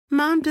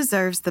Mom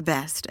deserves the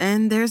best,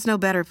 and there's no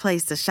better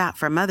place to shop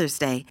for Mother's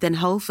Day than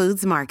Whole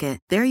Foods Market.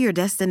 They're your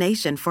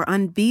destination for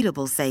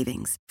unbeatable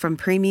savings, from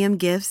premium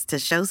gifts to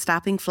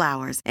show-stopping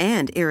flowers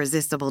and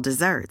irresistible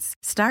desserts.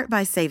 Start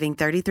by saving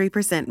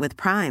 33% with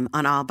Prime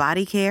on all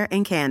body care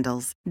and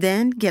candles.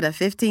 Then get a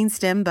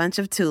 15-stem bunch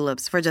of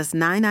tulips for just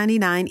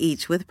 $9.99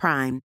 each with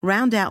Prime.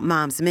 Round out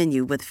Mom's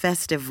menu with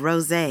festive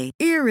rosé,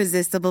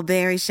 irresistible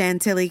berry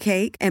chantilly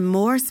cake, and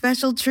more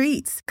special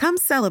treats. Come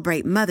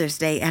celebrate Mother's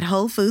Day at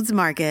Whole Foods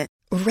Market.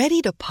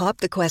 Ready to pop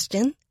the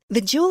question?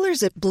 The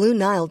jewelers at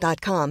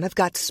BlueNile.com have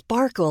got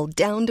sparkle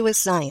down to a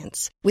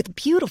science with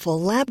beautiful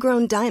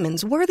lab-grown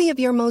diamonds worthy of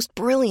your most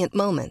brilliant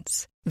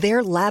moments.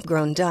 Their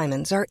lab-grown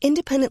diamonds are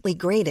independently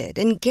graded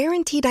and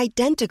guaranteed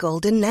identical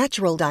to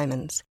natural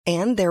diamonds,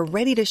 and they're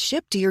ready to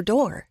ship to your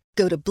door.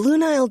 Go to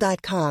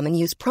BlueNile.com and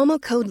use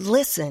promo code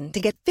LISTEN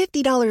to get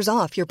 $50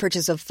 off your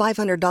purchase of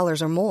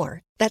 $500 or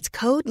more. That's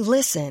code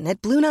LISTEN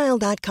at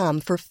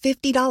BlueNile.com for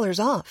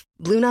 $50 off.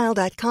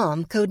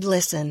 BlueNile.com, code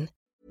LISTEN.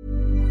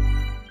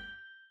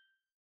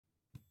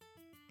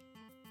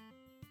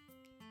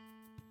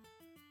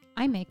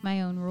 I make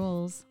my own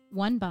rules,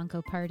 one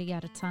Bonko party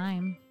at a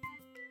time.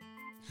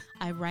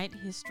 I write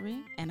history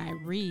and I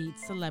read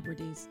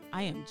celebrities.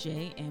 I am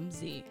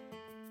JMZ.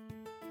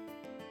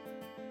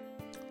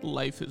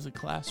 Life is a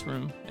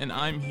classroom, and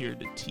I'm here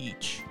to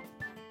teach.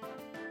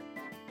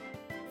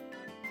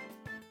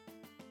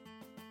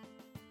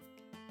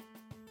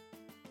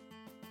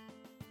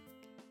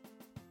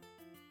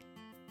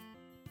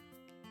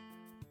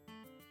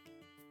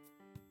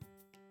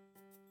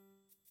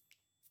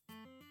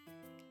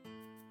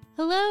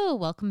 Hello,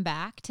 welcome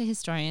back to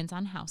Historians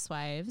on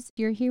Housewives.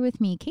 You're here with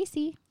me,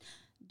 Casey.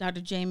 Dr.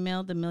 J.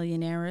 Mill, the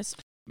millionaires.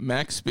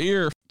 Max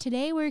Spear.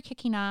 Today we're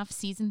kicking off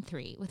season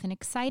 3 with an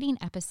exciting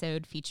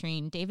episode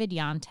featuring David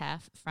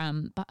Yontef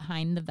from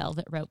Behind the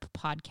Velvet Rope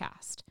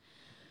podcast.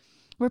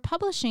 We're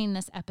publishing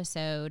this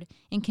episode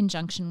in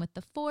conjunction with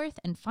the 4th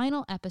and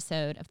final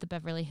episode of the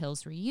Beverly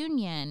Hills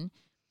reunion.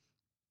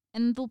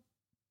 And the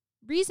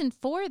reason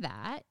for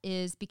that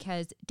is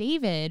because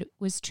David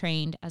was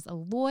trained as a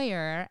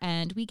lawyer,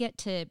 and we get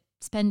to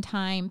spend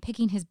time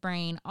picking his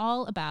brain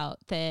all about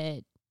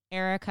the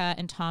Erika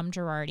and Tom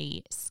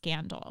Girardi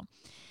scandal.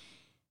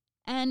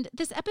 And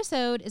this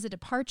episode is a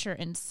departure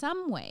in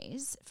some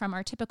ways from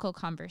our typical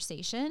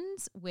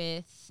conversations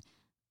with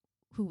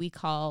who we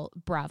call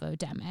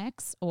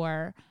Bravo-demics,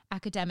 or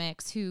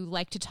academics who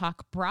like to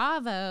talk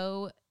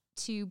Bravo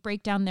to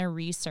break down their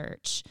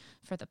research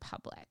for the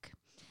public.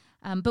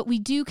 But we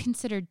do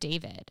consider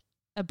David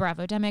a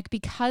Bravo-demic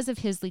because of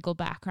his legal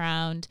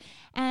background.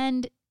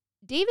 And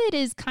David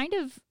is kind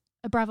of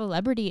a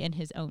Bravo-celebrity in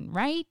his own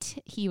right.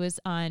 He was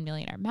on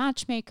Millionaire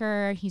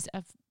Matchmaker. He's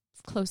a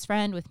close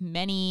friend with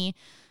many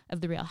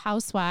of the Real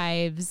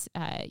Housewives.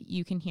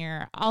 You can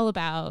hear all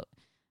about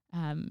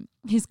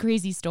his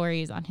crazy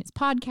stories on his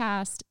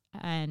podcast,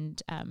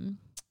 and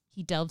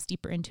he delves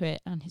deeper into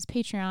it on his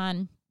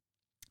Patreon.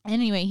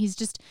 Anyway, he's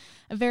just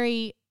a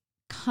very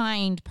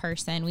kind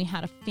person. We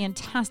had a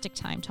fantastic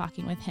time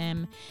talking with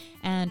him,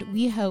 and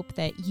we hope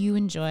that you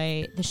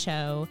enjoy the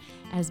show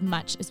as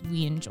much as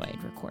we enjoyed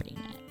recording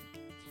it.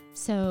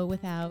 So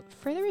without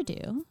further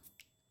ado,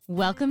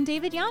 welcome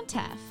David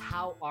Yontef.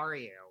 How are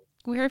you?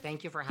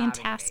 Thank you for having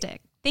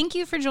fantastic. me. Thank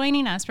you for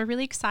joining us. We're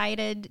really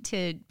excited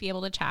to be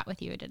able to chat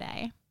with you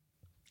today.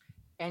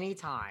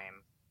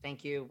 Anytime.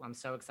 Thank you. I'm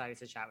so excited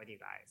to chat with you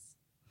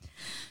guys.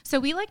 So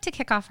we like to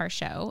kick off our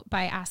show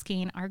by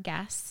asking our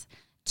guests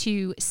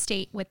to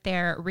state what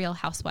their Real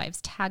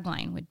Housewives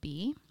tagline would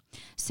be.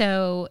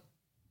 So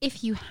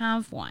if you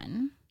have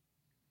one,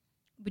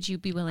 would you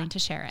be willing to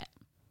share it?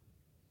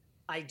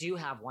 I do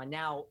have one.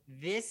 Now,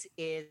 this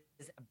is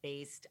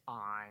based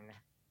on,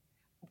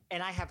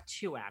 and I have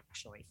two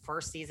actually,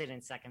 first season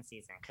and second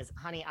season, because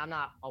honey, I'm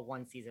not a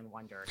one season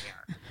wonder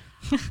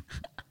here.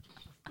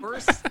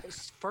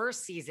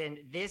 First season,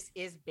 this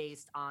is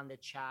based on the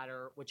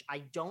chatter, which I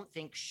don't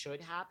think should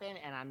happen,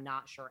 and I'm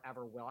not sure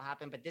ever will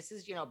happen. But this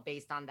is,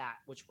 based on that,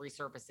 which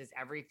resurfaces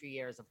every few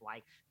years of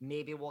like,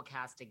 maybe we'll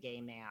cast a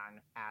gay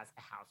man as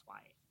a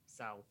housewife.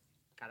 So,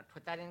 got to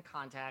put that in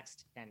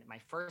context. And my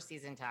first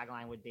season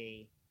tagline would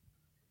be,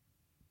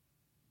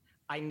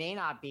 I may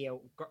not be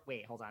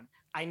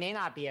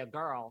a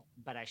girl,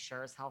 but I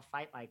sure as hell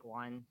fight like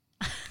one.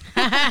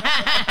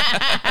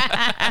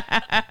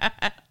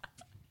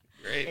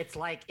 Great. It's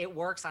like it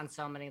works on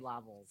so many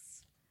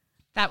levels.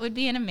 That would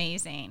be an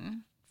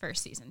amazing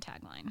first season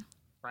tagline.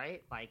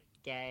 Right? Like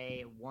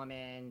gay,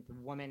 woman, the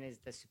woman is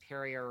the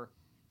superior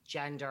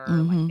gender,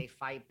 Mm-hmm. like they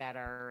fight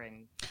better.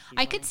 And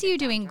I could see you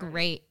doing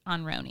great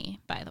on Roni,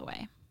 by the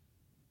way.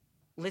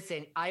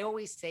 Listen, I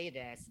always say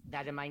this,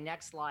 that in my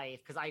next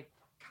life, because I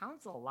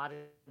counsel a lot of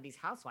these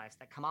housewives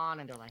that come on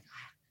and they're like,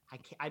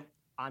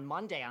 on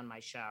Monday on my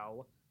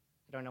show,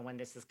 I don't know when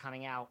this is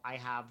coming out, I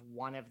have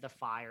one of the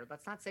fired,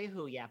 let's not say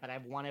who yet, but I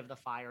have one of the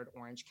fired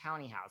Orange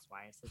County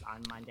housewives is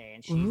on Monday,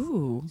 and she's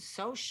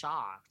so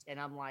shocked. And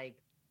I'm like,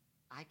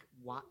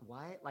 what?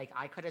 Like,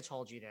 I could have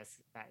told you this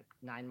that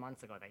 9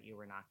 months ago that you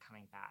were not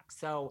coming back.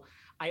 So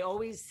I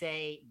always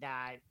say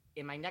that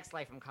in my next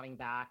life, I'm coming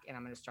back and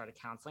I'm going to start a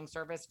counseling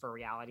service for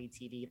reality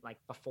TV, like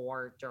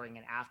before, during,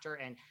 and after.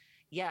 And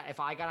yeah, if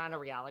I got on a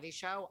reality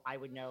show, I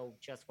would know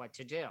just what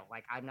to do.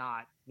 Like, I'm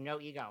not, no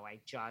ego.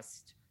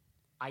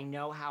 I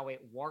know how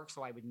it works,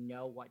 so I would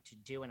know what to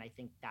do. And I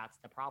think that's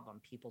the problem.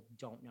 People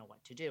don't know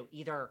what to do,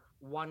 either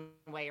one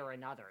way or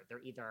another.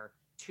 They're either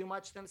too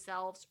much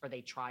themselves or they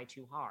try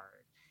too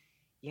hard.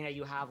 You know,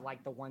 you have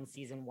like the one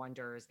season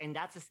wonders. And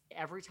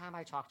every time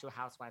I talk to a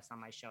housewives on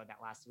my show that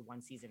lasted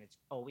one season, it's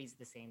always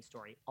the same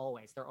story.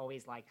 Always. They're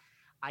always like,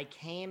 I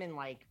came and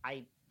like,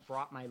 I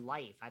brought my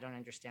life. I don't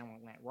understand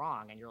what went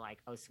wrong. And you're like,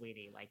 oh,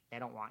 sweetie, like they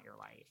don't want your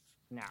life.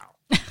 No.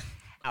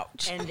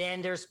 Ouch. And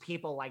then there's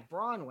people like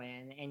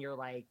Bronwyn, and you're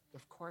like,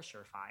 of course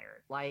you're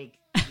fired. Like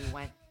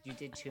you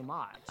did too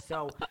much.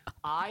 So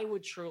I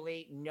would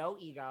truly, no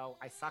ego.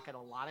 I suck at a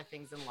lot of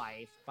things in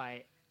life,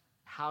 but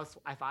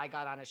if I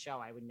got on a show,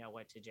 I would know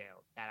what to do.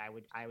 That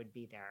I would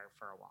be there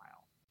for a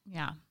while.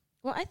 Yeah.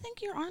 Well, I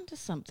think you're onto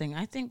something.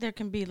 I think there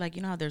can be like,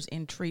 you know how there's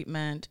In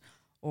Treatment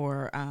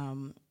or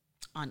on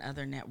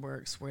other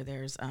networks where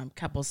there's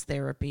couples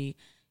therapy.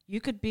 You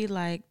could be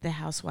like the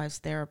housewives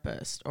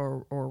therapist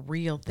or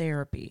real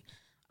therapy,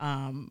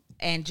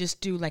 and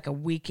just do like a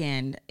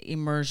weekend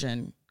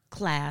immersion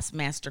class,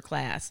 master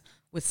class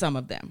with some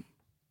of them.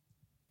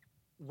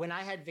 When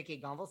I had Vicky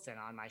Gunvalson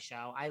on my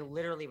show, I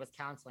literally was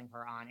counseling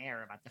her on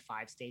air about the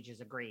 5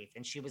 stages of grief.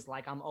 And she was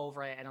like, I'm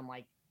over it. And I'm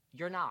like,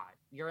 you're not.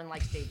 You're in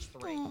like stage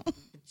 3,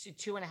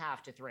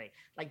 2.5 to 3.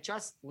 Like,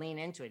 just lean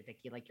into it,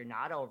 Vicky. Like, you're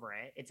not over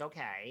it. It's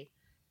okay.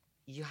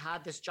 You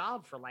had this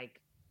job for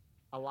like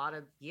a lot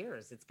of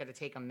years. It's going to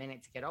take a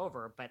minute to get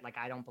over, but like,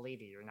 I don't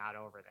believe you. You're not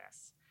over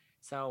this.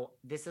 So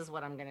this is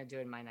what I'm going to do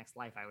in my next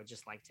life. I would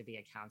just like to be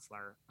a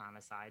counselor on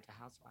the side to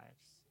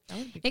housewives. That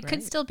would be It great.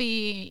 could still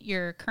be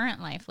your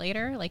current life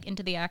later, like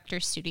Into the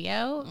Actor's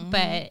Studio,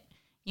 but,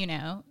 you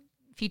know,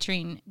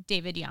 featuring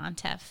David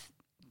Yontef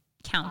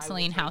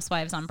counseling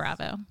housewives on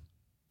Bravo.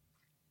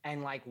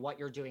 And like what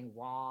you're doing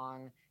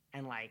wrong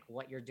and like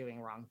what you're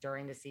doing wrong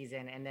during the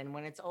season. And then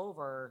when it's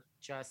over,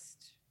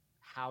 just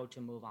how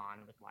to move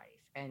on with life.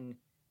 And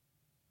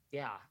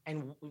yeah,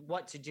 and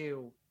what to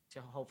do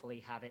to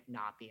hopefully have it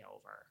not be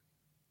over.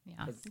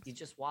 Yeah. Because you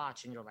just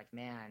watch and you're like,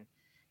 man,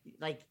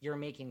 like you're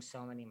making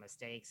so many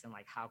mistakes and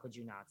like, how could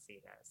you not see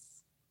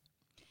this?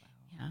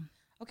 Yeah.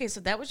 Okay, so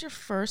that was your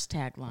first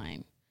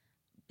tagline.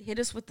 Hit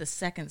us with the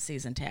second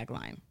season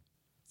tagline.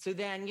 So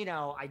then, you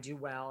know, I do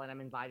well and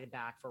I'm invited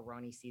back for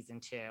Roni season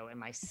 2. And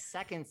my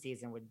second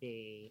season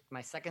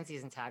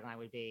tagline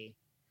would be,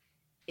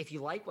 if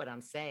you like what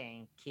I'm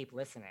saying, keep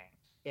listening.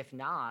 If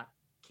not,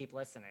 keep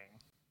listening.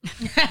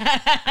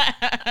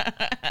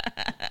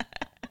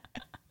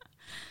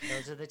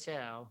 Those are the 2.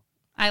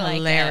 I like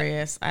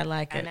Hilarious. I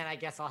like And it. then I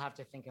guess I'll have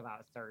to think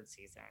about a 3rd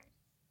season.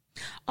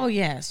 Oh,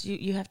 yes.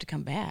 You have to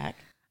come back.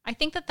 I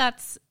think that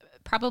that's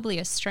probably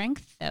a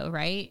strength, though,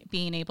 right?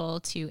 Being able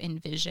to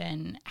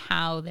envision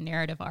how the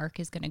narrative arc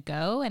is going to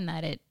go and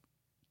that it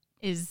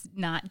is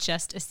not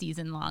just a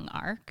season-long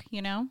arc,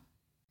 you know?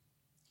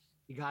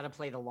 You got to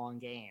play the long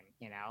game,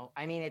 you know?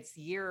 I mean, it's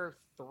year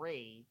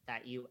 3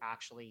 that you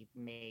actually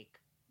make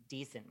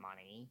decent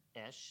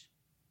money-ish.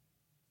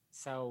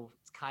 So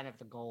it's kind of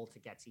the goal to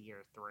get to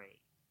year 3.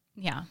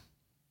 Yeah.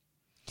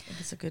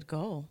 It's a good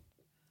goal.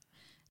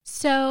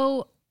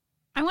 So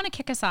I want to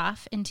kick us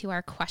off into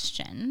our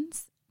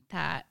questions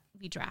that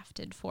we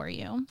drafted for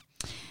you.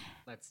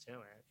 Let's do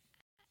it.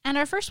 And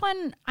our first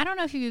one, I don't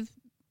know if you've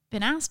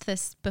been asked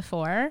this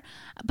before,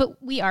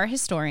 but we are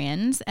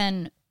historians.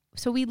 And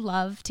so we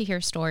love to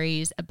hear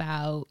stories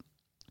about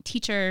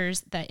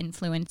teachers that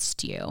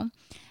influenced you.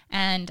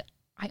 And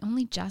I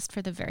only just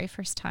for the very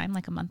first time,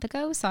 like a month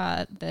ago,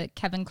 saw the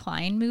Kevin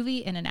Kline movie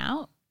In and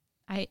Out.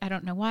 I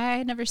don't know why I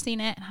had never seen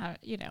it,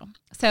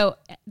 So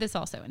this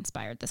also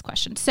inspired this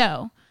question.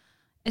 So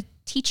a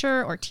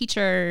teacher or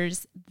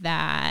teachers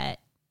that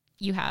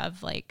you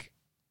have like,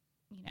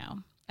 you know,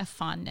 a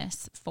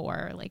fondness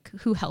for, like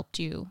who helped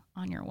you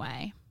on your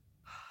way?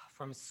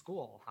 From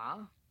school,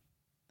 huh?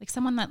 Like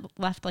someone that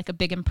left like a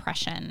big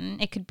impression.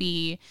 It could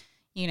be,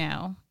 you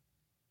know,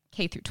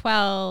 K through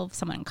 12,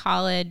 someone in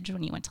college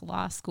when you went to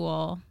law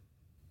school.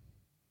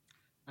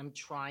 I'm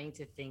trying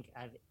to think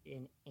of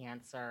an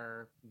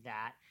answer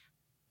that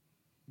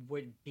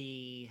would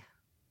be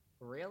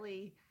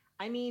really,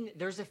 I mean,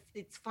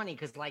 it's funny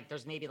because like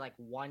there's maybe like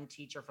one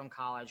teacher from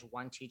college,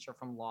 one teacher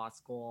from law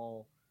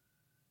school,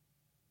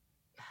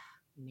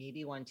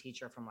 maybe one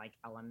teacher from like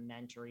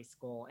elementary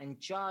school, and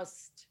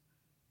just,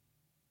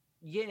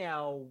 you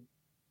know,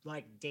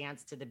 like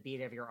dance to the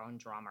beat of your own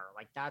drummer.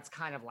 Like that's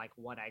kind of like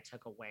what I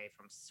took away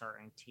from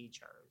certain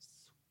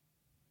teachers.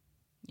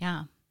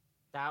 Yeah.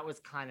 That was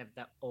kind of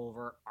the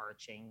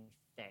overarching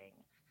thing.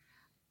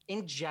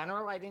 In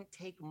general, I didn't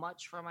take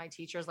much from my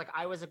teachers. Like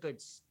I was a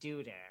good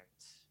student,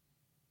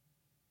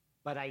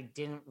 but I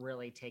didn't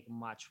really take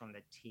much from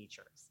the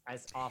teachers.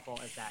 As awful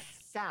as that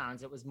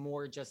sounds, it was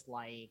more just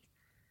like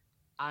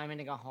I'm going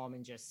to go home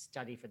and just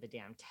study for the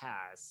damn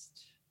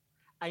test.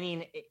 I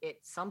mean, at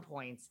some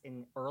points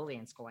early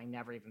in school, I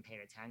never even paid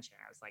attention.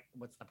 I was like,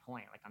 what's the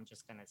point? Like, I'm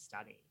just going to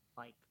study.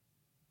 Like,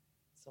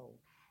 so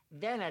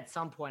then at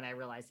some point I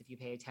realized if you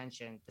pay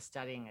attention, the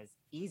studying is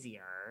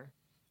easier.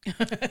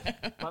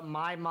 But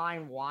my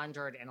mind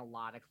wandered in a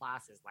lot of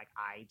classes. Like,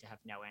 I have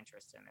no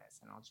interest in this,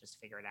 and I'll just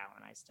figure it out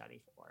when I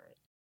study for it.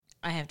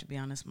 I have to be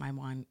honest, my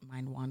mind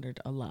wandered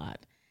a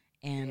lot.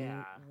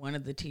 And one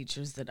of the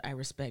teachers that I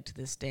respect to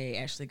this day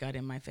actually got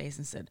in my face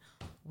and said,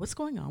 "What's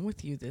going on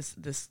with you this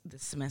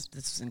semester?"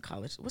 This was in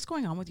college. "What's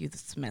going on with you this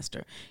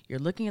semester? You're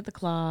looking at the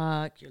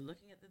clock, you're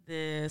looking at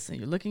this, and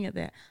you're looking at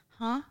that,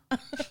 huh?"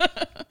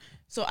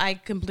 So I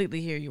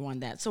completely hear you on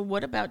that. So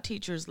what about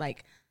teachers,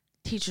 like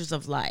teachers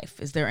of life?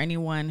 Is there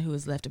anyone who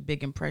has left a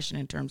big impression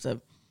in terms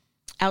of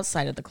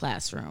outside of the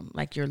classroom,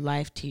 like your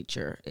life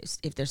teacher?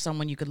 If there's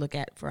someone you could look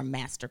at for a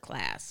master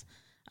class,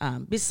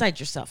 besides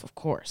yourself, of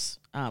course,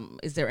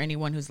 is there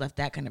anyone who's left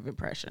that kind of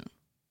impression?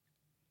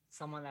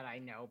 Someone that I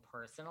know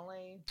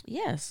personally?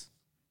 Yes.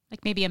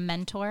 Like maybe a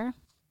mentor?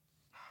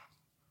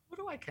 Who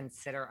do I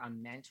consider a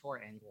mentor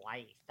in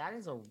life? That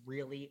is a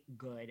really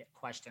good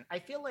question. I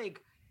feel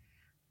like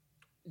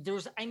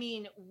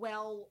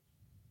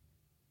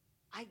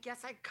I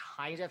guess I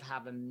kind of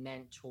have a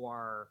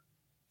mentor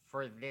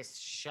for this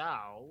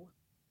show,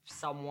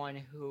 someone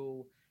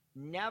who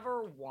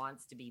never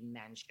wants to be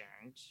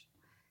mentioned,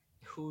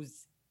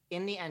 who's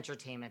in the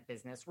entertainment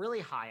business, really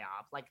high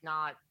up, like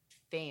not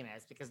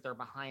famous because they're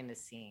behind the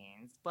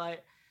scenes,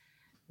 but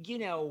you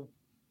know,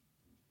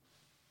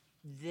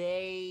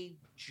 they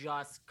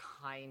just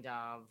kind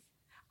of,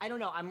 I don't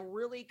know, I'm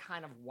really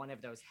kind of one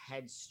of those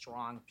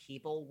headstrong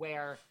people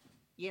where,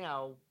 you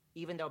know,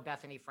 even though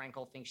Bethany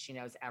Frankel thinks she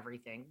knows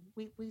everything,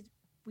 we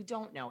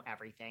don't know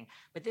everything,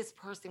 but this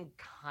person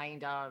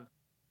kind of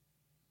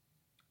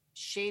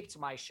shaped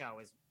my show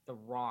is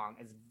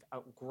a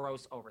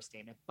gross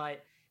overstatement,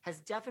 but has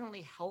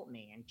definitely helped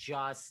me. And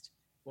just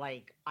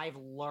like, I've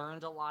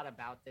learned a lot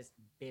about this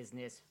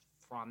business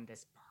from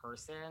this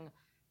person,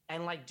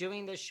 and like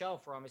doing this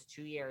show for almost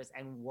 2 years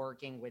and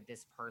working with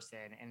this person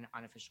in an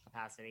unofficial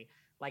capacity,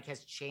 like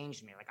has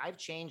changed me. Like I've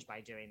changed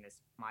by doing this,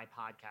 my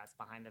podcast,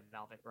 Behind the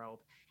Velvet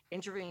Rope,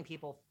 interviewing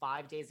people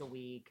 5 days a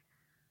week.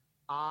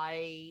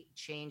 I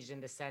changed in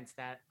the sense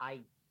that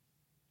I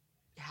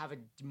have a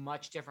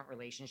much different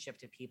relationship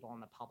to people in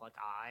the public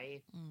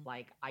eye.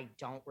 Like I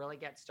don't really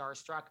get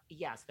starstruck.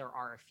 Yes, there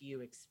are a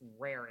few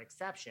rare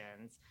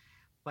exceptions,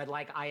 but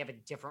like I have a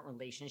different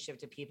relationship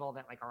to people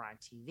that like are on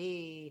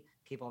TV,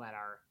 people that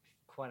are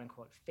quote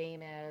unquote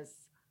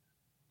famous.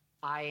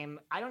 I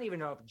don't even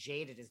know if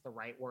jaded is the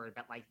right word,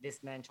 but like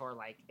this mentor,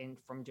 like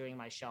from doing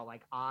my show,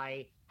 like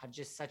I have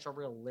just such a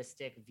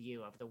realistic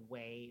view of the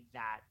way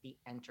that the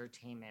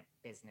entertainment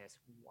business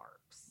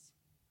works.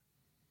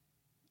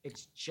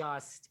 It's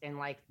just, and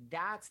like,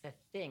 that's the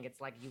thing.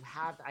 It's like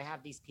I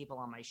have these people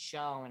on my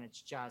show, and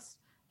it's just,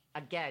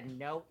 again,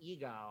 no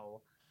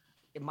ego.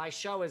 My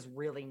show is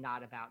really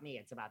not about me.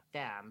 It's about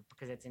them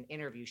because it's an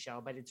interview show,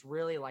 but it's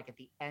really like at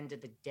the end of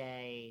the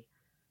day,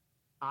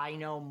 I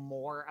know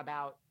more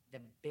about the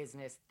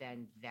business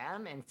than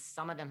them. And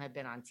some of them have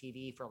been on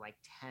TV for like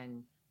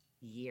 10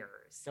 years.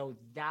 So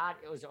that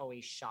was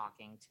always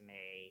shocking to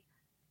me.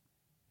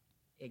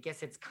 I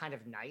guess it's kind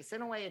of nice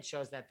in a way. It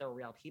shows that they're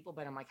real people,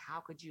 but I'm like, how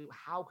could you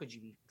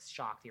be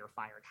shocked that you're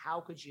fired? How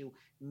could you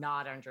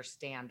not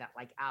understand that,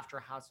 like, after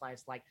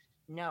Housewives, like,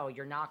 no,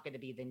 you're not going to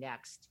be the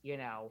next, you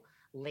know,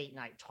 late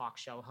night talk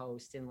show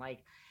host. And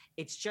like,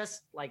 it's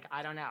just like,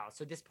 I don't know.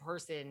 So this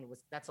person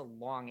that's a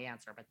long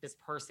answer, but this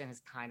person has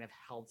kind of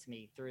helped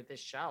me through this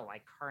show,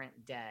 like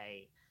current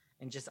day,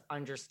 and just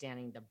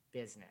understanding the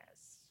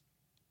business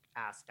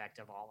aspect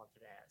of all of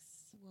this.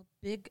 Well,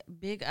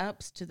 big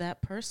ups to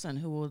that person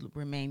who will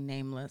remain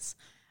nameless.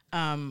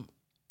 I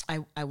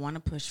want to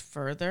push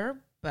further,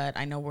 but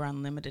I know we're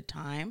on limited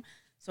time.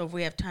 So if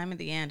we have time at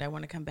the end, I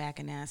want to come back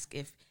and ask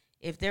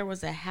if there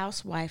was a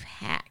housewife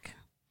hack,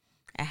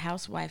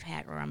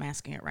 or I'm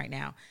asking it right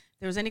now, if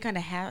there was any kind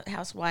of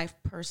housewife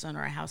person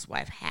or a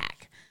housewife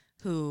hack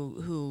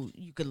who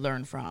you could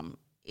learn from.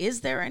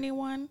 Is there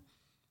anyone,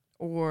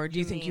 or do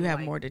you think you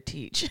have more to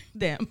teach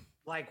them?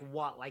 Like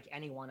what? Like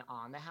anyone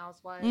on the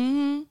Housewives?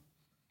 Mm-hmm.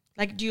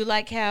 Like, do you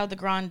like how the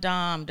Grand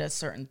Dame does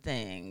certain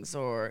things,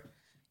 or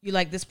you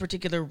like this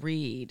particular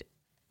read?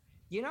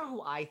 You know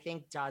who I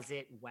think does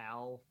it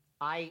well?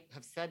 I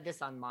have said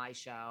this on my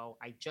show.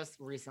 I just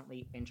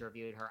recently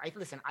interviewed her.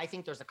 I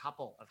think there's a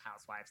couple of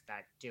housewives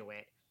that do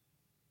it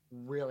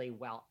really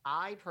well.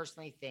 I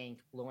personally think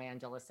Luann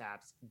de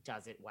Lesseps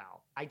does it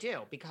well. I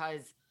do,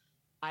 because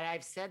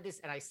I've said this,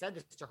 and I said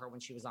this to her when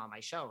she was on my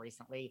show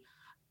recently.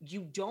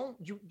 You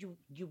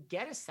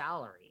get a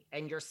salary,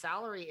 and your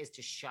salary is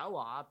to show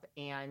up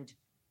and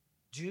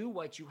do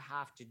what you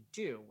have to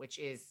do, which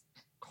is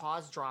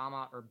cause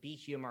drama or be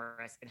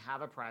humorous and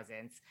have a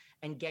presence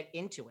and get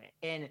into it.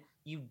 And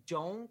you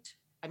don't,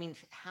 I mean,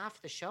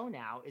 half the show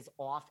now is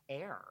off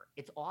air.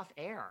 It's off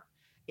air.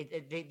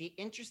 the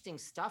interesting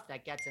stuff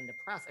that gets in the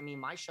press. I mean,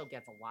 my show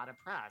gets a lot of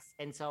press.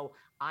 And so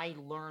I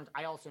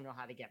also know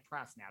how to get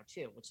press now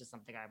too, which is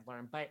something I've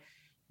learned. But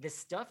the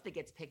stuff that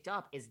gets picked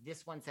up is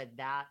this one said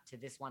that to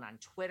this one on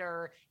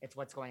Twitter. It's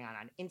what's going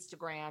on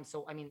Instagram.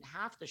 So, I mean,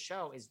 half the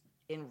show is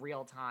in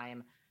real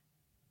time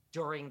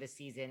during the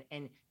season,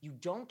 and you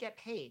don't get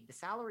paid. The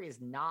salary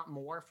is not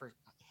more for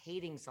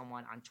hating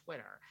someone on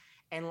Twitter.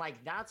 And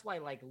like, that's why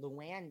like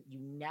Luann, you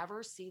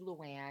never see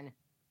Luann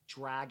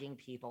dragging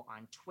people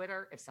on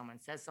Twitter. If someone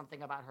says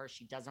something about her,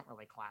 she doesn't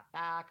really clap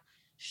back.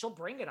 She'll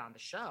bring it on the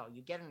show.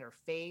 You get in her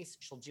face.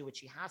 She'll do what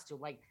she has to.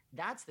 Like,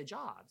 that's the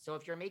job. So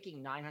if you're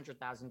making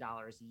 $900,000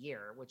 a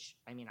year, which,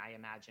 I mean, I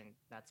imagine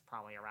that's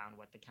probably around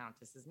what the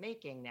Countess is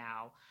making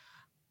now,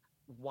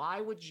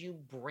 why would you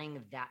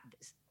bring that?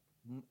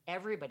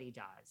 Everybody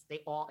does.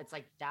 It's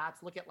like,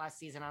 look at last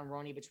season on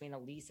Roni between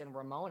Elise and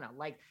Ramona.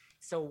 Like,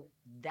 so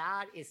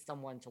that is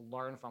someone to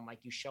learn from. Like,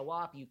 you show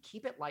up, you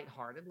keep it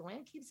lighthearted.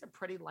 Luann keeps it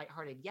pretty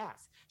lighthearted.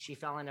 Yes, she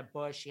fell in a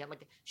bush.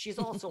 She's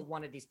also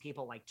one of these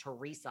people like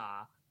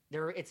Teresa.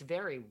 It's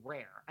very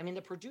rare. I mean,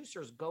 the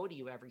producers go to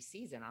you every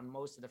season on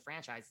most of the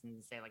franchises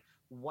and say, like,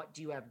 what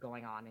do you have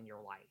going on in your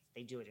life?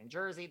 They do it in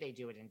Jersey, they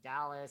do it in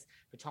Dallas,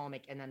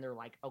 Potomac, and then they're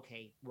like,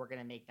 okay, we're going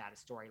to make that a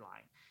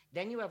storyline.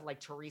 Then you have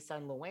like Teresa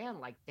and Luann,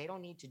 like, they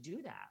don't need to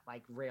do that.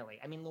 Like, really.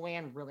 I mean,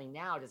 Luann really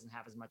now doesn't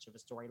have as much of a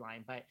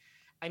storyline, but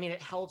I mean,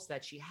 it helps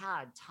that she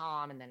had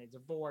Tom and then a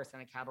divorce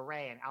and a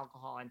cabaret and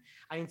alcohol. And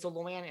I mean, so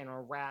Luann and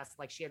arrest,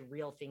 like, she had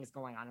real things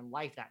going on in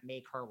life that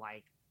make her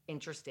like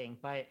interesting,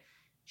 but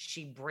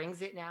she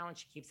brings it now and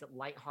she keeps it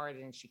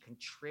lighthearted and she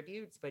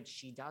contributes,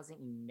 but you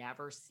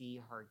never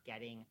see her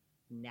getting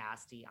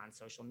nasty on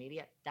social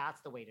media.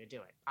 That's the way to do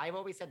it. I've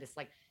always said this,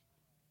 like,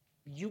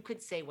 you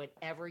could say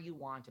whatever you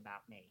want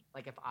about me.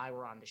 Like, if I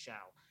were on the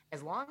show,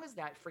 as long as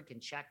that freaking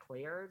check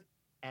cleared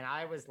and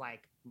I was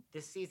like,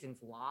 this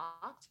season's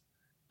locked,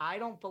 I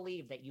don't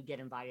believe that you get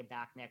invited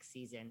back next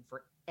season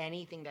for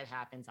anything that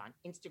happens on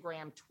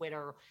Instagram,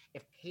 Twitter.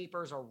 If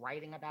papers are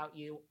writing about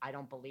you, I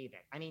don't believe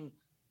it. I mean,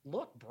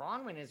 look,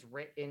 Bronwyn is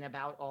written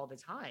about all the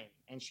time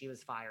and she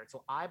was fired.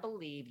 So I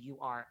believe you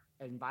are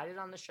invited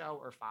on the show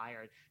or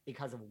fired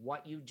because of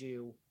what you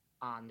do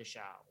on the show.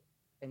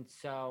 And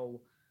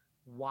so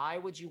why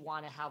would you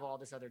want to have all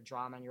this other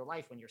drama in your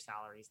life when your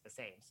salary is the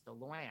same? So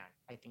Luann,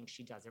 I think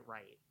she does it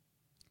right.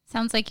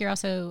 Sounds like you're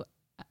also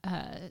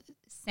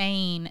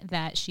saying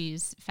that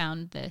she's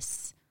found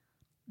this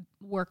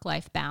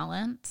work-life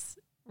balance,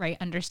 right?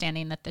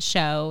 Understanding that the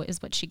show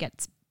is what she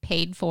gets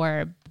paid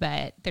for,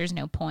 but there's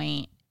no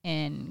point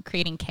in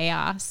creating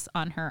chaos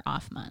on her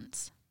off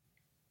months.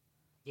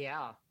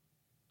 Yeah.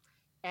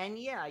 And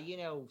yeah, you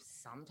know,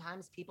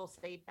 sometimes people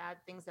say bad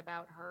things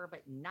about her,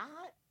 but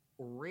not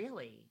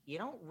really. You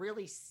don't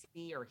really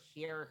see or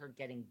hear her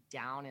getting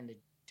down in the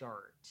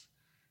dirt.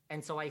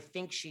 And so I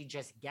think she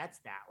just gets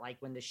that. Like,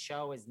 when the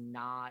show is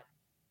not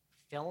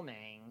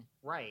filming,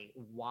 right,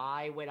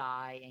 why would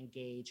I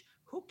engage?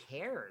 Who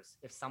cares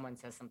if someone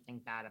says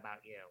something bad about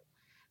you?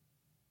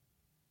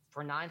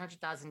 For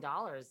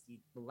 $900,000, you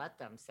let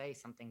them say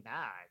something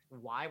bad.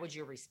 Why would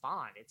you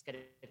respond? It's going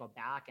to go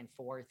back and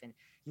forth. And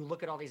you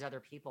look at all these other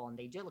people and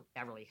they do look,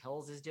 Beverly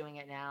Hills is doing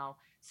it now.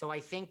 So I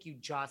think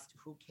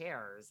who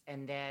cares?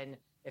 And then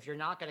if you're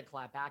not going to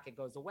clap back, it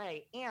goes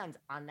away. And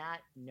on that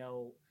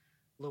note,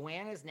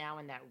 Luann is now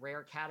in that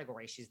rare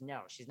category. She's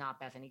not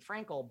Bethany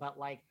Frankel, but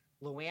like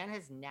Luann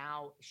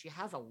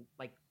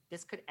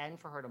this could end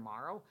for her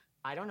tomorrow.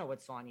 I don't know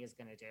what Sonia is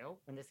going to do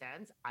when this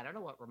ends. I don't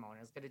know what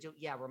Ramona is going to do.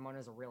 Yeah,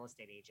 Ramona's a real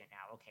estate agent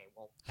now. Okay,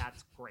 well,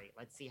 that's great.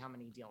 Let's see how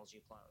many deals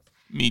you close.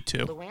 Me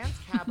too. Luann's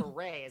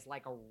cabaret is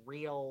like a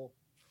real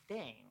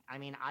thing. I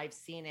mean, I've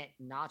seen it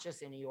not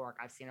just in New York.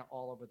 I've seen it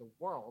all over the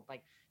world.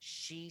 Like,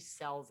 she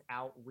sells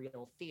out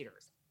real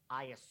theaters.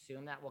 I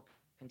assume that will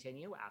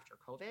continue after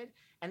COVID.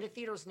 And the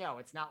theaters, no,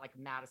 it's not like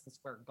Madison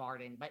Square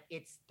Garden, but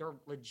they're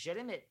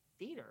legitimate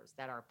theaters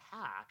that are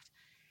packed.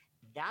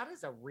 That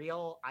is a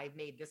real, I've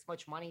made this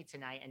much money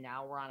tonight and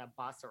now we're on a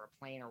bus or a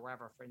plane or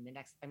wherever for the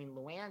next, I mean,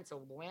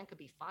 Luann could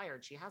be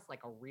fired. She has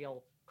like a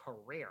real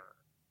career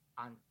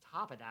on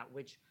top of that,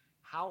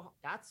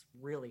 that's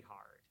really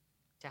hard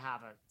to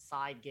have a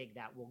side gig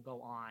that will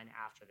go on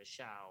after the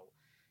show.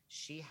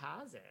 She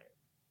has it.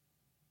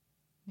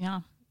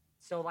 Yeah.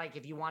 So like,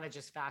 if you want to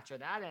just factor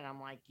that in,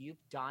 I'm like, you've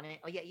done it.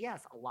 Oh yeah,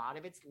 yes, a lot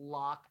of it's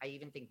luck. I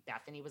even think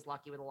Bethany was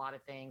lucky with a lot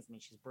of things. I mean,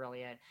 she's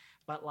brilliant,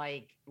 but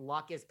like,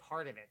 luck is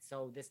part of it.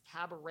 So this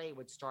cabaret,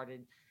 which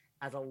started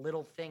as a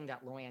little thing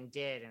that Luann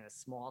did in a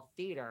small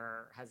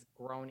theater, has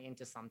grown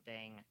into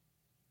something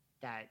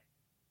that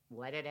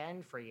let it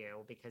end for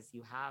you because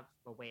you have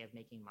a way of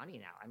making money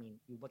now. I mean,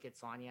 you look at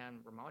Sonia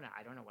and Ramona,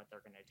 I don't know what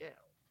they're going to do.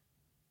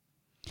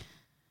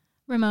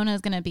 Ramona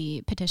is going to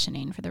be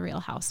petitioning for the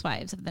Real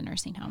Housewives of the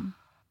nursing home.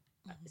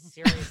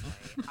 Seriously.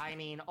 I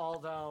mean,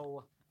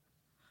 although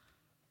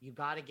you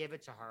got to give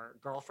it to her.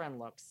 Girlfriend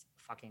looks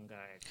fucking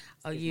good.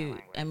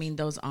 I mean,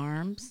 those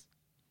arms.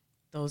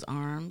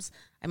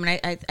 I mean,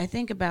 I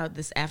think about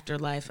this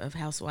afterlife of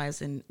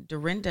Housewives, and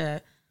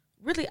Dorinda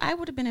really, I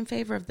would have been in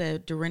favor of the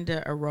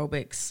Dorinda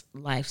Aerobics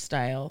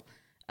lifestyle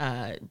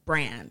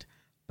brand.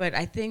 But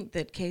I think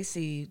that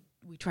Casey,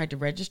 we tried to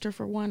register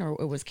for one, or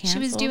it was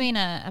canceled. She was doing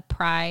a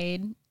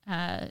Pride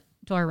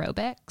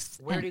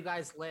Doorobics. Where do you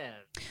guys live?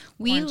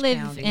 We Orange live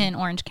County. in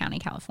Orange County,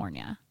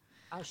 California.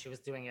 Oh, she was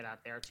doing it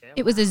out there too.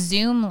 It was a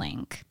Zoom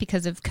link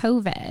because of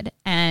COVID.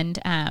 And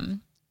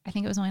I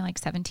think it was only like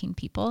 17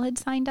 people had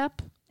signed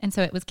up. And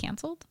so it was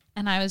canceled.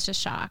 And I was just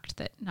shocked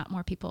that not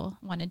more people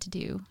wanted to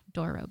do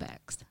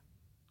Doorobics.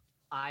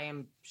 I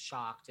am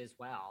shocked as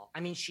well. I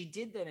mean, she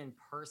did that in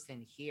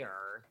person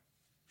here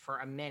for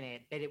a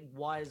minute, but it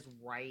was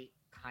right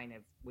kind of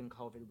when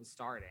COVID was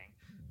starting.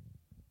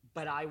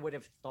 But I would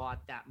have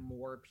thought that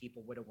more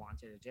people would have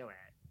wanted to do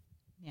it.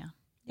 Yeah.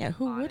 Yeah,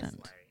 who honestly.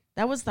 wouldn't?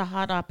 That was the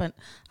hot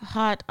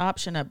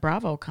option at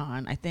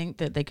BravoCon. I think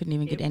that they couldn't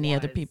even get any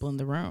other people in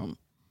the room.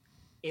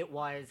 It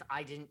was,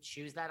 I didn't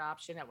choose that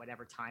option at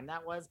whatever time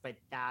that was, but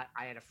that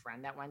I had a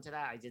friend that went to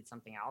that. I did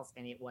something else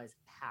and it was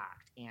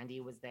packed. Andy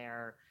was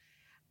there.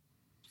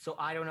 So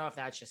I don't know if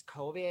that's just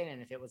COVID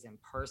and if it was in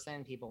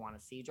person, people want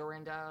to see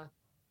Dorinda,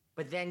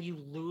 but then you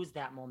lose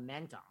that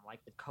momentum,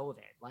 like with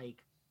COVID.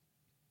 Like,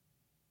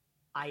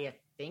 I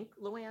think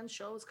Luann's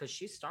shows, because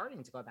she's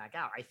starting to go back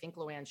out, I think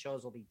Luann's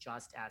shows will be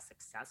just as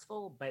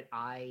successful, but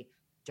I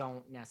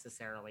don't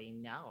necessarily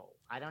know.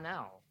 I don't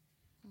know.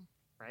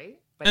 Right?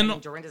 But I mean,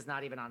 Dorinda's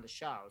not even on the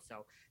show,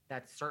 so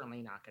that's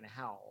certainly not going to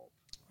help.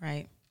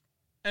 Right.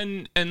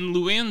 And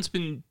Luann's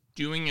been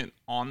doing it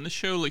on the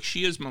show. Like,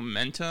 she has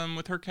momentum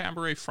with her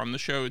cabaret from the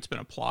show. It's been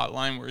a plot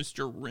line, whereas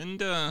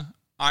Dorinda,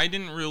 I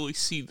didn't really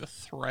see the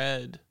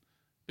thread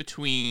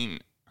between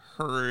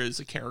her as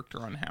a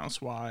character on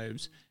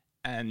Housewives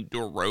and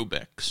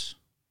Doorobics.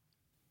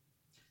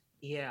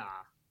 Yeah.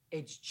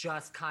 It's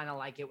just kind of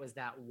like it was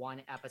that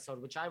one episode,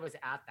 which I was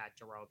at that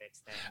Doorobics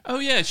thing. Oh,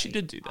 yeah, she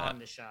did do that. On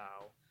the show.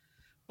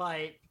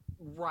 But,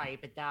 right,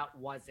 but that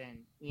wasn't,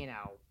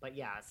 but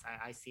yes,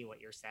 I see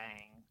what you're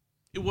saying.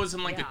 It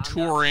wasn't like a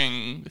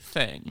touring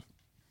thing.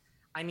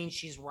 I mean,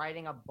 she's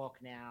writing a book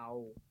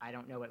now. I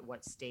don't know at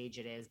what stage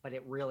it is, but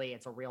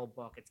it's a real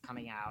book. It's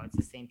coming out. It's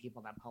the same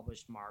people that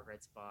published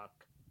Margaret's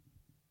book.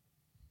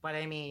 But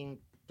I mean,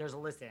 there's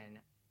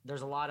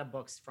a lot of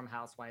books from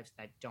Housewives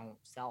that don't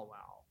sell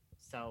well.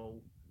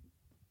 So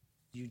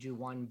you do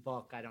one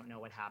book, I don't know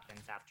what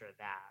happens after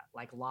that.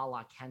 Like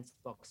Lala Kent's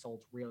book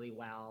sold really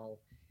well,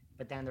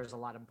 but then there's a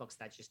lot of books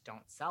that just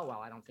don't sell well.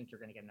 I don't think you're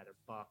going to get another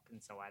book,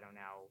 and so I don't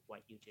know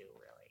what you do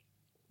really.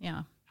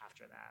 Yeah.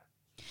 After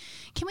that.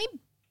 Can we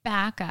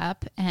back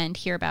up and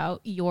hear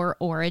about your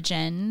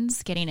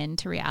origins getting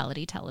into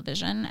reality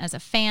television as a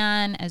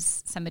fan,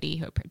 as somebody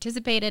who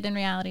participated in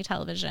reality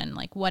television?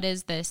 Like, what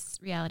is this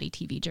reality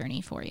TV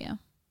journey for you?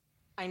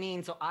 I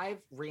mean, so I've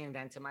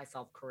reinvented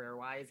myself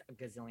career-wise a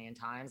gazillion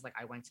times. Like,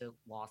 I went to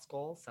law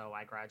school, so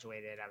I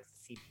graduated. I was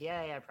a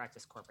CPA. I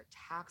practiced corporate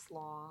tax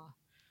law.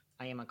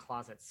 I am a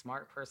closet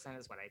smart person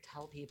is what I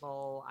tell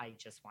people. I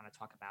just want to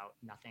talk about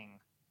nothing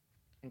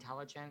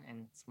intelligent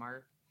and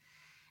smart.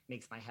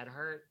 Makes my head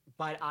hurt.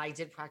 But I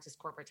did practice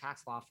corporate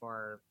tax law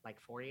for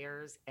like 4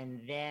 years.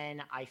 And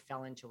then I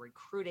fell into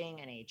recruiting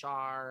and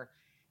HR.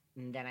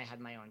 And then I had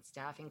my own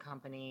staffing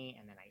company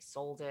and then I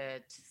sold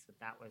it. So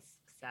that was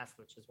success,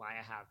 which is why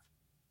I have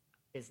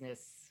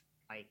business.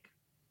 Like,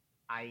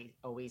 I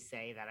always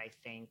say that I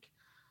think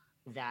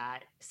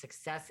that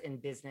success in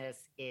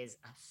business is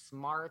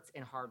smarts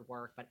and hard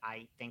work, but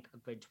I think a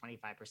good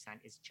 25%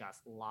 is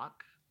just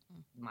luck.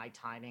 My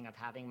timing of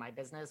having my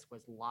business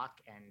was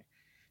luck, and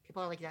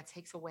people are like, that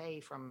takes away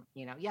from,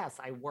 yes,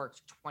 I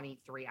worked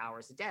 23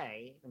 hours a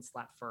day and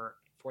slept for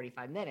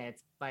 45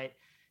 minutes, but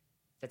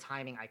the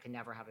timing, I could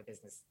never have a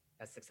business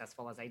as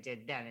successful as I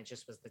did then. It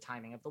just was the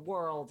timing of the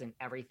world and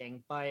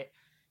everything. But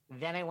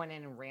then I went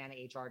in and ran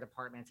HR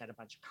departments at a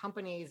bunch of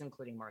companies,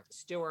 including Martha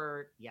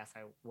Stewart. Yes,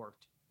 I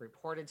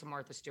reported to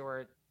Martha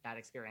Stewart. That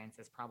experience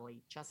is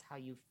probably just how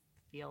you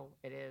feel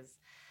it is.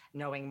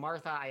 Knowing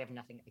Martha, I have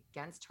nothing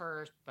against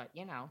her, but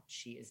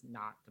she is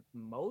not the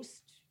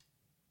most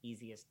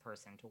easiest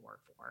person to work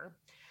for.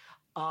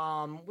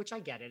 Which I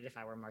get it. If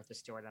I were Martha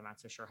Stewart, I'm not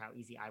so sure how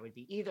easy I would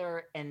be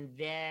either. And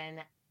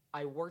then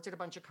I worked at a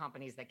bunch of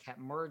companies that kept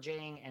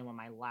merging. And when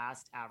my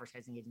last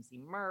advertising agency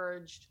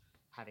merged,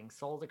 having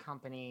sold a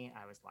company,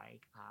 I was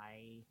like,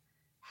 I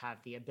have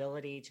the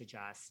ability to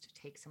just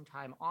take some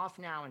time off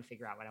now and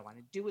figure out what I want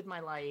to do with my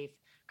life,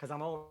 because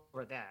I'm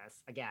over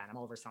this. Again, I'm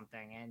over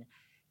something. And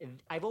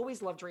I've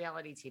always loved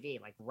reality TV,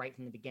 like right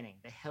from the beginning.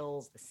 The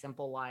Hills, The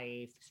Simple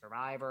Life,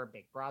 Survivor,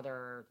 Big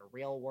Brother, The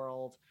Real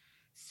World.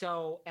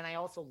 So, and I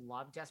also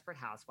love Desperate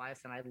Housewives,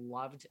 and I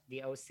loved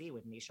The OC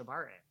with Misha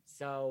Barton.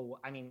 So,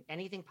 I mean,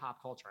 anything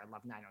pop culture. I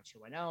love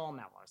 90210,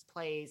 Melrose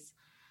Place,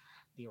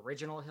 the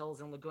original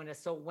Hills and Laguna.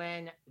 So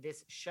when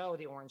this show,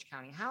 The Orange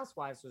County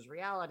Housewives, was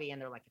reality,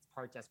 and they're like, it's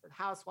part Desperate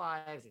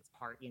Housewives, it's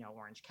part,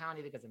 Orange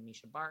County because of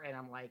Misha Barton,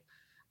 I'm like,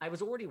 I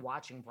was already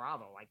watching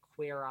Bravo, like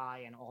Queer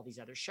Eye and all these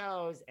other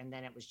shows. And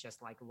then it was just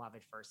like love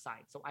at first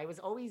sight. So I was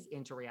always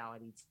into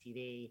reality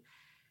TV.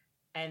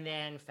 And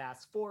then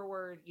fast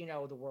forward, you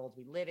know, the world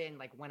we live in,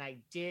 like when I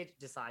did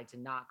decide to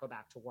not go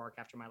back to work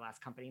after my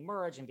last company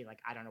merge and be like,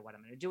 I don't know what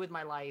I'm going to do with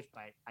my life,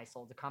 but I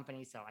sold the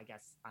company, so I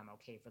guess I'm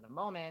okay for the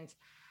moment.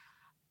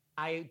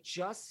 I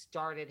just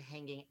started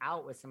hanging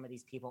out with some of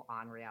these people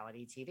on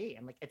reality TV.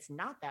 And like, it's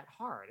not that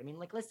hard. I mean,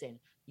 like, listen,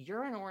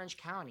 you're in Orange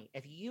County.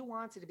 If you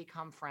wanted to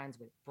become friends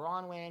with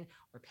Bronwyn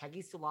or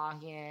Peggy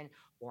Sulahian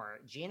or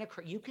Gina,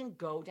 you can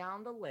go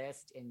down the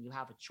list and you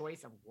have a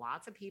choice of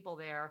lots of people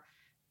there.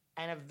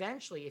 And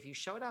eventually, if you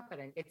showed up at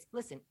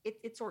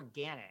it's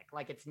organic.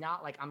 Like, it's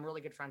not like I'm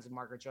really good friends with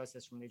Margaret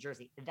Joseph from New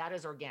Jersey. That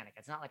is organic.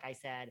 It's not like I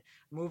said,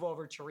 move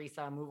over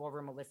Teresa, move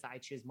over Melissa, I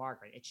choose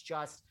Margaret.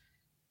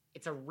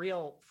 It's a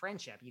real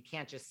friendship. You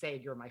can't just say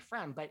you're my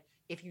friend. But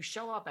if you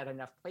show up at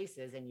enough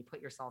places and you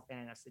put yourself in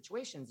enough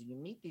situations and you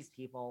meet these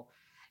people,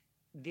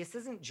 this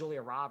isn't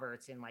Julia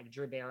Roberts and like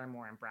Drew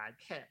Barrymore and Brad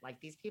Pitt.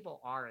 Like, these people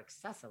are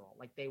accessible.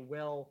 Like, they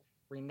will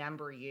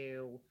remember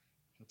you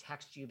and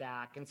text you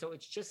back. And so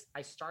it's just,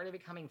 I started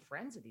becoming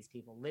friends with these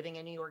people living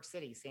in New York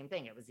City. Same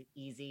thing. It was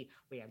easy.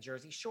 We have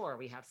Jersey Shore,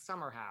 we have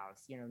Summer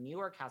House, you know, New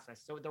York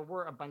Housewives. So there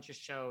were a bunch of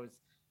shows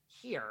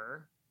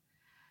here.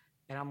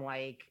 And I'm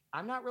like,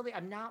 I'm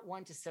not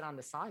one to sit on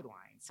the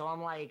sidelines. So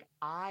I'm like,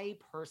 I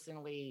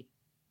personally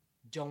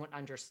don't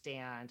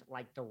understand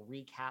like the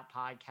recap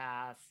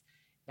podcasts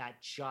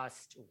that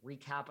just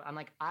recap. I'm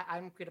like,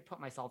 I'm going to put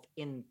myself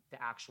in the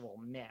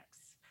actual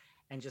mix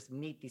and just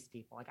meet these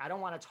people. Like, I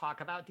don't want to talk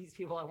about these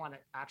people. I want to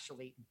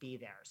actually be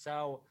there.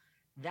 So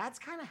that's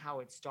kind of how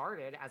it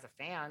started as a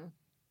fan.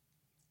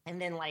 And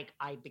then like,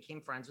 I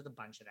became friends with a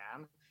bunch of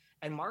them.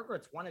 And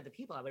Margaret's one of the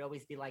people I would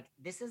always be like,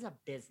 this is a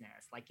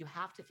business. Like, you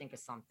have to think of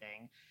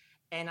something.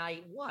 And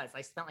I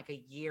spent like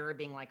a year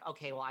being like,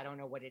 okay, well, I don't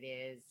know what it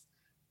is,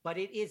 but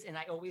it is. And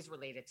I always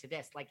relate it to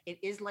this. Like, it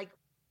is like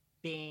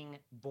being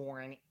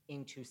born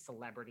into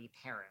celebrity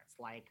parents,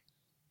 like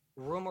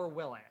Rumor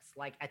Willis.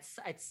 Like at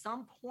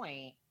some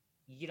point,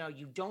 you know,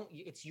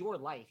 it's your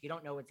life. You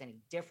don't know it's any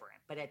different.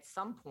 But at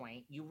some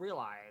point you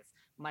realize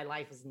my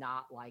life is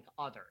not like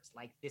others.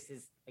 Like, this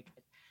is like,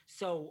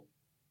 so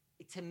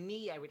to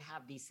me, I would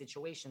have these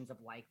situations of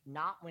like,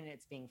 not when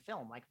it's being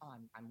filmed, like, oh,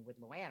 I'm with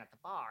Luann at the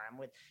bar. I'm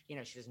with, you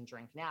know, she doesn't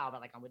drink now,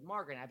 but like I'm with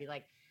Margaret. And I'd be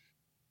like,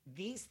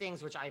 these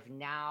things, which I've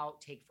now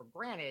take for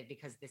granted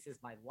because this is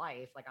my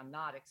life. Like, I'm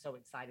not so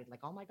excited, like,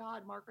 oh my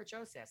God, Margaret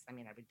Joseph. I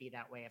mean, I would be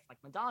that way if like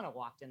Madonna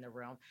walked in the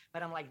room,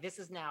 but I'm like, this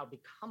has now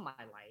become my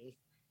life,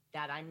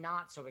 that I'm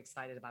not so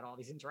excited about all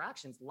these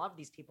interactions, love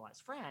these people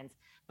as friends.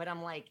 But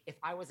I'm like, if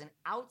I was an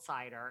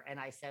outsider and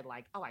I said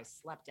like, oh, I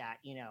slept at,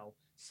 you know,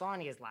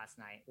 Sonia's last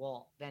night,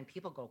 well, then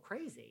people go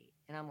crazy.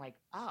 And I'm like,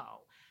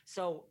 oh,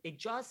 so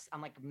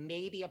I'm like,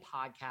 maybe a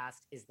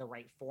podcast is the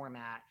right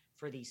format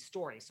for these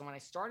stories. So when I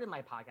started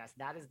my podcast,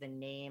 that's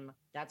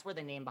where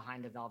the name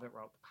Behind the Velvet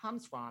Rope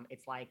comes from.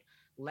 It's like,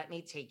 let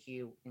me take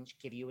you and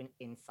give you an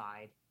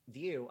inside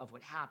view of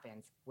what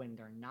happens when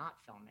they're not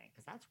filming,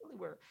 because that's really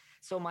where.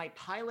 So my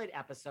pilot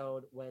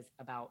episode was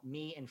about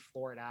me in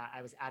Florida.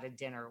 I was at a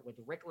dinner with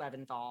Rick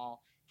Leventhal,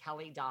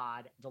 Kelly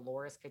Dodd,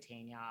 Dolores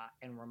Catania,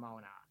 and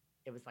Ramona.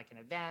 It was like an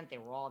event. They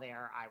were all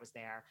there. I was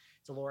there.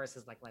 Dolores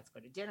is like, let's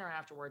go to dinner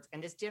afterwards.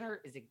 And this dinner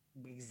is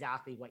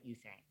exactly what you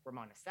think.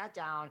 Ramona sat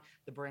down.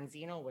 The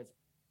Branzino was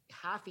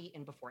half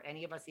eaten before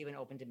any of us even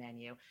opened a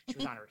menu. She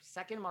was on her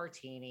second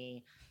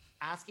martini,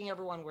 asking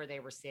everyone where they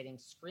were sitting,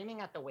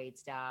 screaming at the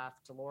waitstaff.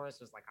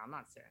 Dolores was like, I'm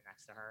not sitting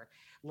next to her.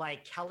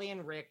 Like, Kelly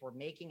and Rick were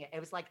making it. It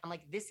was like, I'm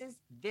like, this is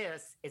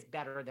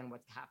better than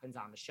what happens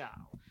on the show.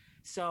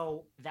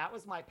 So that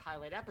was my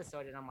pilot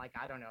episode. And I'm like,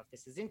 I don't know if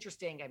this is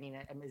interesting. I mean,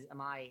 am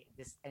I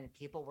this? And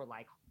people were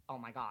like, oh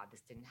my God,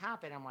 this didn't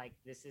happen. I'm like,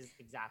 this is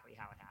exactly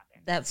how it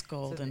happened. That's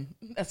golden.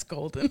 That's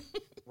golden.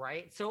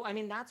 Right. So, I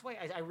mean, that's why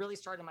I really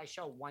started my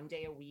show one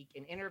day a week,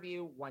 an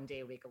interview, one day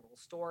a week, a little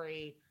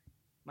story.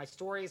 My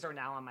stories are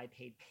now on my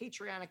paid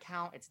Patreon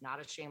account. It's not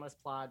a shameless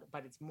plug,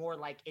 but it's more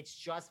like, it's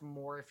just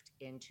morphed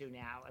into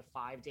now a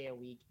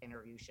 5-day-a-week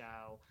interview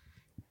show.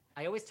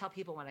 I always tell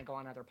people when I go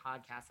on other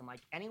podcasts, I'm like,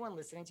 anyone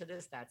listening to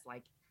this that's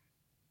like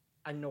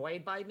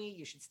annoyed by me,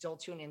 you should still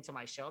tune into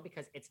my show,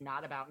 because it's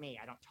not about me.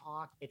 I don't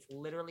talk. It's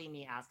literally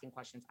me asking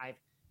questions. I've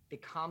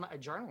become a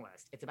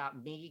journalist. It's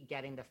about me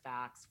getting the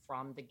facts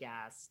from the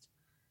guest.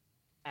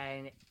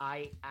 And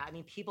I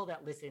mean, people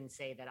that listen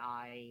say that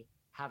I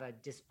have a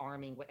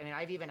disarming, I mean,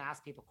 I've even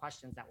asked people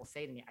questions that will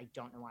say to me, I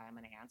don't know why I'm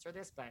going to answer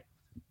this, but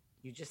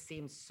you just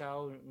seem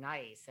so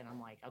nice. And I'm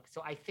like, okay.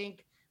 So I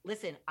think,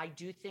 listen, I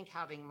do think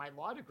having my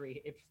law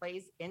degree, it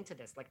plays into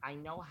this. Like, I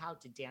know how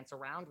to dance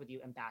around with you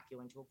and back you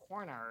into a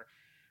corner.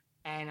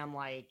 And I'm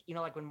like, you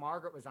know, like when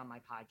Margaret was on my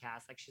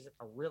podcast, like, she's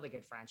a really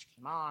good friend. She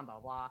came on, blah,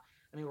 blah.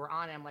 I mean, we're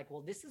on it. I'm like,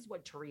 well, this is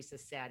what Teresa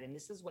said. And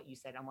this is what you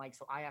said. I'm like,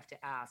 so I have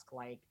to ask,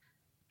 like,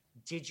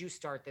 did you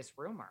start this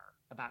rumor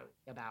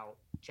about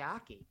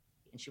Jackie?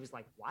 And she was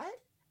like, what?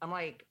 I'm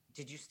like,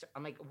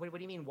 I'm like, what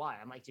do you mean what?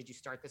 I'm like, did you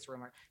start this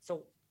rumor?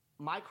 So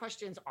my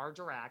questions are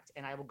direct,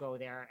 and I will go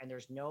there, and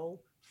there's no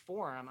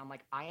forum. I'm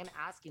like, I am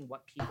asking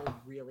what people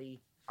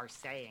really are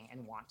saying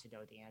and want to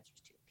know the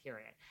answers to.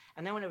 period.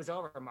 And then when it was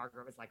over,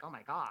 Margaret was like, oh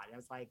my God. I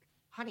was like,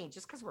 honey,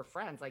 just because we're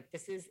friends, like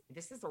this is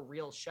a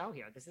real show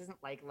here. This isn't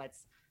like,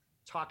 let's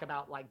talk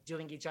about like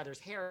doing each other's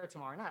hair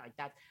tomorrow night. Like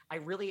that,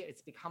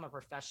 it's become a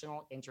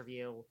professional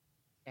interview,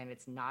 and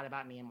it's not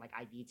about me. I'm like,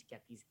 I need to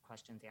get these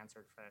questions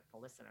answered for the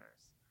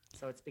listeners.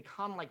 So it's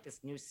become like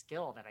this new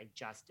skill that I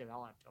just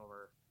developed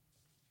over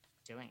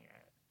doing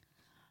it.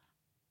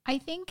 I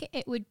think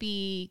it would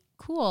be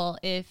cool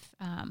if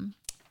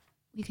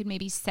we could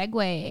maybe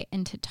segue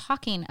into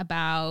talking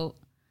about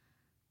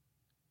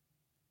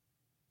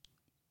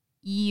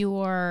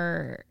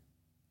your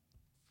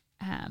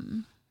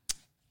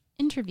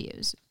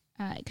interviews,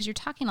 because you're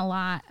talking a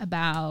lot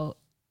about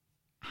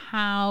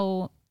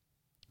how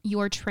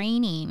your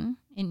training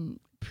in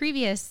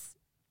previous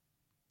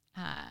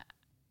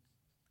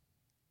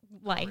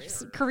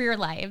career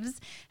lives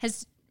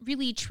has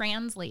really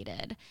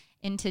translated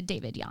into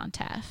David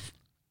Yontef,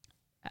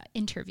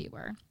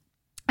 interviewer.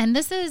 And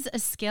this is a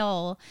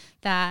skill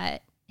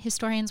that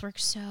historians work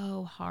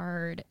so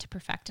hard to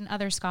perfect, and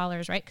other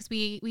scholars, right? Because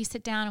we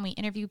sit down and we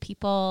interview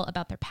people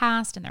about their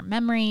past and their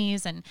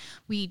memories, and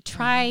we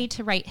try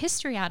to write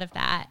history out of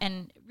that,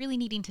 and really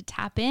needing to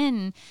tap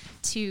in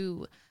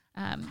to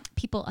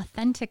people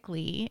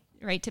authentically,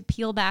 right? To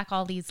peel back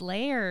all these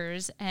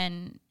layers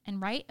and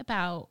write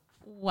about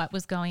what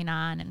was going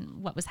on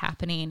and what was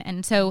happening.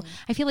 And so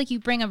I feel like you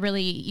bring a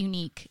really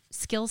unique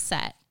skill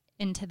set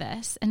into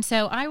this. And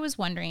so I was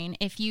wondering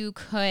if you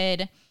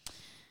could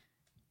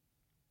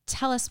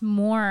tell us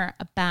more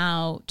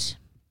about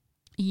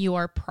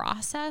your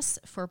process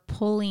for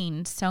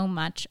pulling so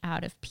much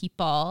out of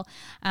people.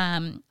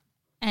 And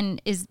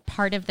is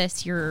part of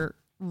this your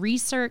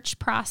research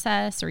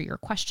process or your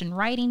question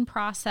writing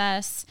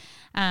process?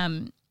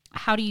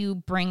 How do you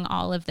bring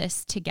all of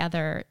this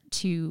together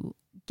to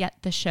get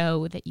the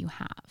show that you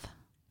have?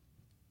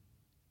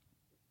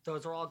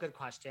 Those are all good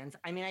questions.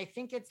 I mean, I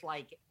think it's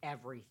like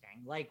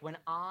everything. Like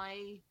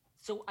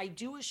so I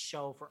do a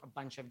show for a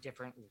bunch of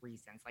different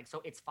reasons. Like,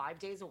 so it's 5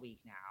 days a week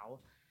now,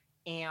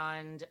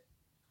 and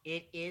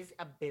it is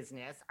a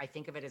business. I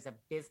think of it as a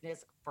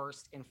business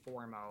first and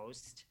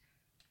foremost.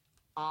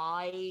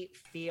 I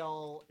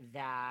feel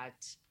that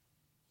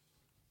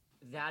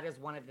is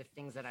one of the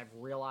things that I've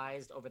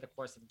realized over the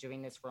course of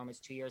doing this for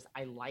almost 2 years.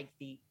 I like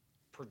the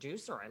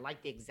producer. I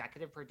like the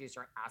executive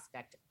producer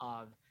aspect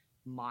of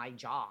my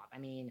job. I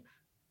mean,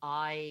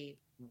 I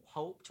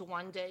hope to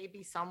one day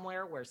be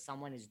somewhere where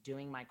someone is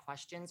doing my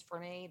questions for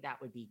me.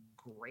 That would be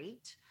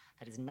great.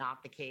 That is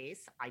not the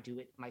case. I do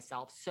it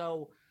myself.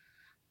 So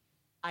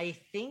I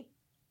think,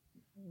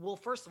 well,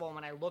 first of all,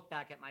 when I look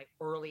back at my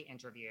early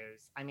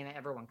interviews, I mean,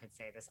 everyone could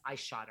say this, I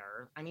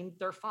shudder. I mean,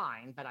 they're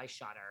fine, but I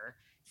shudder.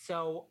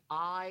 So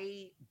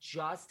I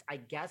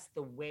guess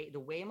the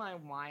way my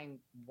mind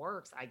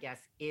works, I guess,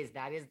 is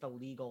the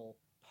legal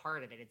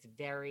part of it. It's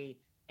very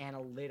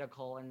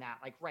analytical in that,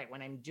 like, right,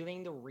 when I'm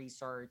doing the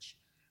research,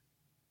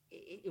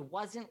 it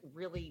wasn't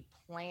really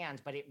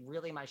planned, but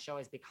my show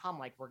has become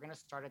like, we're going to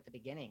start at the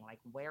beginning. Like,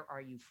 where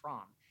are you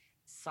from?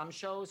 Some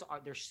shows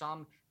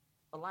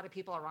a lot of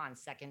people are on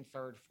second,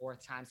 third,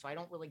 fourth time. So I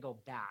don't really go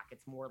back.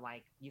 It's more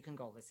like you can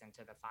go listen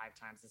to the 5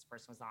 times this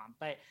person was on.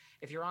 But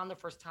if you're on the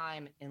first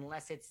time,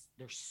 unless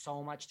there's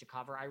so much to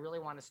cover, I really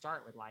want to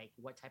start with like,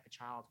 what type of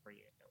child were you?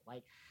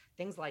 Like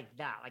things like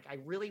that. Like I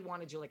really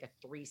want to do like a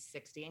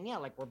 360. And yeah,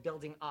 like we're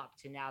building up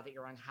to now that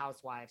you're on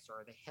Housewives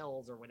or The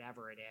Hills or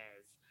whatever it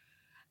is.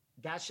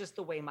 That's just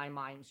the way my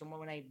mind. So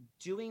when I'm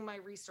doing my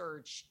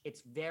research,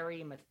 it's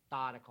very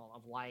methodical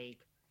of like,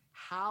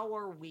 how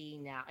are we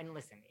now? And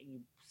listen, you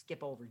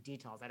skip over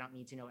details. I don't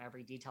need to know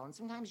every detail. And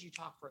sometimes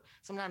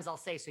sometimes I'll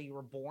say, so you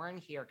were born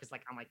here. Cause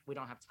like, I'm like, we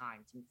don't have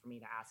time for me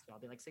to ask you. I'll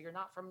be like, so you're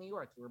not from New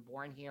York. You were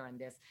born here and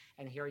this,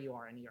 and here you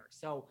are in New York.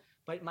 So,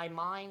 but my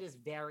mind is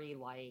very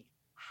like,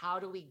 how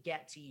do we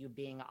get to you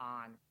being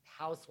on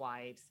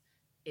Housewives?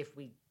 It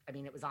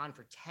was on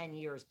for 10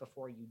 years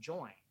before you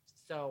joined.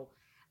 So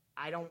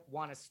I don't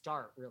want to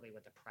start really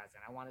with the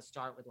present. I want to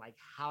start with like,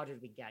 how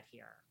did we get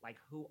here? Like,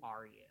 who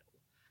are you?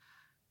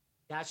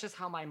 That's just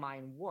how my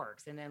mind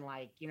works. And then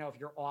like, you know, if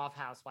you're off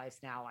Housewives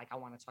now, like I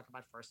want to talk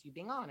about first you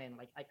being on, and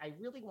like, I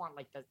really want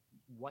like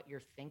what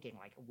you're thinking,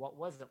 like, what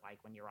was it like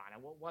when you're on it?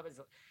 What was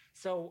it?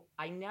 So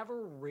I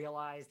never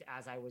realized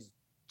as I was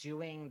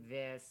doing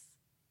this,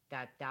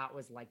 that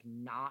was like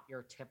not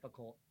your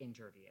typical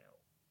interview,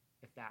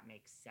 if that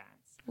makes sense.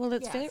 Well,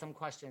 it's some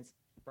questions,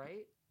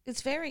 right?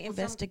 It's very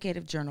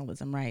investigative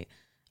journalism, right?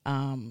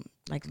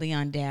 Like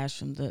Leon Dash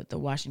from the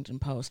Washington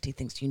Post, he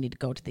thinks you need to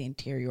go to the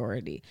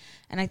interiority.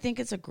 And I think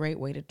it's a great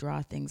way to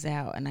draw things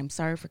out. And I'm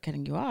sorry for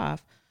cutting you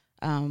off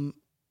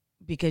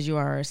because you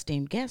are our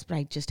esteemed guest, but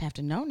I just have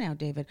to know now,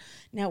 David.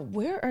 Now,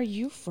 where are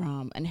you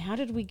from? And how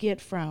did we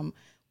get from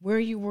where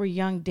you were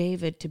young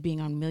David to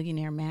being on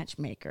Millionaire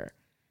Matchmaker?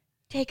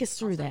 Take us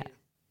through that.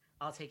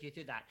 I'll take you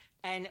through that.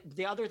 And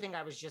the other thing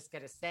I was just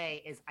going to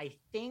say is I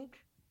think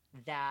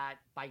that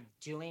by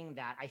doing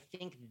that, I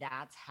think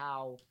that's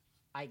how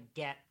I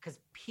get, because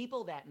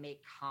people that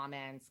make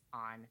comments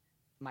on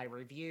my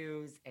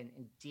reviews and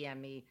DM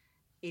me,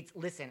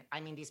 listen, I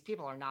mean, these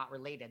people are not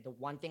related. The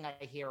one thing I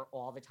hear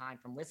all the time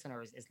from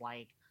listeners is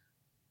like,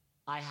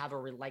 I have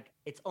like,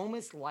 it's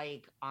almost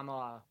like I'm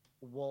a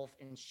wolf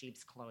in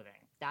sheep's clothing.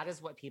 That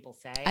is what people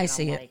say. I And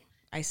see I'm it. like,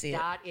 I see it.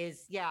 that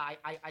is, yeah,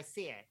 I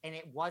see it. And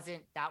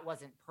that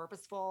wasn't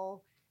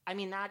purposeful. I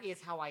mean, that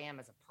is how I am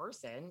as a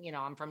person. You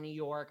know, I'm from New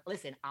York.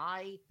 Listen,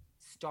 I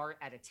start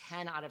at a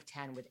 10 out of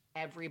 10 with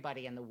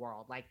everybody in the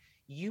world. Like,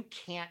 you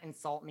can't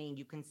insult me.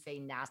 You can say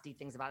nasty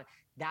things about it.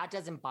 That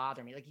doesn't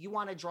bother me. Like, you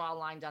want to draw a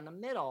line down the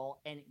middle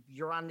and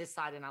you're on this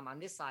side and I'm on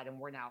this side and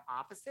we're now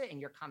opposite and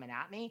you're coming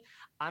at me.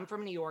 I'm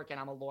from New York and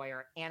I'm a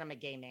lawyer and I'm a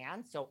gay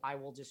man. So I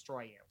will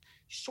destroy you.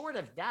 Short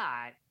of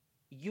that,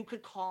 you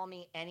could call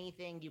me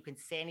anything. You can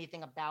say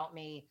anything about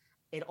me.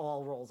 It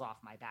all rolls off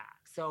my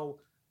back. So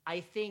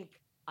I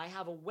think I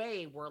have a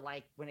way where,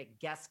 like, when a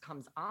guest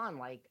comes on,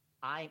 like,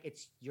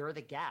 you're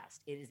the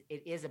guest. It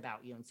is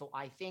about you. And so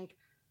I think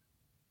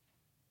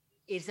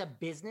it's a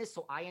business.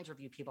 So I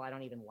interview people I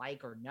don't even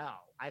like or know.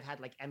 I've had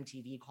like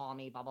MTV call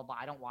me, blah, blah, blah.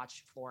 I don't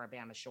watch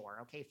Floribama Shore.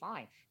 Okay,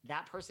 fine.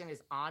 That person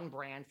is on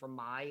brand for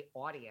my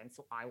audience.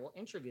 So I will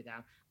interview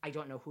them. I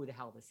don't know who the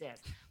hell this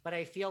is, but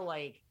I feel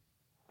like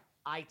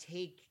I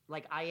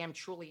am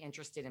truly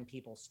interested in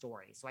people's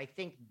stories. So I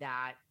think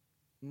that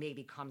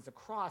maybe comes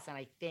across. And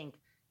I think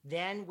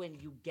then when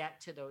you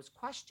get to those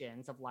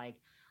questions of like,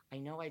 I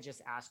know I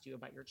just asked you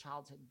about your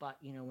childhood, but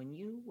you know, when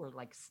you were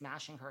like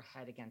smashing her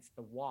head against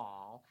the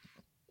wall,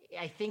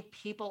 I think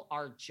people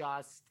are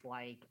just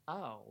like,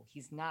 oh,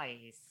 he's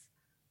nice.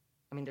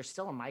 I mean, there's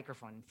still a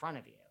microphone in front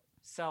of you.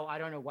 So I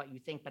don't know what you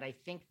think, but I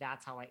think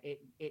that's how I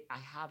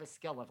have a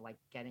skill of like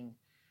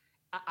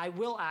I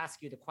will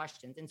ask you the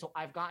questions. And so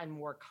I've gotten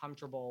more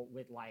comfortable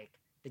with like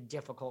the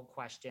difficult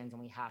questions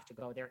and we have to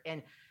go there.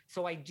 And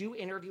so I do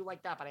interview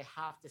like that, but I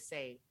have to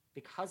say,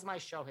 because my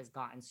show has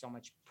gotten so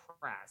much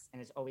press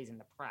and is always in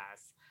the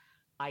press,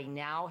 I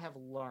now have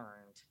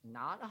learned,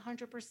 not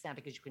 100%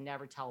 because you can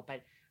never tell,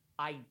 but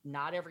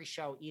not every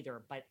show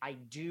either, but I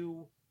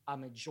do a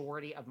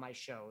majority of my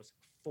shows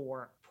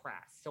for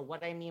press. So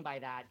what I mean by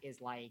that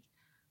is like,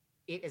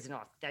 it is an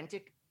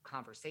authentic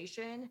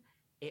conversation,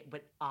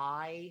 but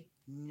I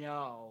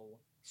know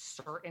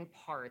certain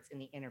parts in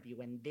the interview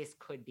when this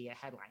could be a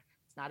headline.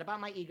 It's not about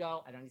my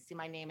ego. I don't need to see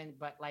my name in,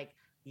 but like,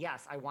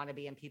 yes, I want to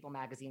be in People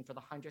magazine for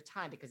the 100th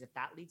time because if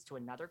that leads to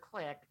another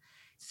click.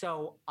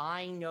 So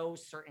I know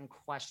certain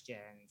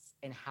questions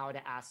and how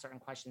to ask certain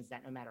questions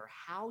that no matter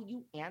how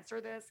you answer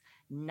this,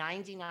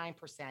 99%,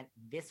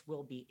 this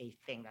will be a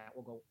thing that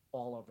will go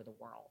all over the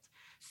world.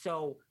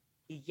 So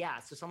yeah,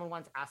 so someone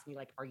once asked me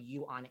like, are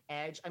you on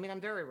edge? I mean,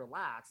 I'm very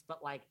relaxed,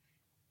 but like,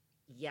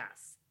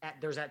 yes,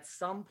 there's at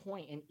some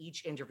point in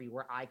each interview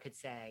where I could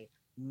say,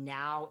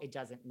 now it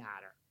doesn't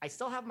matter. I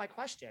still have my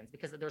questions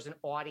because there's an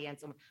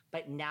audience,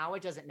 but now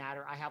it doesn't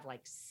matter. I have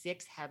like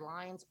 6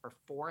 headlines or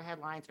 4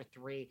 headlines or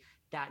 3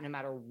 that no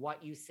matter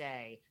what you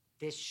say,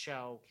 this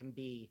show can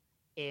be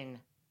in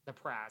the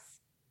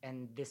press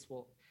and this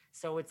will.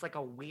 So it's like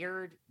a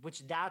weird,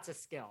 which that's a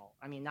skill.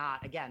 I mean,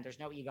 again, there's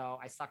no ego.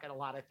 I suck at a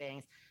lot of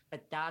things,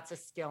 but that's a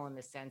skill in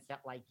the sense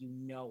that like, you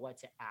know what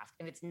to ask.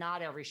 And it's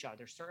not every show.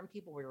 There's certain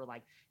people where you're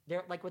like,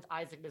 they're like with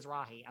Isaac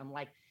Mizrahi. I'm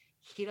like,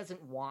 he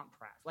doesn't want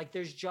press. Like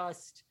there's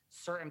just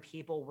certain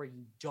people where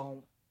you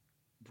don't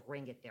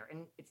bring it there.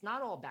 And it's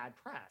not all bad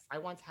press. I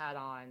once had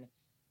on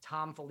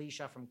Tom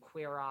Felicia from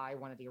Queer Eye,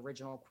 one of the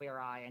original Queer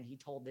Eye, and he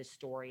told this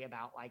story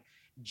about like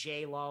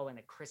J-Lo and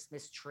a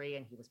Christmas tree,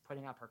 and he was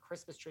putting up her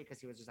Christmas tree because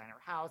he was designing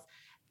her house,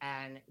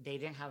 and they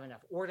didn't have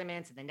enough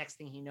ornaments, and the next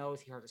thing he knows,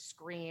 he heard a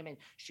scream, and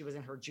she was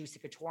in her Juicy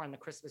Couture, and the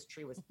Christmas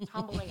tree was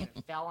tumbling, and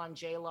it fell on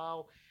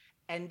J-Lo.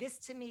 And this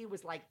to me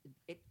was like,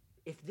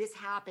 if this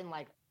happened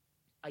like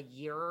a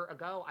year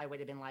ago, I would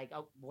have been like,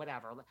 oh,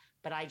 whatever.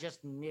 But I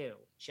just knew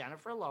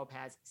Jennifer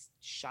Lopez,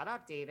 shut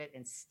up, David,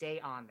 and stay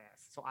on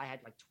this. So I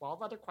had like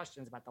 12 other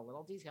questions about the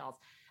little details.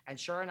 And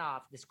sure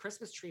enough, this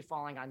Christmas tree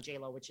falling on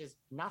J-Lo, which is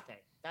nothing.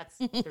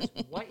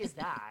 What is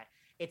that?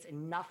 It's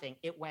nothing.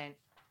 It went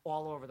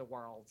all over the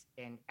world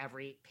in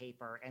every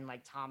paper and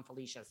like Tom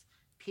Felicia's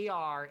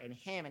PR and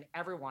him and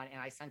everyone.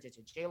 And I sent it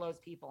to J-Lo's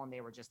people and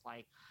they were just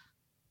like,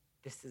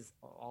 this is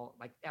all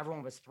like,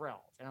 everyone was thrilled.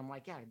 And I'm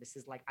like, yeah, this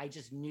is like, I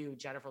just knew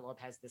Jennifer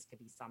Lopez, this could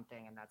be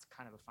something. And that's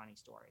kind of a funny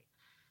story.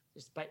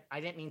 But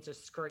I didn't mean to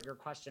skirt your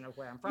question of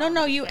where I'm from.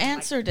 No, you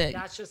answered it.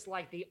 That's just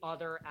like the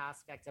other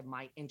aspect of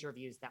my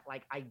interviews that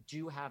like, I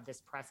do have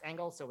this press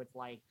angle. So it's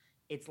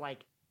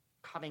like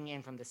coming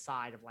in from the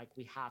side of like,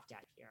 we have to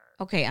hear.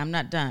 Okay. I'm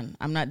not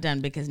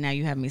done because now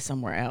you have me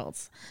somewhere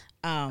else.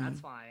 That's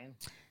fine.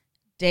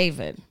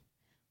 David.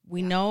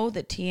 We know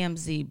that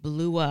TMZ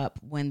blew up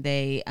when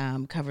they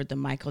covered the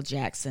Michael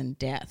Jackson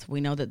death.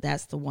 We know that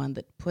that's the one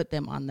that put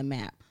them on the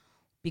map.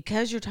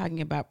 Because you're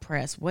talking about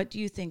press, what do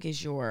you think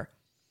is your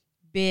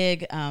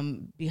big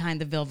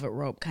behind the velvet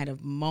rope kind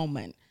of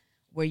moment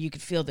where you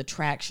could feel the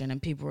traction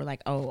and people were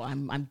like, oh,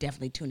 I'm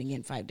definitely tuning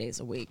in 5 days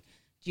a week?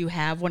 Do you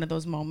have one of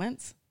those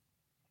moments?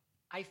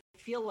 I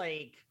feel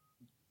like,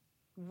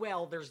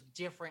 well, there's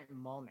different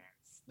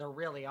moments. There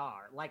really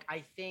are. Like,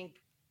 I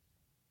think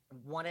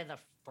one of the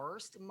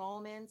first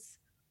moments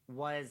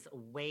was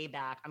way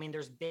back. I mean,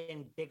 there's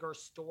been bigger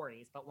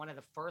stories, but one of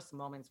the first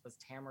moments was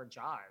Tamra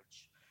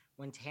Judge.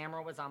 When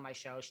Tamra was on my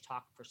show, she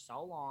talked for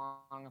so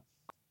long.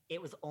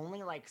 It was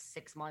only like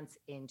 6 months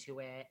into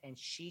it, and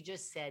she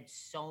just said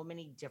so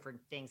many different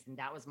things. And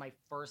that was my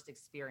first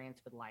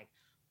experience with like,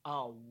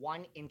 oh,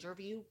 one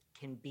interview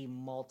can be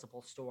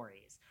multiple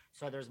stories.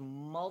 So there's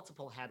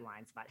multiple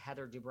headlines about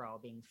Heather Dubrow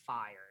being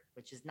fired,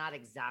 which is not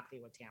exactly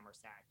what Tamra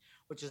said,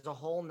 which is a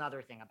whole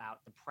nother thing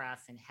about the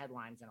press and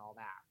headlines and all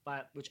that,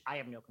 but which I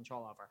have no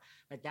control over.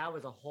 But that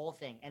was a whole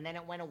thing. And then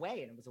it went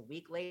away, and it was a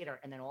week later.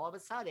 And then all of a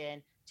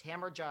sudden,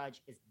 Tamra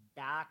Judge is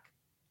back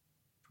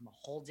from a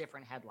whole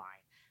different headline.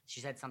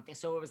 She said something.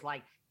 So it was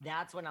like,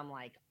 that's when I'm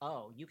like,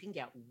 oh, you can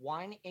get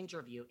one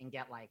interview and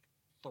get like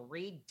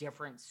 3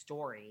 different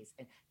stories.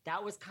 And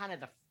that was kind of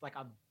like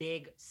a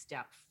big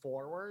step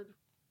forward.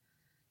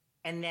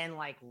 And then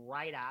like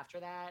right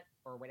after that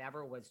or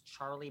whatever was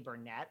Charlie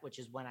Burnett, which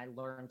is when I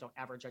learned don't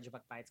ever judge a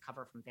book by its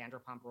cover from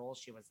Vanderpump Rules.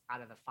 She was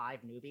out of the 5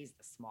 newbies,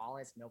 the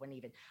smallest.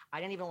 I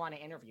didn't even want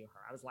to interview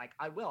her. I was like,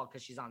 I will,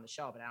 because she's on the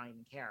show, but I don't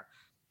even care.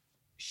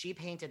 She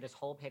painted this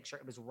whole picture.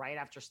 It was right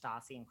after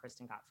Stassi and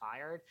Kristen got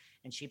fired.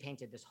 And she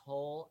painted this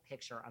whole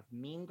picture of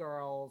Mean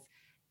Girls.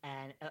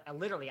 And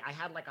literally, I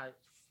had like a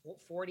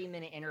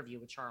 40-minute interview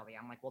with Charlie.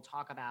 I'm like, we'll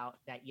talk about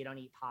that you don't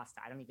eat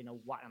pasta. I don't even know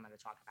what I'm going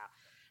to talk about.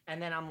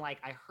 And then I'm like,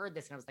 I heard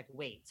this and I was like,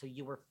 wait, so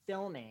you were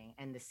filming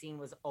and the scene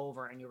was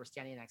over and you were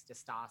standing next to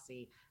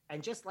Stassi.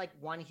 And just like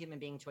one human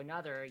being to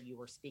another, you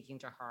were speaking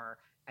to her.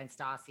 And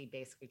Stassi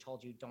basically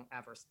told you, don't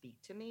ever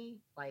speak to me.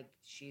 Like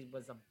she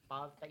was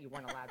above that. You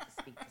weren't allowed to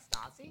speak to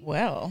Stassi.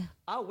 Well.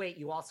 Oh, wait,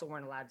 you also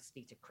weren't allowed to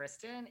speak to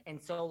Kristen.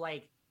 And so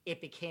like it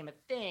became a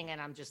thing.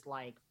 And I'm just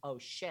like, oh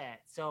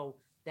shit. So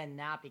then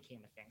that became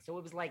a thing. So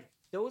it was like,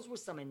 those were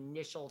some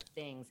initial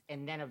things.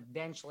 And then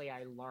eventually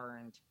I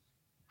learned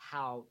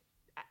how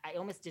I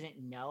almost didn't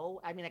know.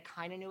 I mean, I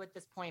kind of knew at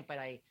this point, but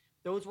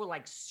those were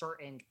like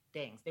certain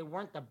things. They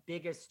weren't the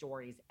biggest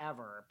stories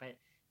ever, but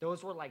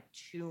those were like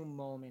 2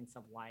 moments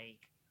of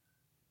like,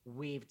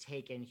 we've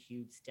taken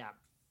huge step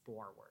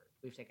forward.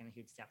 We've taken a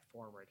huge step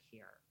forward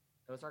here.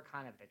 Those are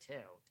kind of the 2.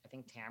 I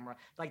think Tamra,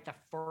 like the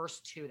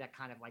first 2 that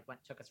kind of like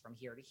took us from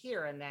here to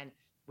here. And then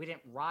we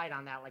didn't ride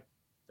on that. Like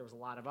there was a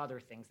lot of other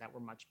things that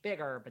were much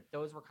bigger, but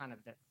those were kind of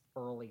the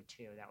early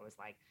 2 that was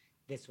like,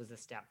 this was a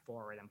step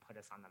forward and put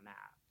us on the map.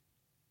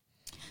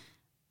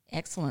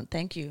 Excellent.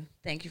 Thank you.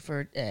 Thank you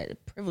for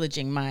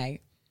privileging my,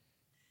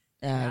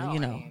 I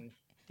mean,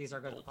 these are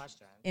good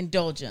questions.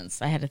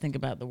 Indulgence. I had to think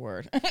about the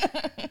word.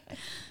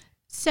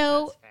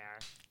 So That's fair.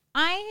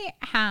 I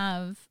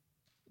have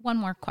one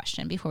more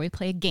question before we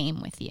play a game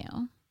with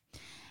you.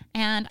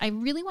 And I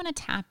really want to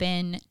tap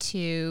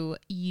into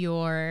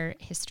your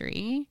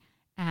history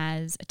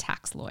as a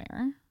tax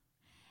lawyer.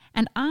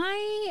 And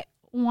I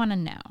want to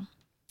know,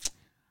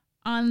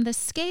 on the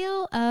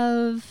scale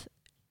of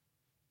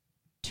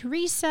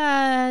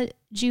Teresa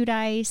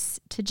Giudice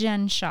to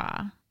Jen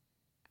Shah,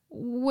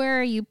 where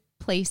are you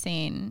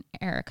placing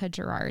Erika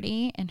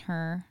Girardi in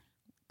her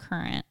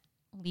current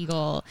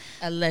legal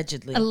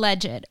alleged,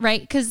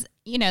 right? Because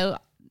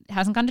it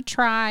hasn't gone to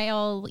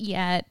trial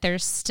yet.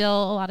 There's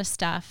still a lot of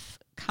stuff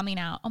coming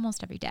out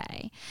almost every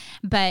day,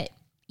 but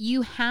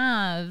you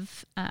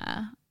have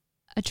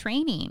a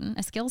training,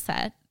 a skill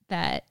set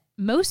that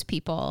most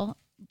people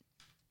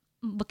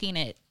looking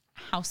at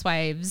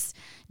Housewives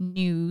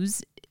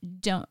news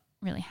don't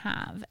really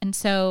have. And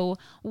so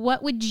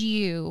what would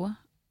you,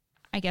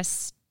 I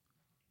guess,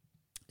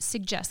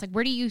 suggest? Like,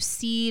 where do you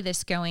see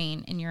this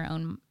going in your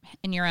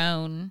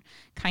own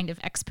kind of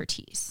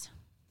expertise?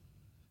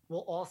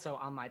 Well, also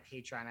on my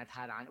Patreon, I've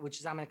had on, which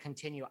is I'm going to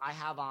continue. I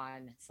have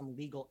on some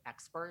legal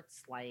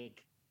experts,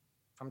 like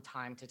from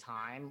time to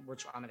time,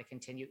 which I'm going to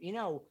continue.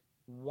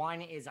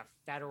 One is a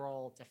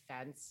federal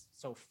defense,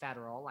 so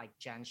federal, like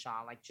Jen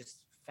Shah, like just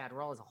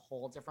federal is a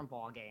whole different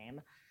ball game.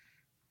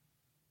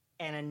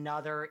 And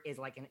another is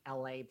like an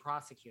LA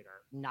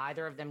prosecutor.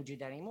 Neither of them do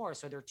that anymore.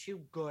 So they're too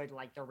good,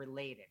 like they're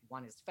related.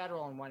 One is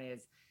federal and one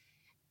is,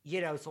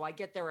 so I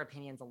get their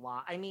opinions a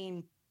lot. I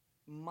mean,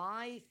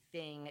 my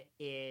thing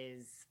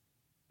is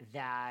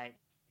that,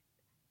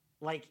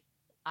 like,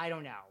 I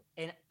don't know.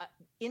 And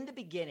in the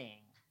beginning,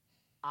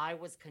 I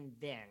was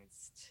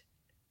convinced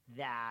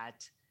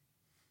that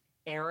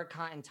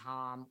Erika and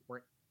Tom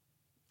were,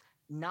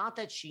 not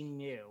that she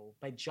knew,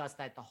 but just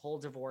that the whole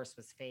divorce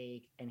was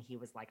fake. And he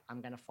was like,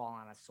 I'm going to fall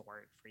on a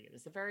sword for you.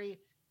 It's a very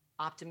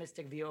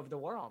optimistic view of the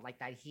world. Like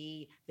that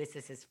this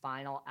is his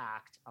final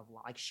act of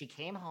life. Like she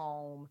came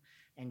home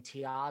and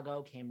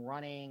Tiago came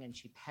running and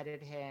she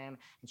petted him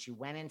and she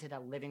went into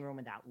that living room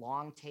and that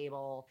long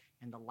table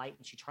and the light,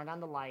 and she turned on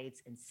the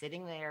lights, and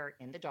sitting there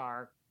in the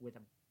dark with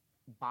a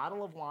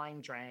bottle of wine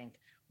drank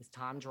was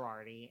Tom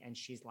Girardi. And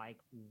she's like,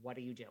 what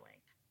are you doing?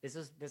 This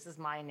is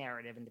my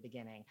narrative in the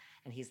beginning.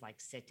 And he's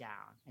like, sit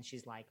down. And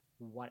she's like,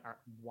 what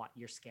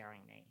you're scaring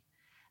me.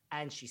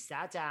 And she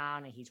sat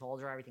down and he told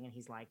her everything. And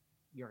he's like,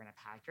 you're going to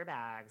pack your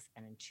bags,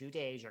 and in 2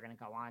 days, you're going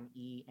to go on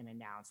E and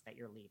announce that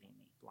you're leaving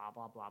me, blah,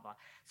 blah, blah, blah.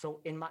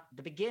 So in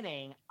the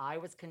beginning, I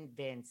was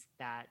convinced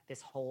that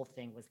this whole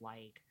thing was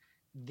like,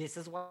 this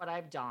is what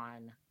I've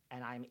done,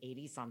 and I'm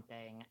 80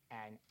 something,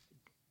 and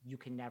you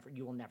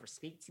will never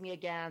speak to me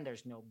again.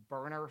 There's no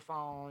burner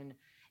phone.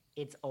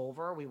 It's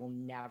over. We will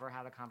never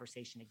have a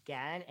conversation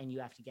again. And you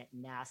have to get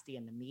nasty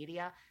in the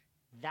media.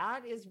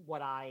 That is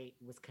what I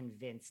was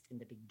convinced in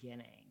the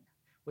beginning,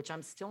 which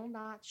I'm still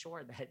not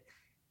sure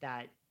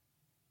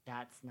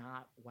that's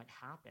not what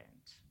happened.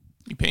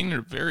 You painted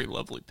a very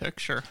lovely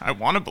picture. I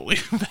want to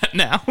believe that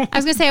now. I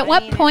was going to say, at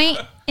what point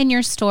in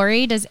your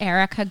story does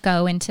Erika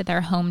go into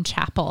their home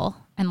chapel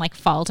and like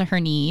fall to her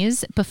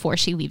knees before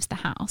she leaves the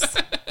house?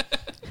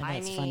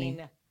 That's funny.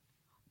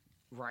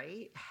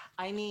 Right?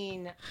 I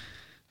mean,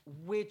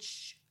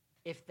 which,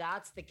 if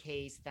that's the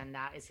case, then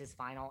that is his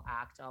final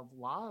act of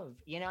love.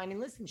 You know, I mean,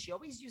 listen, she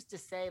always used to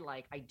say,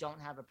 like, I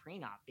don't have a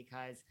prenup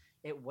because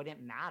it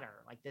wouldn't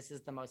matter. Like, this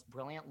is the most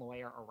brilliant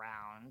lawyer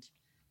around.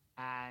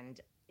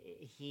 And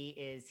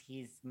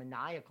he's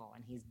maniacal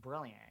and he's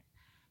brilliant.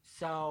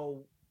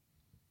 So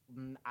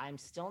I'm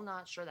still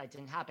not sure that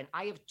didn't happen.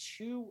 I have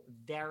two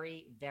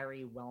very,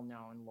 very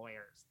well-known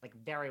lawyers, like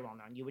very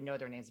well-known. You would know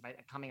their names by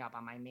coming up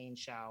on my main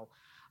show.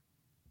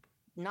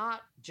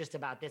 Not just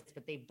about this,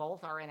 but they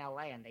both are in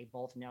LA and they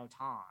both know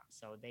Tom.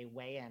 So they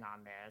weigh in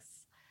on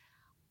this.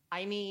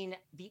 I mean,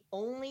 the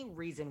only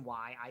reason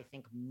why I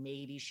think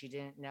maybe she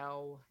didn't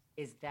know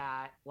is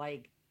that,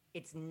 like,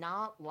 it's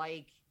not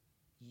like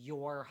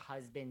your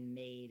husband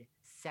made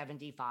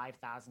 $75,000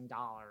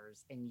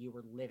 and you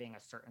were living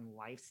a certain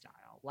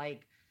lifestyle.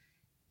 Like,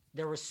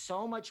 there was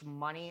so much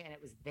money and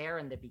it was there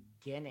in the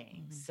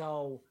beginning. Mm-hmm.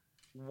 So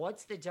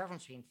what's the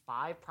difference between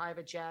 5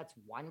 private jets,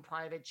 1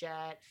 private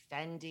jet,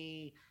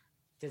 Fendi,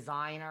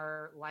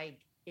 designer?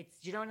 Like, it's,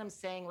 you know what I'm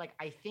saying? Like,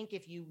 I think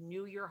if you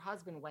knew your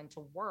husband went to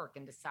work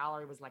and the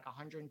salary was like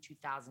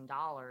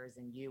 $102,000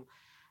 and you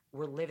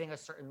were living a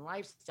certain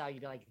lifestyle,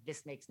 you'd be like,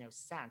 this makes no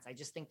sense. I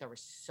just think there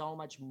was so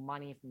much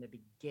money from the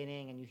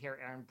beginning, and you hear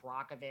Aaron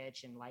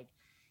Brockovich and like,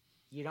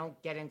 you don't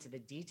get into the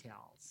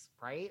details,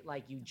 right?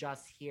 Like, you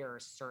just hear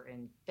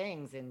certain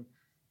things, and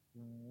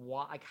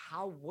what, like,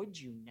 how would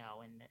you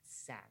know in this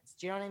sense?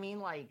 Do you know what I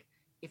mean? Like,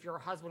 if your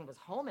husband was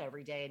home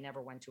every day and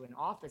never went to an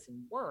office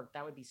and worked,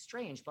 that would be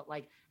strange. But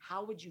like,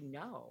 how would you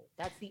know?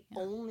 That's the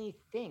only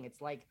thing.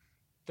 It's like,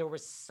 there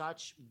was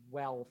such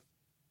wealth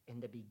in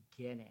the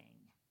beginning.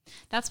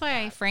 That's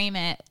why I frame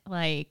it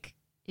like,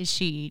 is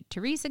she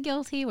Teresa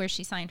guilty where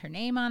she signed her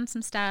name on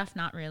some stuff,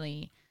 not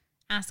really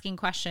asking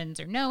questions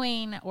or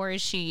knowing, or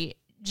is she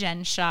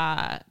Jen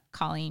Shah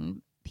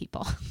calling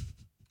people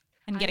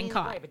and getting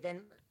caught? Right, but then,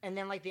 and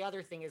then like the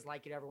other thing is,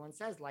 like, everyone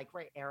says, like,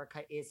 right,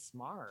 Erika is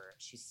smart.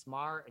 She's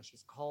smart and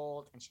she's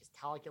cold and she's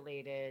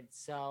calculated.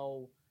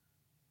 So,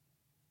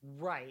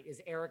 right,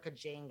 is Erika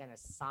Jayne going to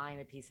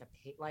sign a piece of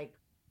paper? Like,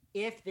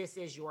 if this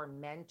is your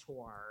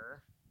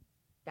mentor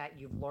that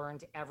you've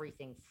learned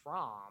everything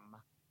from,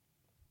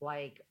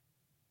 like,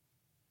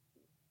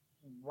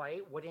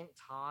 right, wouldn't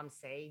Tom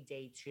say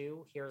day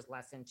 2, here's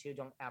lesson 2,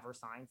 don't ever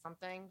sign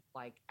something,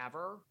 like,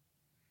 ever?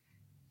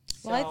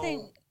 Well,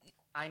 so,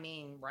 I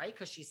mean, right,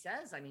 because she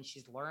says, I mean,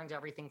 she's learned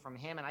everything from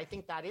him, and I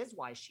think that is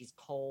why she's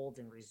cold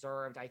and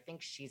reserved. I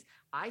think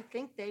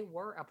they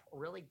were a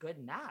really good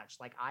match.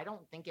 Like, I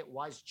don't think it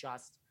was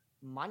just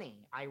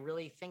money. I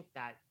really think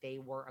that they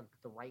were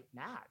the right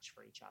match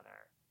for each other.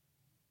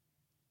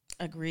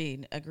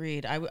 Agreed.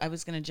 I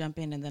was going to jump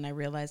in, and then I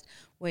realized,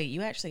 wait,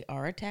 you actually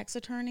are a tax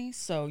attorney,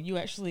 so you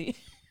actually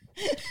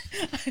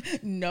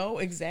know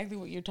exactly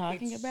what you're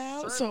talking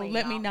about. So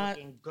let me not.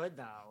 Looking good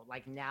though.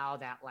 Like, now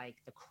that like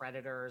the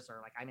creditors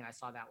are like, I mean, I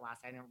saw that last.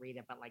 I didn't read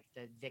it, but like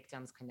the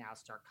victims can now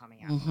start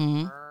coming after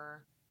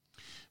her.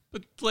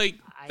 But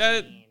like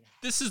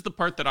this is the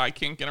part that I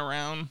can't get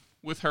around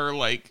with her.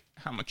 Like,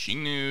 how much she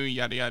knew,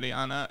 yada yada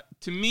yada.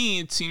 To me,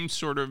 it seems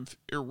sort of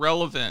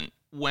irrelevant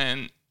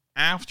when,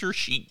 after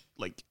she,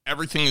 like,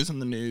 everything is in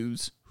the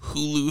news,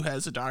 Hulu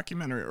has a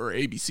documentary, or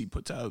ABC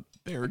puts out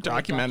their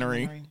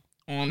documentary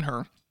on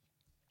her.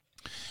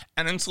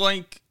 And it's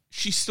like,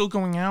 she's still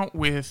going out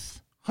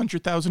with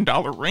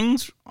 $100,000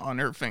 rings on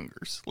her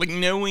fingers, like,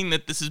 knowing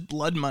that this is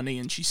blood money,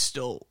 and she's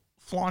still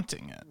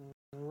flaunting it.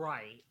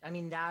 Right. I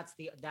mean, that's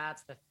the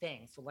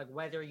thing. So, like,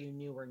 whether you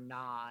knew or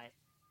not,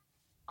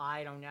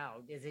 I don't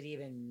know. Does it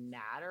even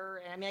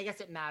matter? I mean, I guess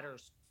it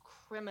matters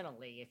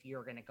criminally if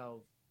you're going to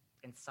go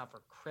and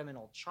suffer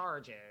criminal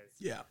charges.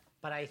 Yeah.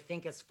 But I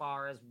think as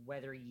far as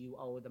whether you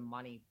owe the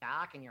money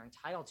back and you're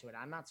entitled to it,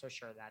 I'm not so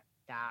sure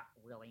that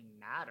really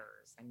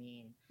matters. I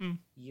mean,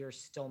 you're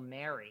still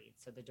married.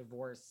 So the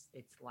divorce,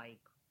 it's like,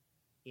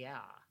 yeah.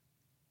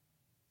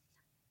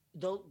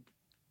 The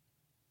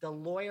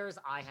lawyers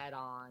I had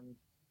on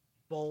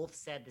both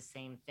said the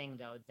same thing,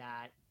 though,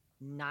 that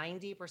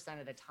 90%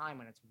 of the time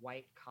when it's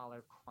white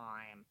collar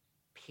crime,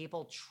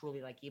 people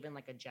truly, like, even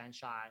like a Jen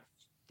Shah,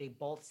 they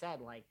both said,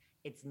 like,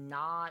 it's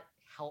not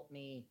help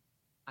me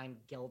I'm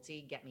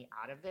guilty, get me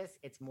out of this.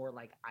 It's more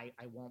like I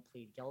won't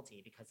plead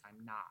guilty because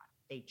I'm not.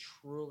 They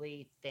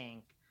truly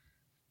think,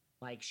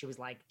 like, she was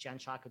like, Jen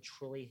Shah could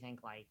truly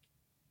think like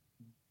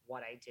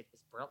what I did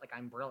was brilliant. Like,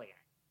 I'm brilliant.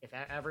 If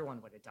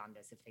everyone would have done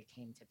this, if they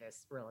came to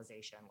this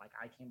realization, like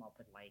I came up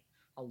with like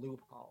a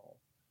loophole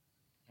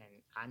and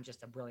I'm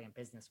just a brilliant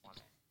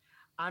businesswoman.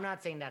 I'm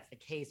not saying that's the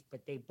case,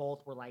 but they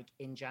both were like,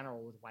 in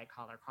general with white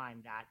collar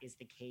crime, that is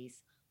the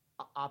case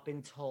up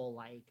until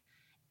like,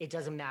 it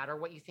doesn't matter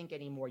what you think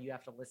anymore. You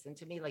have to listen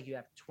to me. Like, you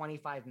have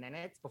 25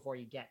 minutes before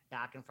you get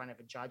back in front of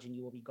a judge, and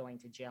you will be going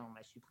to jail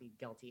unless you plead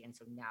guilty. And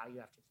so now you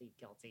have to plead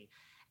guilty.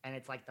 And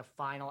it's like the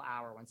final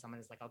hour when someone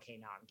is like, okay,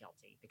 now I'm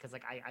guilty. Because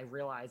like, I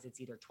realize it's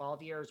either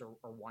 12 years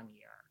or 1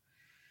 year.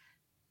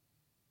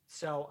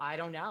 So I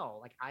don't know.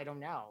 Like, I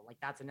don't know. Like,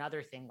 that's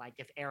another thing. Like,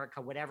 if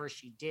Erica, whatever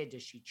she did,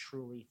 does she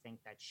truly think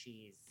that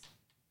she's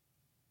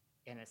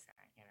innocent,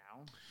 you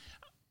know?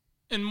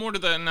 And more to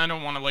that, and I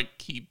don't want to like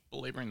keep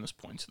belaboring this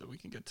point so that we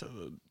can get to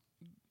the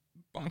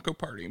Bonko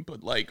party,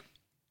 but like,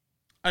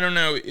 I don't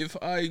know, if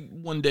I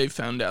one day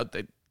found out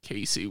that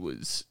Casey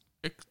was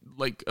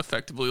like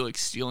effectively like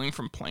stealing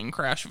from plane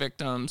crash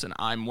victims and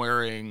I'm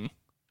wearing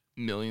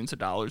millions of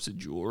dollars of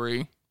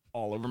jewelry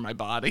all over my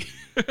body,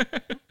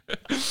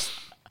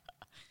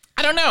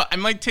 I don't know, I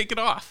might take it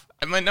off.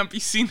 I might not be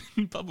seen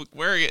in public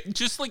wearing it,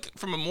 just like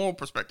from a moral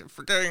perspective,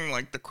 forgetting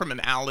like the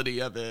criminality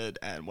of it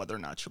and whether or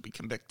not she'll be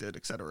convicted,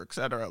 et cetera, et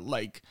cetera.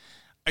 Like,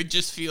 I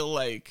just feel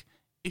like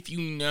if you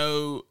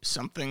know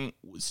something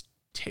was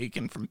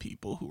taken from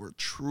people who are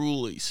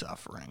truly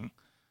suffering,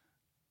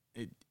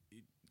 it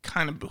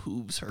kind of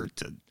behooves her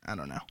to, I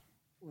don't know.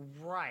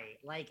 Right.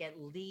 Like, at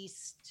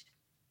least,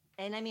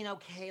 and I mean,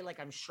 okay,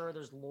 like, I'm sure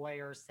there's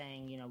lawyers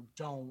saying, you know,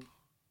 don't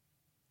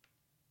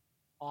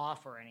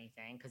offer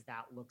anything because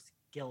that looks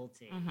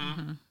guilty.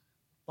 Mm-hmm.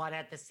 But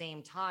at the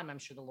same time, I'm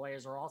sure the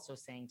lawyers are also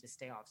saying to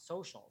stay off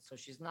social. So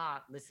she's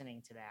not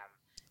listening to them.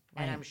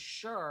 Right. And I'm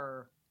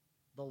sure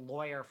the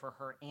lawyer for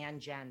her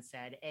and Jen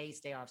said, A,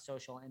 stay off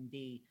social, and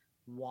B,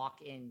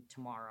 walk in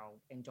tomorrow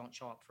and don't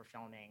show up for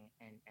filming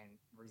and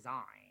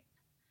resign.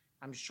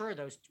 I'm sure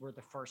those were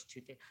the first two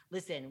things.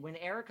 Listen, when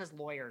Erica's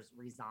lawyers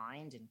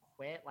resigned and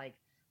quit, like,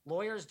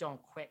 lawyers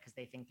don't quit because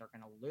they think they're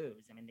going to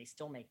lose. I mean, they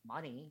still make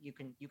money. You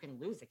can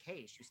lose a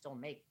case. You still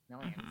make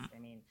millions. I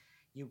mean,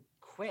 you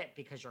quit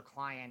because your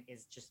client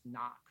is just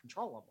not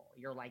controllable.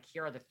 You're like,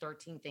 here are the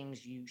 13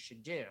 things you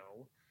should do.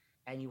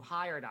 And you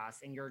hired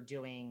us and you're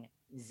doing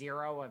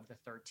 0 of the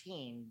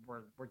 13.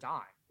 We're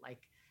done.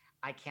 Like,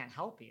 I can't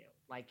help you.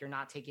 Like, you're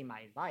not taking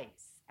my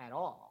advice at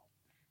all.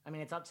 I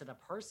mean, it's up to the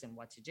person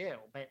what to do.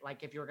 But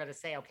like, if you're going to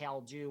say, okay, I'll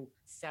do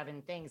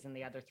 7 things and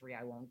the other 3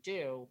 I won't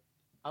do.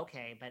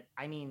 Okay, but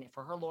I mean,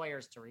 for her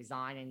lawyers to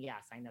resign, and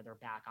yes, I know they're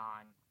back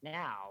on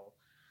now,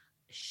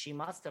 she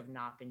must have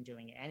not been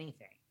doing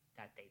anything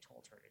that they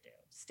told her to do.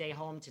 Stay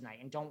home tonight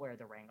and don't wear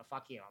the ring. Oh,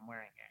 fuck you, I'm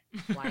wearing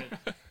it.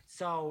 Like,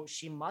 so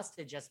she must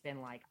have just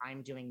been like,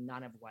 I'm doing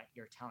none of what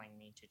you're telling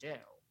me to do.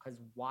 Because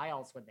why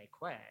else would they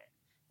quit?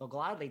 They'll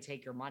gladly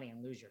take your money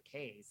and lose your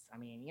case. I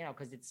mean, you know,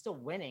 because it's still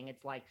winning.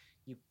 It's like,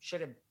 you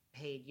should have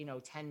paid, you know,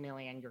 10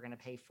 million, you're going to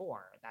pay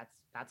 4.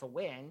 That's a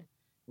win.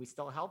 We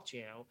still helped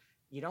you.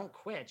 You don't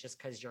quit just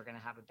because you're going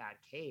to have a bad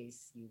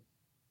case.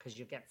 Because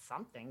you get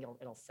something,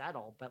 it'll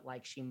settle. But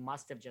like, she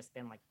must have just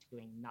been like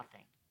doing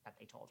nothing that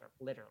they told her,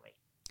 literally.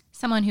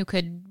 Someone who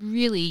could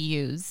really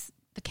use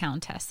the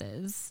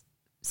Countess's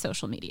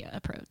social media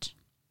approach.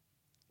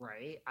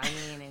 Right. I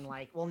mean, and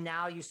like, well,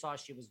 now you saw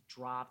she was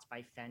dropped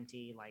by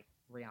Fenty, like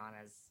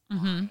Rihanna's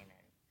line. And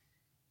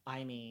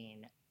I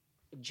mean,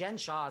 Jen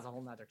Shah is a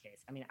whole nother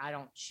case. I mean,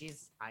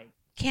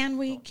 Can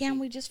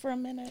we just for a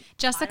minute?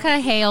 Jessica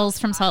hails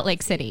from Salt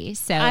Lake City,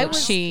 so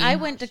she's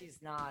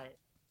not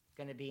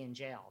going to be in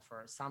jail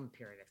for some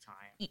period of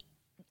time.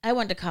 I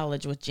went to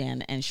college with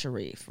Jen and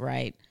Sharif,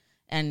 right?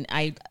 And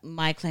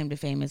my claim to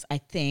fame is I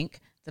think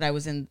that I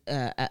was in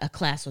a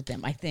class with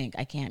them. I think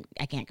I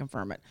can't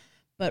confirm it.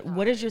 But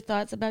what is your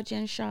thoughts about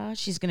Jen Shah?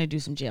 She's going to do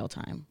some jail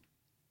time.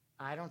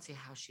 I don't see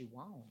how she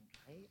won't.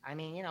 Right? I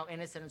mean, you know,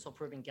 innocent until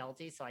proven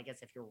guilty. So I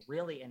guess if you're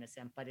really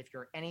innocent, but if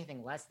you're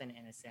anything less than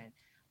innocent,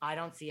 I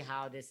don't see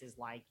how this is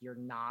like you're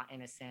not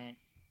innocent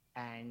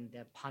and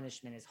the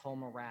punishment is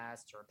home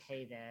arrest or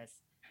pay this.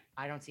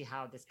 I don't see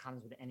how this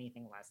comes with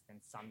anything less than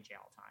some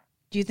jail time.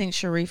 Do you think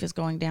Sharif is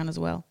going down as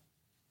well?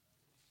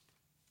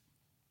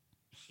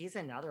 He's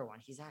another one.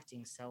 He's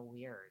acting so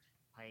weird.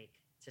 Like,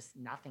 just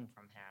nothing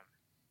from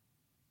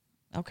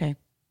him. Okay.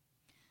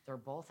 They're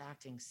both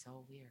acting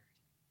so weird.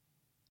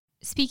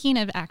 Speaking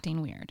of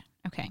acting weird,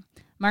 okay.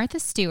 Martha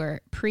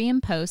Stewart, pre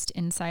and post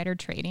insider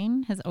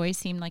trading, has always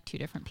seemed like 2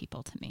 different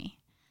people to me.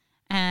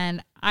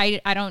 And I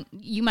don't,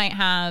 you might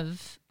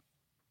have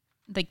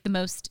like the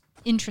most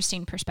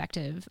interesting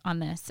perspective on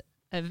this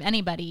of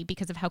anybody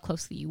because of how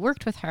closely you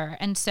worked with her.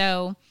 And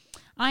so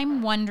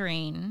I'm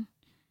wondering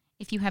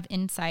if you have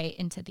insight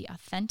into the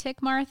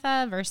authentic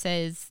Martha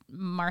versus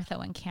Martha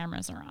when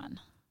cameras are on.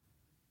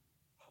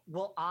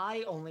 Well,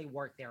 I only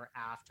worked there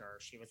after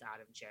she was out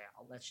of jail.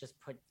 Let's just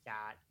put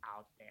that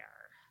out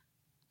there.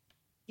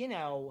 you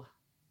know,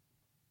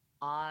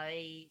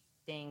 I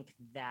think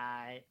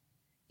that,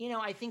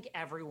 I think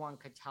everyone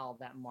could tell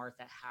that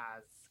Martha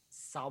has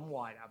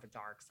somewhat of a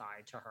dark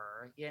side to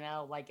her,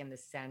 like in the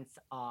sense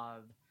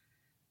of,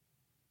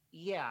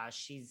 yeah,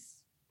 she's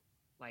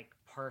like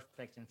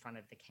perfect in front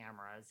of the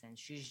cameras and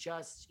she's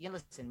just,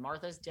 listen,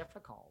 Martha's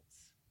difficult.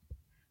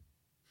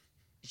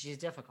 She's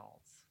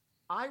difficult.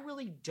 I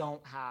really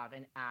don't have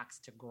an axe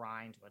to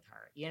grind with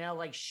her.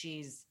 Like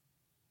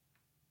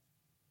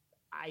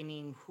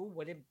who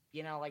would it,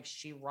 like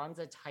she runs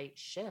a tight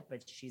ship,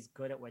 but she's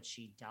good at what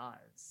she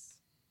does.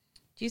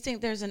 Do you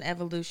think there's an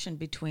evolution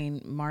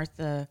between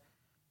Martha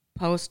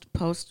post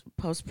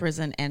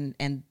prison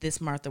and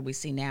this Martha we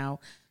see now,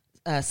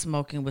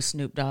 smoking with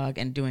Snoop Dogg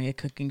and doing a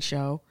cooking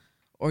show?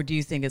 Or do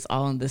you think it's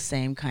all in the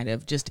same kind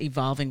of just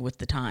evolving with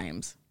the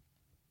times?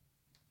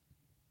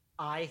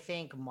 I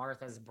think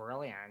Martha's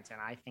brilliant,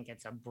 and I think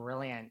it's a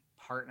brilliant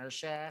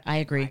partnership. I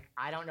agree. Like,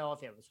 I don't know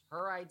if it was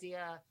her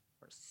idea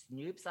or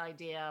Snoop's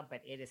idea,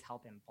 but it is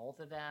helping both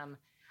of them.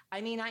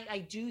 I mean, I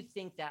do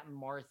think that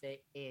Martha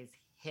is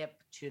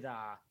hip to the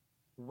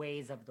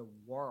ways of the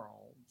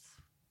world.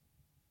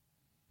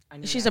 I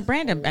mean, she's a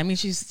brand.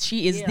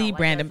 She is the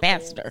brand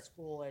ambassador. Old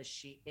school as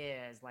she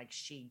is, like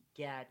she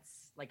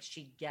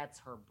gets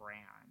her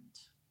brand.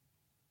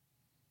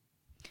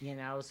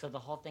 So the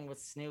whole thing with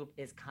Snoop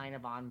is kind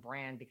of on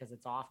brand because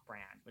it's off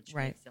brand, which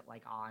makes it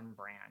like on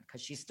brand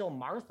because she's still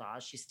Martha.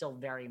 She's still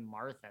very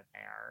Martha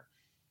there,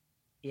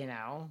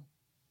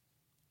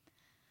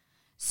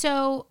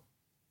 So,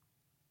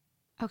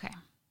 okay.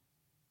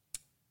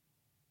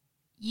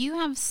 You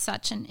have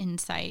such an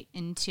insight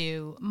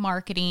into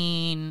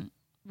marketing,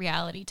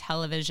 reality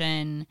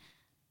television,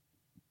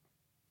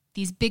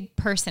 these big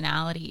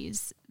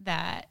personalities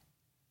that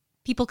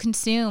people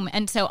consume.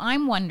 And so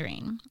I'm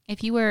wondering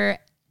if you were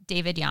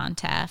David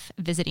Yontef,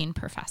 visiting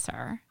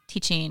professor,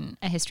 teaching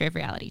a history of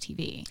reality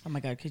TV. Oh my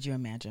God, could you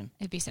imagine?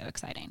 It'd be so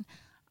exciting.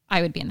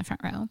 I would be in the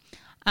front row.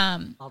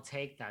 I'll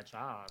take that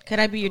job. Could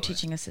I be your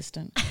teaching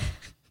assistant?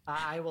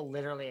 I will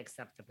literally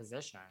accept the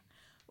position.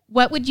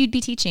 What would you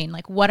be teaching?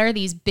 Like, what are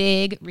these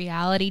big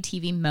reality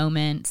TV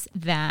moments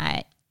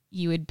that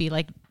you would be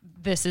like,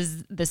 this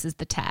is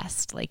the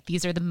test. Like,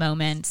 these are the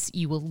moments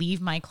you will leave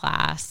my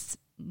class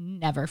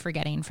never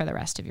forgetting for the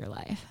rest of your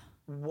life.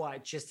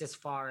 What, just as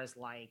far as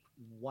like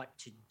what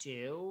to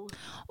do?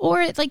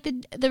 Or like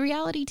the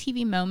reality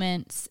TV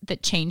moments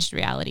that changed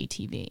reality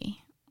TV?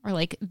 Or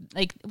like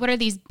what are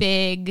these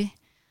big,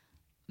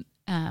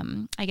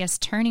 I guess,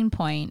 turning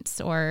points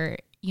or,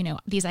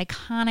 these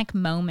iconic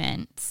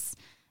moments?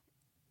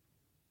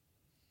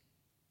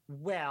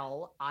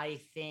 Well,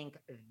 I think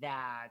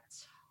that,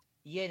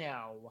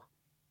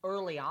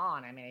 early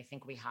on, I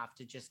think we have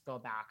to just go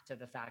back to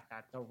the fact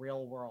that the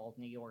Real World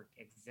New York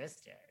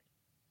existed.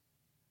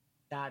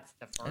 That's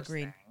the first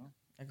thing.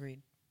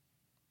 Agreed.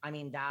 I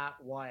mean, that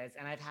was,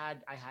 and I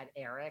had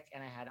Eric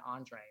and I had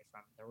Andre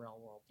from the Real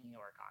World New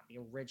York on the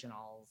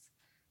originals.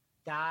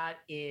 That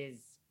is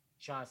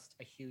just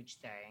a huge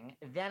thing.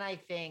 Then I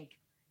think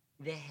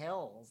The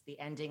Hills, the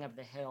ending of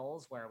The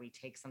Hills, where we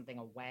take something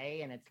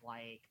away and it's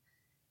like,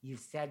 you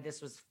said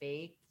this was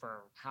fake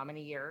for how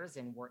many years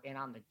and we're in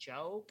on the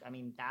joke. I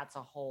mean, that's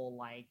a whole,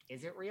 like,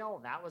 is it real?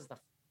 That was the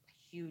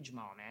huge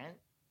moment.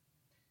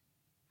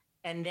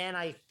 And then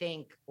I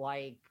think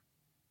like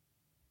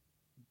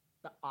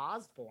the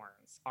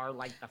Osbournes are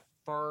like the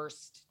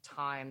first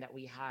time that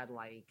we had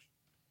like,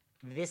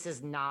 this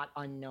is not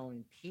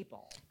unknown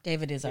people.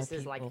 David is our people.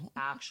 This is like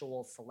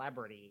actual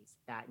celebrities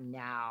that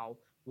now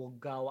will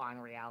go on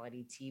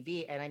reality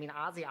TV. And I mean,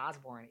 Ozzy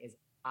Osbourne is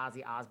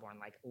Ozzy Osbourne,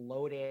 like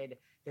loaded.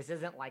 This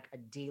isn't like a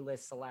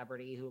D-list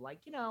celebrity who like,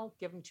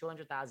 give him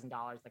 $200,000.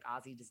 Like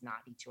Ozzy does not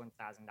need $200,000.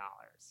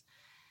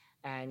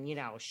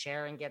 And,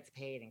 Sharon gets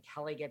paid and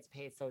Kelly gets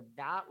paid. So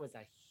that was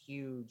a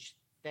huge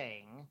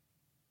thing.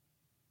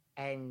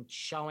 And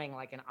showing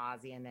like an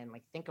Ozzy and then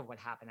like, think of what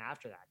happened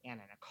after that.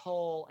 Anna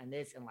Nicole and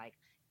this and like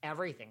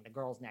everything, the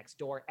girls next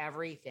door,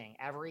 everything,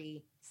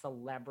 every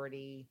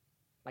celebrity,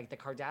 like the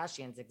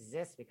Kardashians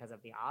exist because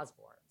of the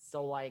Osbournes.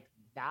 So like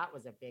that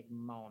was a big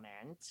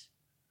moment.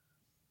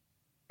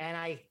 And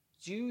I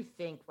do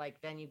think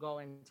like, then you go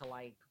into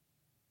like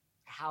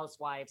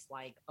housewives,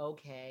 like,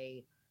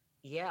 okay,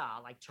 yeah,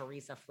 like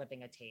Teresa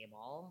flipping a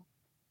table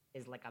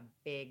is like a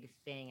big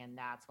thing. And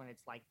that's when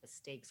it's like the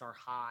stakes are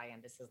high.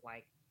 And this is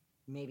like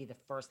maybe the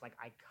first like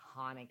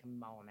iconic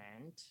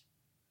moment.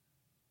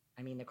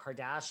 I mean, the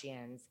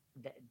Kardashians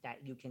that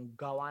you can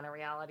go on a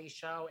reality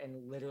show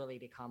and literally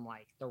become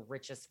like the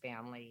richest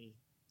family,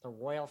 the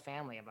royal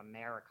family of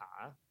America.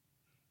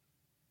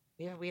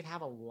 We'd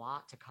have a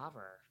lot to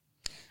cover.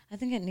 I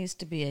think it needs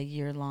to be a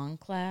year-long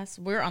class.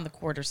 We're on the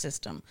quarter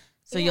system.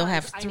 So you'll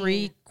have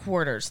three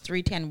quarters,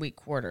 3 10-week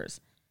quarters.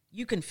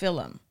 You can fill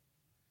them.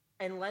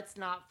 And let's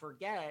not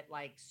forget,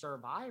 like,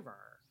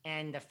 Survivor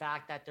and the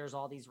fact that there's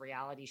all these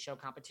reality show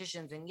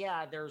competitions. And,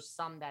 yeah, there's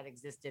some that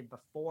existed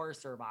before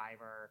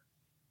Survivor,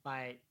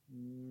 but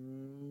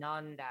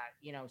none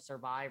that,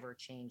 Survivor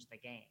changed the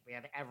game. We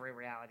have every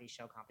reality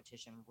show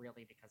competition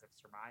really because of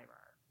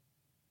Survivor.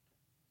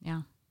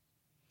 Yeah.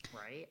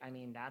 Right? I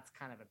mean, that's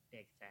kind of a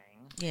big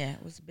thing. Yeah,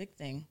 it was a big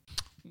thing.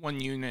 One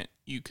unit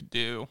you could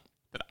do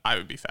that I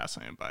would be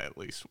fascinated by, at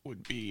least,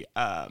 would be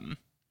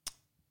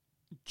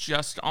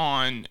just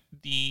on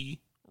the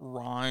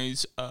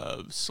rise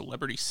of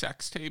celebrity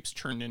sex tapes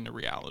turned into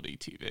reality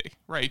TV,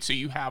 right? So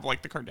you have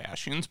like the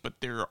Kardashians,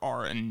 but there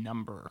are a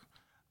number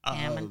of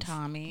Pam and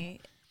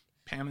Tommy.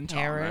 Pam and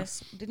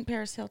Paris. Didn't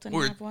Paris Hilton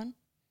have one?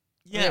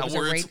 Yeah,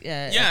 where it's, rape,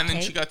 and then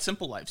tape? she got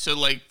Simple Life. So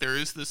like there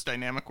is this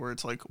dynamic where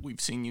it's like, we've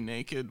seen you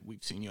naked,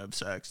 we've seen you have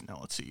sex, now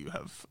let's see you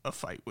have a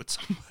fight with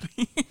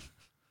somebody.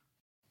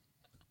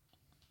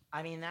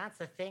 I mean, that's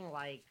the thing.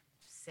 Like,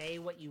 say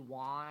what you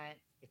want.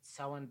 It's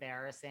so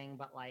embarrassing,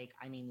 but like,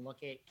 I mean,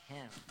 look at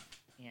Kim.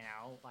 You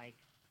know, like,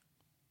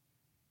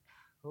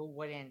 who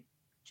wouldn't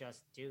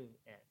just do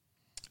it?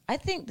 I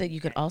think that you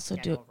could also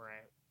Get do. over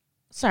it.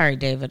 Sorry,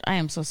 David. I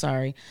am so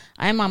sorry.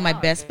 I am on my No,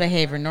 best it's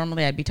behavior. okay.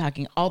 Normally, I'd be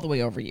talking all the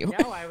way over you.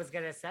 No, I was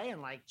gonna say,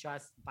 and like,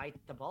 just bite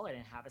the bullet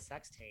and have a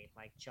sex tape.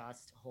 Like,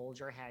 just hold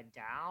your head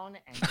down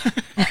and.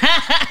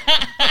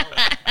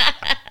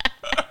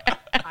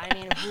 I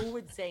mean, who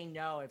would say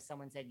no if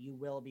someone said you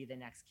will be the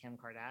next Kim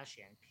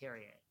Kardashian?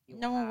 Period. You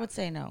No will one have would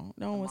say no.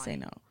 No one would say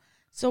money. no.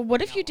 So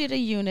what if No you did a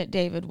unit,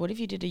 David? What if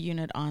you did a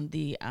unit on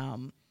the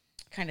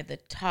kind of the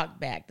talk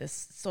back,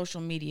 this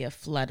social media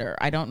flutter?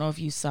 I don't know if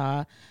you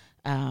saw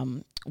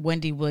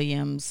Wendy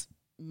Williams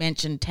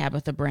mention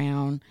Tabitha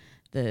Brown,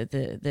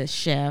 the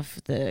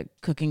chef, the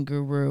cooking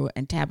guru,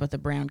 and Tabitha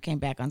Brown came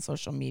back on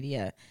social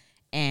media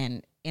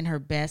and in her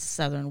best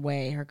Southern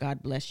way, her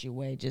God bless you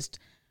way, just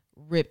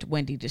ripped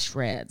Wendy to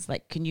shreds.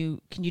 Like, can you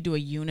do a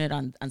unit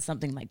on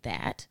something like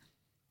that?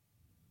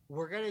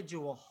 We're going to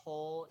do a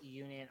whole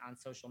unit on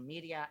social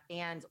media.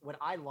 And what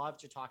I love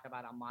to talk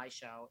about on my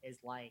show is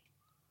like,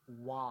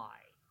 why?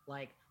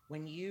 Like,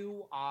 when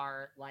you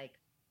are like,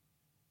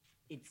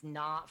 it's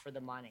not for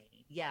the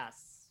money.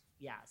 Yes,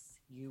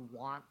 you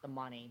want the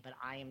money, but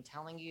I am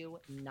telling you,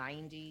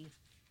 98%.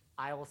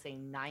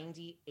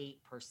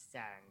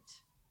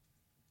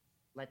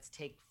 Let's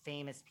take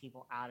famous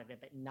people out of it,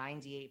 but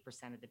 98%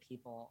 of the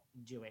people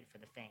do it for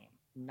the fame,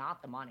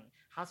 not the money.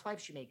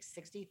 Housewives should make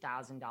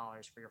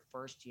 $60,000 for your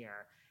first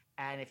year.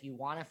 And if you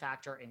want to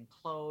factor in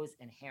clothes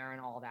and hair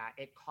and all that,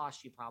 it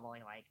costs you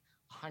probably like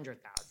 $100,000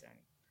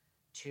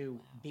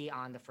 to be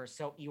on the first.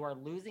 So you are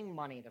losing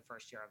money the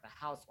first year of the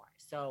Housewives.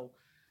 So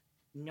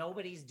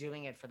nobody's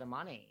doing it for the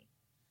money.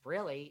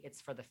 Really, it's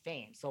for the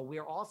fame. So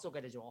we're also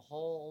going to do a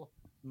whole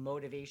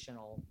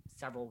motivational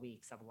several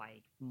weeks of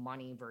like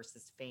money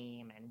versus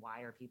fame and why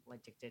are people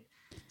addicted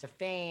to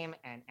fame,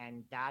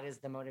 and that is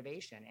the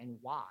motivation and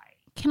why.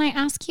 Can I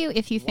ask you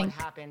if you What think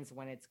happens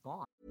when it's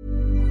gone?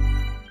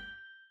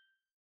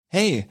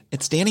 Hey,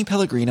 it's Danny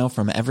Pellegrino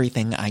from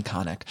Everything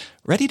Iconic.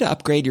 Ready to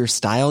upgrade your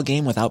style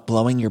game without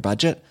blowing your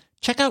budget?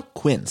 Check out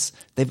Quince.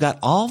 They've got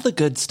all the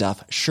good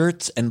stuff,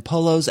 shirts and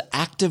polos,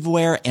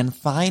 activewear, and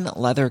fine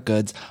leather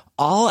goods,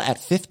 all at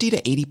 50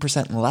 to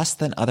 80% less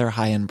than other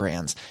high-end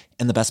brands.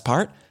 And the best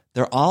part?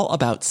 They're all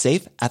about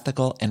safe,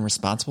 ethical, and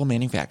responsible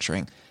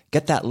manufacturing.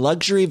 Get that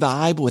luxury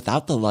vibe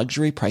without the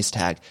luxury price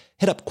tag.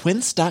 Hit up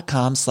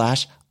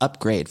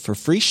quince.com/upgrade for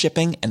free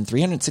shipping and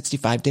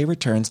 365-day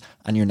returns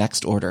on your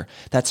next order.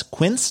 That's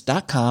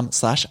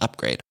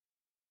quince.com/upgrade.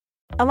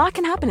 A lot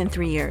can happen in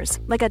 3 years,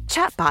 like a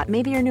chatbot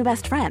may be your new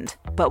best friend.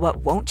 But what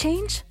won't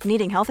change?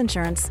 Needing health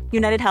insurance.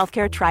 United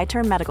Healthcare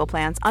Tri-Term Medical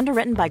Plans,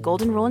 underwritten by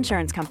Golden Rule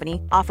Insurance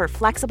Company, offer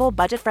flexible,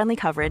 budget-friendly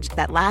coverage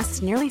that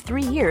lasts nearly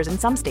 3 years in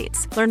some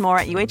states. Learn more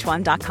at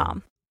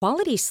uh1.com.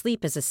 Quality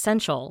sleep is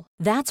essential.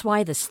 That's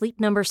why the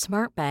Sleep Number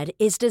Smart Bed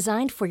is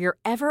designed for your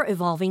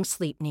ever-evolving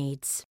sleep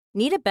needs.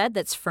 Need a bed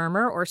that's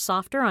firmer or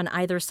softer on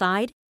either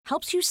side?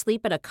 Helps you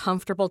sleep at a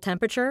comfortable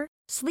temperature?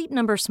 Sleep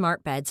Number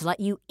Smart Beds let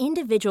you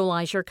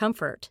individualize your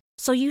comfort,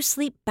 so you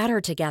sleep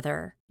better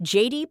together.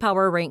 J.D.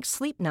 Power ranks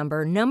Sleep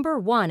Number number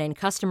 1 in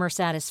customer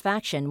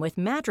satisfaction with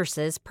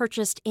mattresses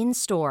purchased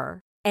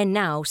in-store. And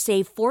now,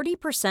 save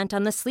 40%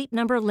 on the Sleep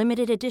Number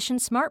Limited Edition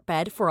Smart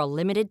Bed for a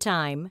limited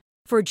time.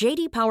 For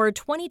J.D. Power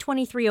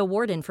 2023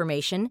 award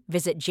information,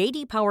 visit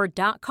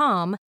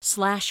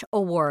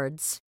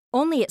jdpower.com/awards.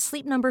 Only at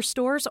Sleep Number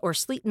stores or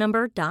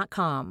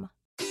sleepnumber.com.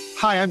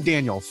 Hi, I'm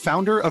Daniel,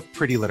 founder of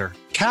Pretty Litter.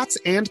 Cats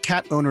and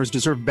cat owners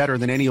deserve better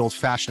than any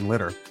old-fashioned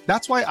litter.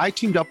 That's why I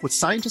teamed up with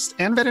scientists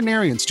and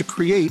veterinarians to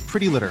create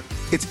Pretty Litter.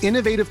 Its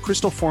innovative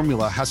crystal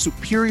formula has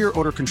superior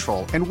odor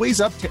control and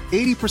weighs up to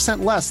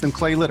 80% less than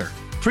clay litter.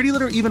 Pretty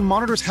Litter even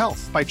monitors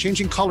health by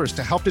changing colors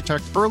to help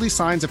detect early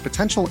signs of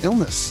potential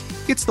illness.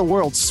 It's the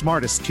world's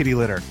smartest kitty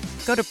litter.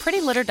 Go to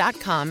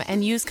prettylitter.com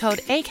and use code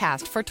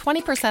ACAST for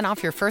 20%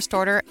 off your first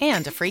order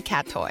and a free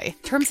cat toy.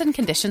 Terms and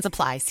conditions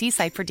apply. See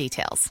site for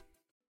details.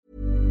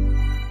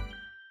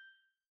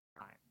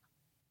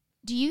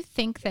 Do you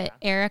think that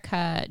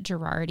Erica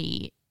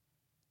Girardi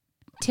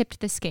tipped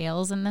the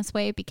scales in this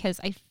way?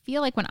 Because I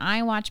feel like when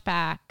I watch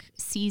back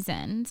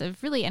seasons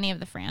of really any of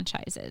the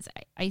franchises,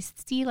 I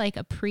see like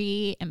a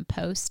pre and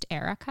post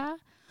Erica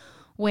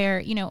where,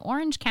 you know,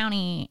 Orange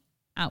County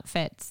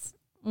outfits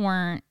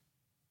weren't,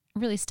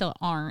 really still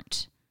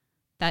aren't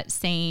that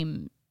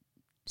same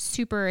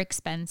super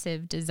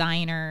expensive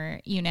designer,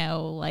 you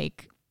know,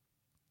 like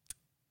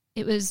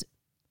it was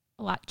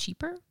a lot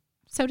cheaper,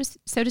 so to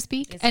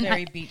speak. It's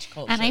very beach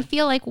culture. And I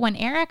feel like when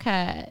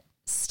Erica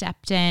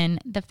stepped in,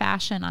 the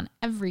fashion on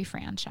every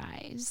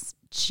franchise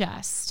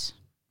just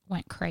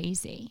went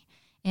crazy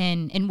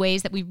in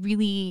ways that we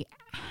really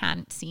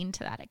hadn't seen to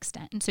that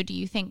extent. And so do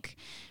you think,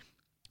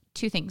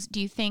 two things, do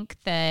you think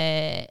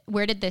that,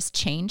 where did this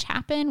change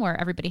happen where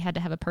everybody had to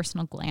have a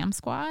personal glam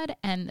squad?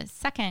 And the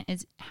second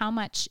is, how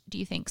much do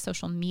you think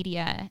social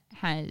media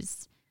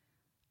has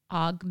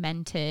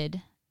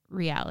augmented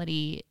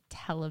reality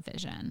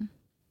television?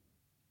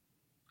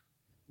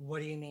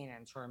 What do you mean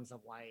in terms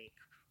of like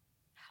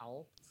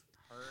helped?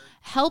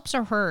 Helps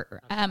or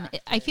hurt?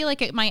 I feel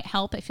like it might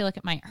help. I feel like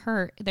it might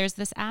hurt. There's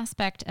this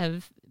aspect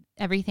of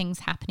everything's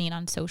happening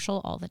on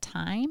social all the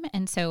time.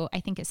 And so I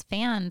think as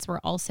fans, we're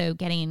also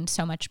getting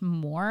so much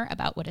more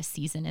about what a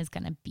season is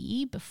going to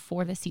be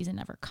before the season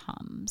ever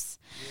comes.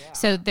 Yeah.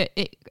 So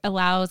it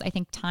allows, I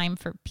think, time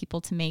for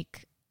people to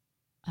make,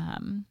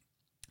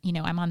 you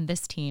know, I'm on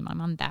this team,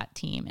 I'm on that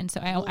team. And so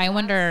I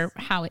wonder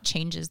how it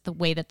changes the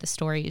way that the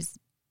story is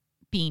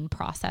being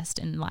processed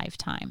in live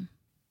time.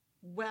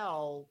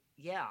 Well,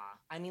 yeah.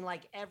 I mean,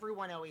 like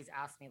everyone always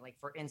asks me, like,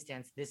 for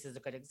instance, this is a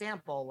good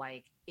example.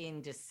 Like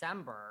in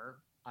December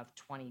of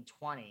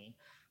 2020,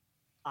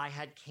 I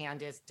had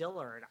Candace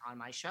Dillard on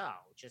my show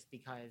just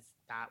because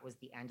that was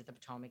the end of the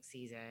Potomac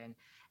season.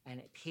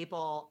 And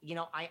people, you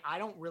know, I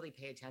don't really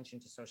pay attention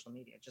to social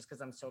media just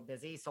because I'm so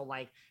busy. So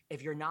like,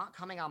 if you're not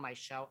coming on my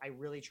show, I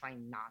really try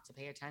not to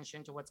pay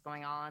attention to what's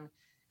going on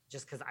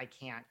just because I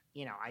can't,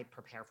 you know, I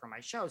prepare for my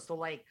show. So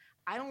like,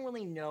 I don't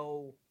really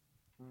know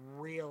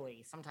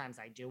really, sometimes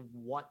I do,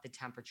 what the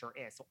temperature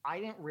is. So I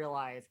didn't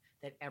realize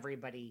that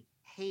everybody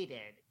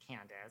hated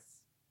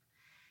Candace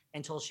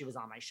until she was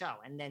on my show.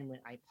 And then when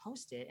I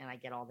post it and I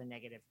get all the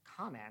negative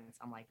comments,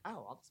 I'm like,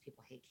 oh, all these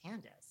people hate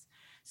Candace.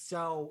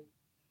 So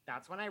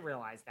that's when I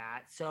realized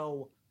that.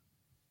 So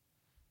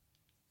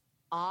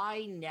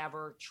I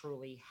never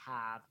truly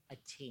have a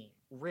team.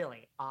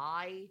 Really.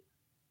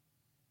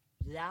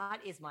 That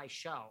is my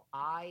show.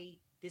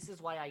 This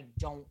is why I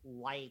don't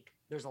like,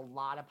 there's a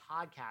lot of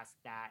podcasts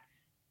that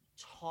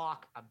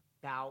talk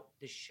about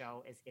the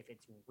show as if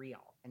it's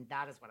real. And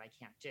that is what I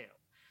can't do.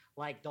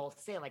 Like they'll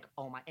say like,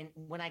 oh my, and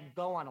when I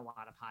go on a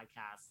lot of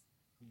podcasts,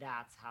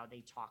 that's how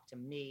they talk to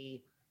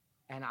me.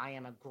 And I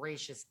am a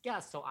gracious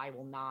guest. So I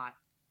will not,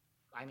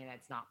 I mean,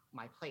 it's not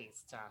my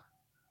place to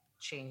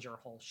change your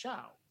whole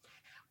show.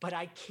 But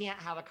I can't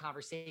have a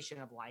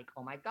conversation of like,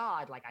 oh my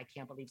God, like, I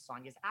can't believe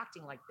Sonja's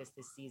acting like this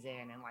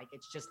season. And like,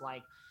 it's just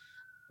like,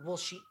 well,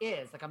 she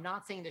is. Like, I'm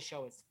not saying the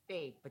show is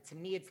fake, but to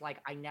me, it's like,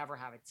 I never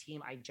have a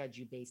team. I judge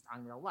you based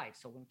on real life.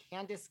 So when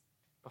Candace,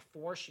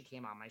 before she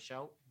came on my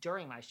show,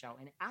 during my show,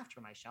 and after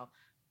my show,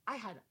 I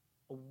had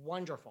a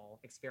wonderful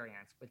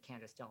experience with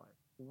Candace Dillard.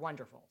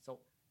 Wonderful. So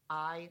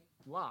I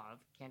love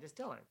Candace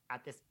Dillard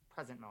at this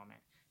present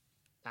moment.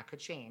 That could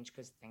change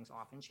because things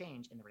often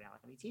change in the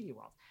reality TV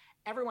world.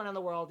 Everyone in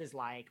the world is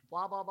like,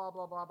 blah, blah, blah,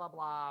 blah, blah, blah,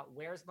 blah.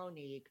 Where's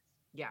Monique?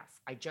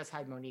 Yes, I just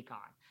had Monique on.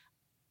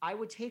 I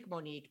would take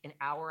Monique an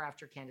hour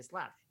after Candace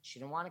left. She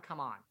didn't want to come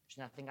on. There's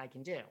nothing I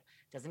can do.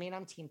 Doesn't mean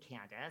I'm Team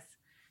Candace.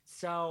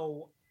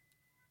 So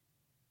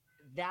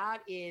that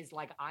is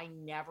like, I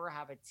never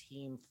have a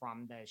team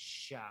from the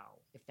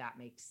show, if that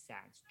makes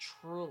sense.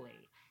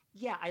 Truly.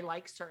 Yeah, I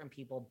like certain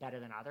people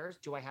better than others.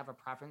 Do I have a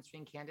preference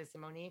between Candace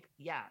and Monique?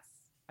 Yes,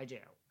 I do.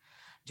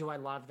 Do I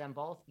love them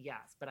both?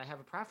 Yes, but I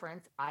have a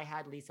preference. I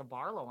had Lisa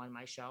Barlow on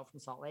my show from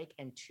Salt Lake,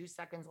 and 2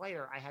 seconds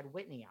later, I had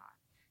Whitney on.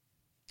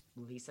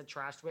 Lisa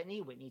trashed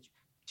Whitney.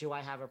 Do I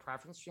have a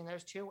preference between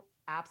those two?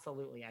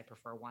 Absolutely. I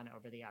prefer one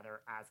over the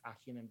other as a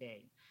human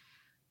being.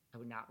 I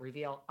would not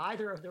reveal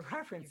either of the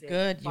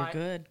references. You're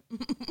good.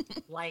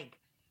 Like,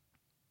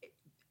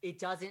 it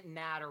doesn't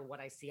matter what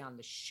I see on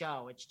the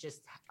show. It's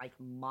just like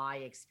my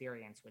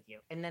experience with you.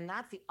 And then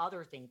that's the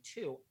other thing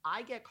too.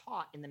 I get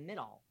caught in the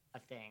middle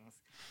of things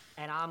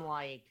and I'm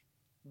like,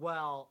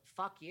 well,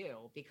 fuck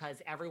you,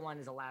 because everyone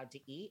is allowed to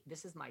eat.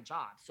 This is my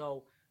job.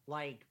 So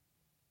like,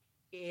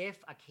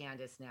 if a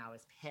Candace now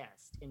is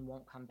pissed and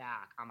won't come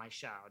back on my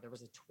show, there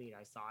was a tweet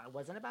I saw. It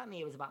wasn't about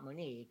me. It was about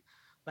Monique.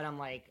 But I'm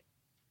like,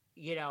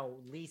 you know,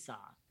 Lisa,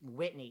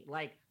 Whitney,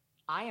 like,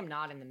 I am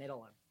not in the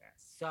middle of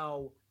this.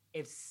 So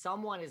if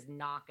someone is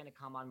not going to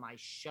come on my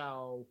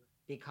show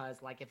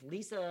because, like, if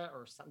Lisa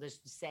or something,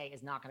 just say,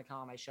 is not going to come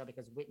on my show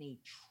because Whitney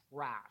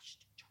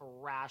trashed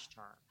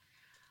her,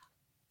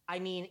 I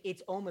mean,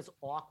 it's almost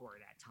awkward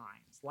at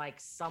times.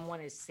 Like,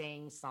 someone is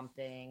saying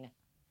something,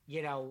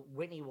 you know,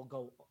 Whitney will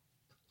go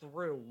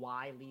through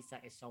why Lisa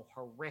is so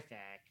horrific,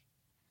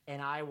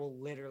 and I will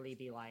literally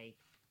be like,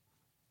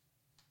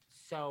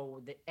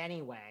 so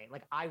anyway,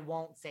 like, I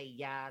won't say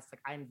yes.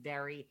 Like,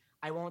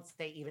 I won't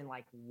say even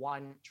like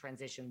one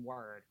transition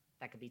word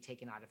that could be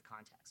taken out of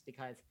context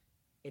because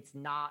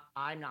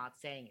I'm not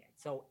saying it.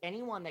 So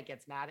anyone that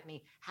gets mad at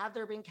me, have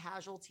there been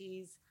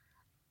casualties?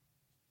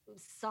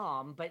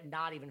 some, but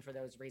not even for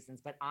those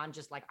reasons. But I'm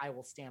just like, I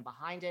will stand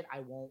behind it. I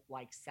won't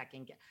like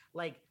second guess.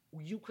 Like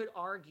you could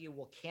argue,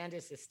 well,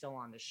 Candace is still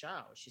on the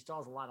show. She still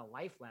has a lot of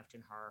life left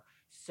in her.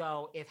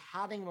 So if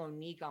having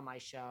Monique on my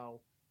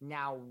show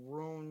now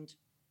ruined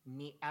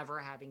me ever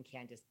having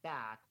Candace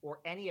back, or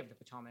any of the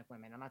Potomac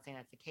women, I'm not saying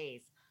that's the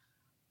case.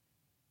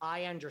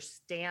 I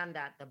understand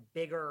that the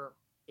bigger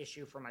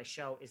issue for my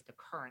show is the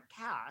current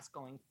cast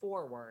going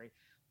forward.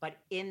 But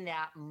in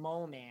that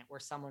moment where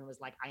someone was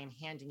like, I am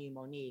handing you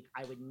Monique,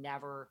 I would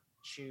never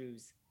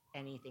choose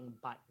anything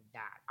but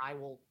that.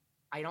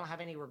 I don't have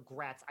any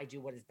regrets. I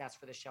do what is best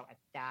for the show at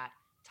that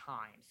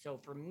time. So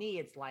for me,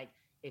 it's like,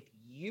 if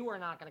you are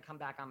not going to come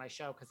back on my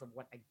show because of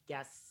what a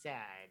guest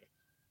said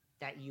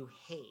that you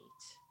hate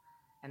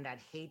and that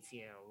hates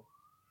you,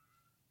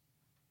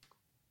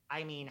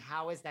 I mean,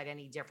 how is that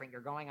any different?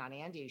 You're going on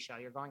Andy's show,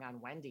 you're going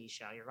on Wendy's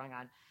show, you're going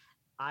on,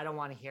 I don't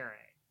want to hear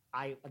it.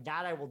 I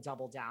will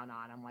double down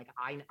on. I'm like,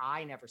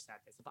 I never said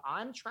this. If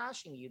I'm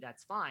trashing you,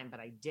 that's fine,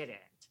 but I didn't.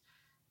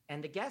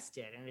 And the guest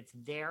did, and it's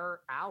their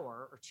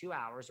hour or 2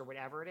 hours or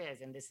whatever it is,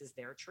 and this is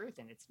their truth,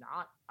 and it's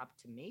not up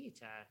to me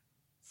to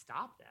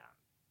stop them.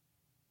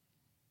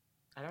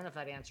 I don't know if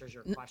that answers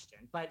your question,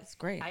 but it's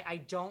great. I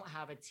don't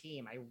have a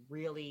team. I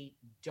really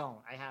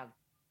don't. I have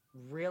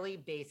really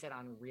base it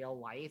on real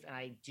life, and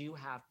I do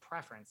have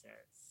preferences.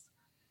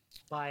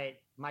 But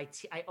I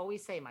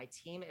always say my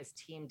team is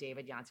Team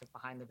David Yontef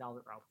behind the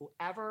velvet rope.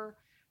 Whoever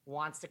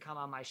wants to come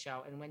on my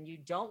show, and when you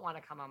don't want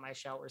to come on my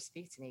show or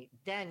speak to me,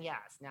 then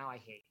yes, now I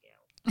hate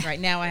you. Right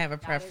now I have a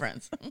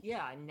preference.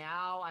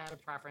 Now I have a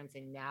preference,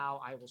 and now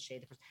I will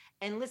shade the person.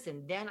 And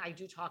listen, then I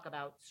do talk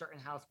about certain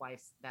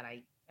housewives that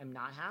I am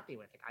not happy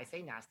with. Like, I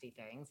say nasty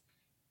things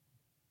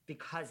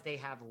because they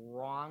have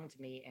wronged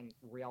me in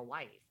real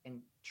life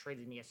and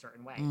treated me a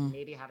certain way,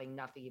 maybe having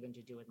nothing even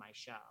to do with my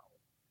show.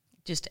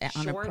 Just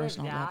on a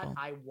personal level.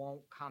 I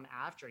won't come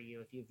after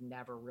you if you've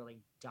never really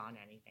done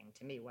anything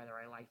to me, whether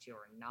I liked you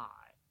or not,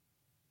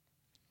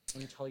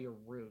 until you're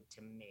rude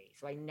to me.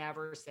 So I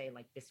never say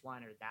like this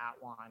one or that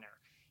one,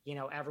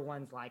 or,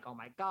 everyone's like, oh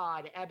my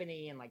God,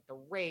 Ebony and like the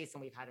race,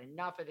 and we've had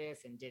enough of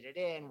this and did it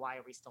in. Why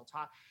are we still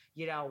talking?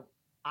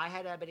 I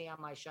had Ebony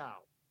on my show.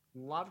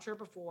 Loved her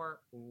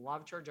before,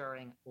 loved her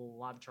during,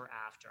 loved her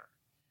after.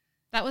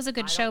 That was a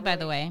good show, by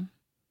the way.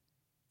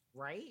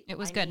 Right? It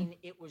was good. Mean,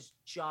 it was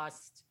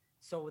just...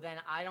 So then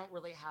I don't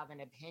really have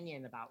an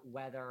opinion about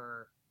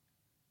whether,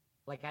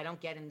 like, I don't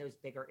get in those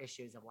bigger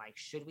issues of like,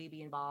 should we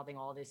be involving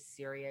all this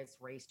serious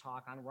race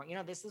talk on,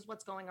 this is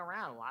what's going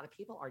around. A lot of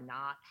people are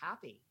not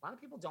happy. A lot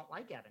of people don't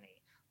like Ebony.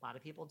 A lot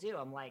of people do.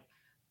 I'm like,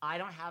 I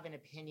don't have an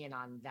opinion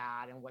on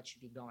that and what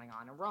should be going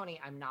on in Roni.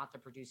 I'm not the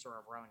producer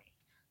of Roni.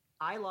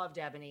 I loved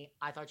Ebony.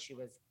 I thought she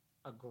was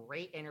a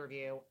great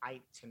interview.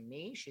 To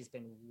me, she's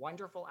been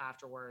wonderful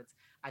afterwards.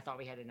 I thought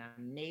we had an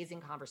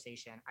amazing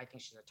conversation. I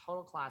think she's a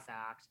total class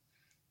act.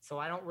 So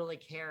I don't really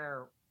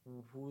care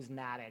who's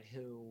mad at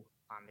who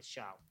on the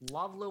show.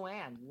 Love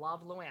Luann.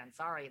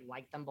 Sorry,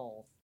 like them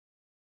both.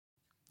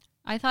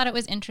 I thought it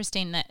was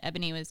interesting that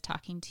Ebony was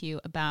talking to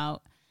you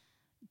about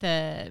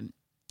the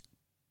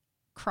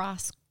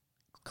cross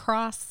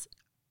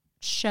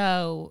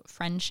show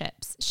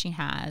friendships she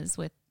has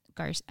with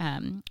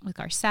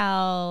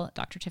Garcelle,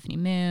 Dr. Tiffany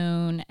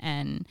Moon,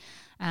 and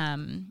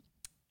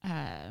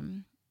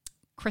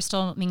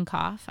Crystal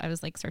Minkoff. I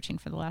was like searching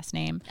for the last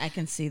name. I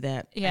can see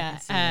that. Yeah.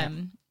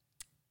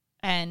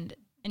 And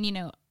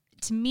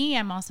to me,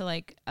 I'm also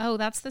like, oh,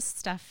 that's the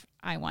stuff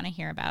I want to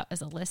hear about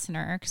as a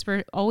listener, because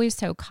we're always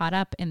so caught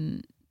up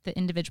in the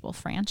individual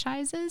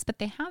franchises, but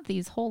they have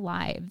these whole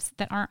lives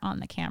that aren't on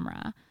the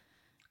camera.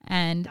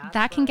 And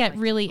that can get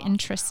really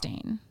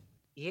interesting.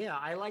 Yeah,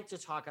 I like to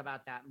talk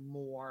about that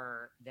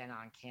more than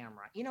on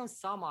camera.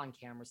 Some on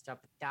camera stuff,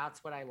 but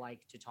that's what I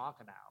like to talk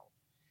about.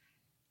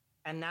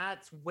 And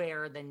that's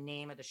where the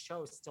name of the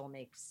show still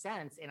makes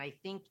sense. And I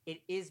think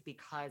it is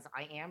because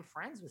I am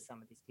friends with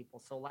some of these people.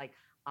 So like,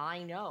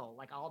 I know,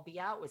 like I'll be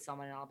out with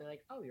someone and I'll be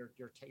like, oh, you're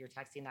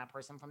texting that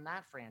person from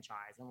that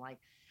franchise. And like,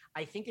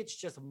 I think it's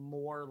just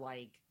more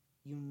like,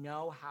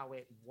 how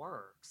it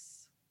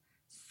works.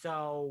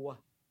 So,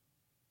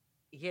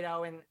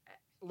 and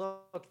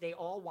look, they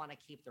all want to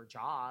keep their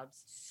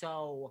jobs.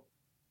 So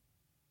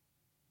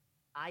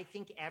I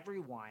think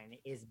everyone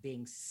is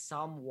being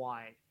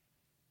somewhat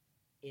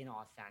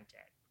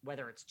inauthentic,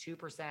 whether it's 2%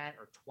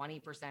 or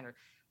 20%, or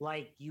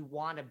like you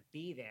want to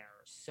be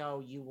there. So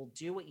you will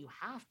do what you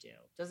have to.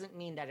 Doesn't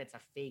mean that it's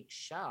a fake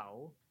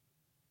show.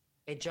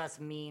 It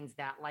just means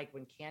that like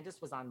when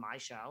Candace was on my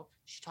show,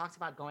 she talked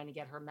about going to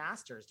get her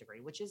master's degree,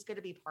 which is going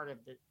to be part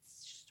of the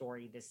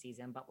story this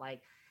season. But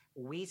like,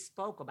 we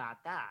spoke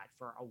about that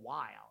for a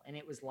while. And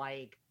it was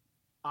like,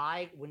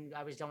 when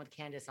I was done with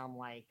Candace, I'm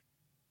like,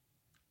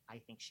 I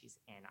think she's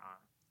in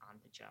on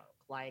the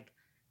joke. Like,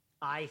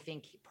 I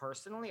think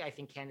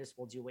Candace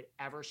will do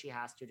whatever she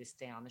has to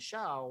stay on the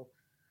show,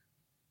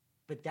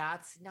 but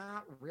that's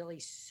not really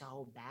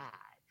so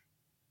bad.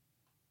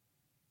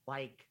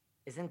 Like,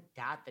 isn't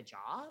that the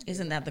job?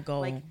 Isn't that the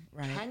goal? Like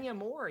right. Kenya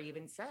Moore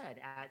even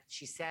said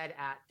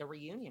at the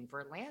reunion for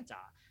Atlanta,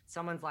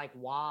 someone's like,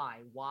 why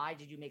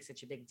did you make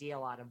such a big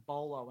deal out of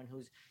Bolo? And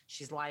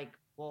she's like,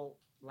 well,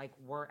 like,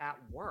 we're at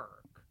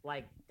work.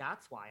 Like,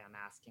 that's why I'm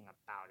asking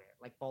about it.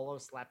 Like, Bolo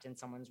slept in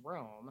someone's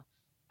room,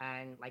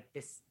 and like,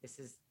 this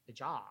is the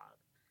job.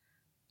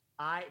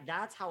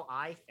 That's how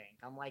I think.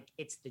 I'm like,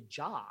 it's the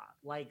job.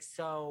 Like,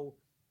 so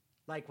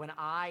like when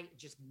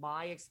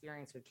my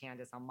experience with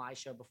Candace on my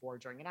show before,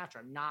 during, and after,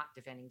 I'm not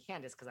defending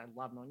Candace because I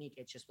love Monique.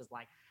 It just was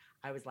like,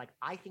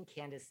 I think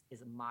Candace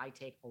is, my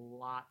take, a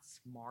lot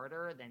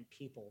smarter than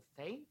people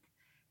think.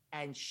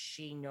 And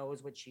she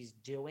knows what she's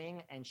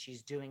doing, and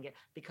she's doing it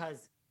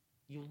because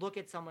you look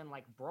at someone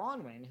like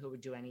Bronwyn, who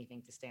would do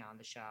anything to stay on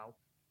the show,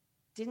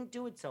 didn't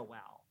do it so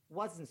well,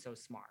 wasn't so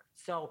smart.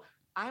 So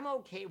I'm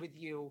okay with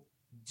you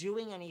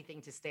doing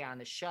anything to stay on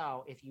the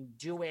show if you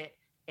do it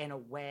in a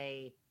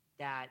way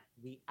that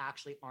we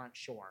actually aren't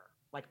sure.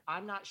 Like,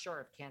 I'm not sure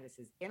if Candace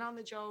is in on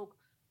the joke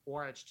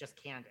or it's just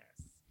Candace.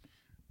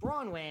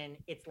 Bronwyn,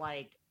 it's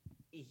like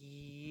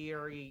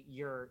you're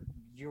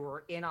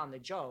in on the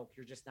joke,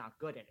 you're just not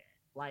good at it.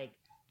 Like,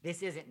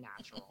 this isn't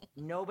natural.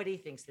 Nobody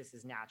thinks this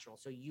is natural.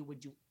 So you would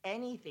do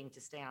anything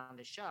to stay on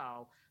the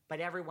show, but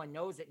everyone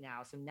knows it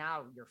now. So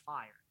now you're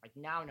fired. Like,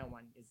 now no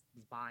one is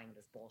buying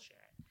this bullshit.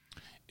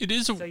 It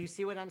is. So you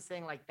see what I'm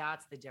saying? Like,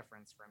 that's the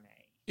difference for me.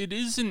 It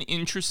is an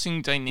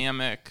interesting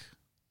dynamic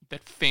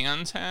that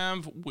fans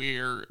have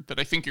that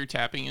I think you're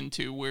tapping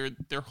into, where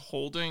they're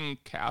holding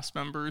cast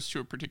members to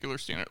a particular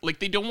standard. Like,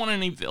 they don't want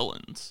any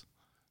villains.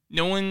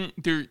 No one,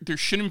 there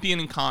shouldn't be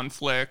any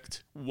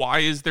conflict. Why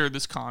is there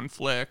this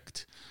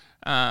conflict?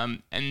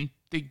 And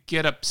they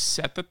get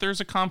upset that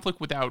there's a conflict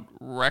without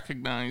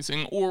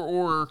recognizing,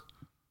 or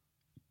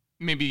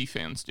maybe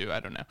fans do, I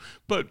don't know.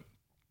 But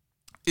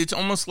it's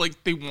almost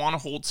like they want to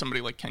hold somebody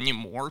like Kenya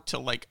Moore to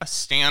like a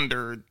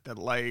standard that,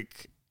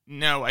 like,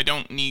 no, I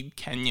don't need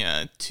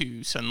Kenya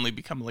to suddenly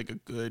become like a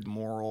good,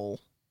 moral,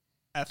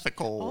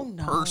 ethical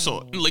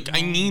person. Like,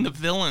 I need a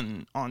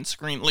villain on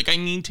screen. Like, I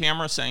need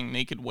Tamara saying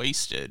 "naked,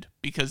 wasted"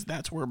 because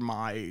that's where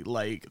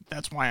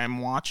that's why I'm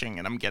watching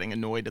and I'm getting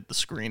annoyed at the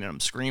screen and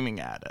I'm screaming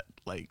at it.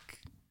 Like,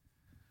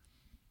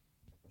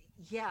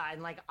 yeah,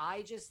 and like,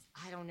 I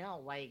don't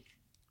know, like,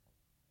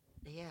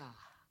 yeah.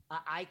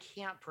 I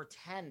can't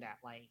pretend that,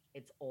 like,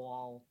 it's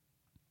all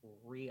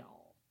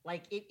real.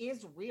 Like, it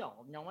is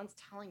real. No one's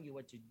telling you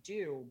what to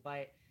do,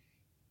 but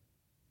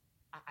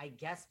I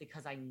guess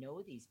because I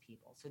know these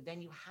people. So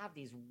then you have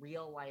these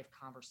real life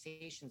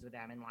conversations with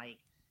them, and like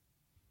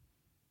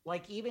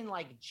even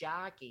like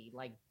Jackie,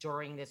 like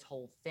during this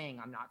whole thing,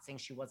 I'm not saying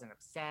she wasn't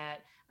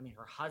upset. I mean,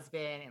 her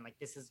husband, and like,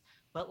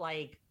 but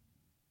like,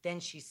 then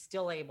she's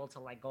still able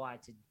to like go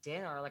out to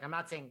dinner. Like, I'm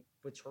not saying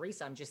with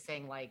Teresa, I'm just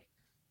saying, like,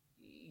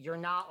 you're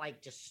not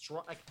like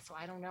destroy. Like, so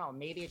I don't know.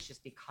 Maybe it's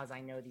just because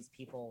I know these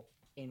people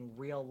in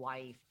real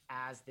life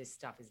as this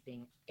stuff is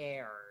being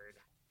aired.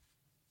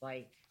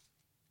 Like,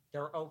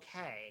 they're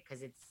okay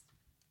because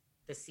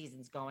the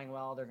season's going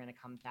well. They're going to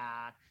come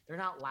back. They're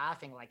not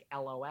laughing like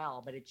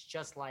LOL, but it's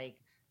just like,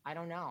 I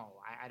don't know.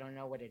 I don't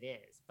know what it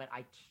is, but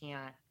I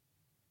can't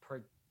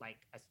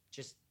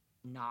just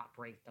not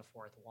break the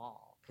fourth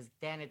wall, because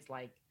then it's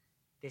like,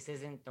 this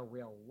isn't the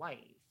real life.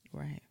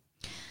 Right.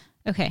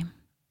 Okay.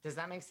 Does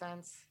that make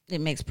sense?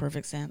 It makes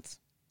perfect sense.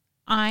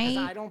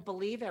 I don't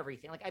believe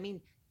everything. Like, I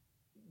mean,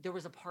 there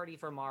was a party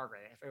for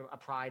Margaret, a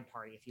pride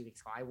party a few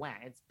weeks ago. I went.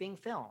 It's being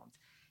filmed.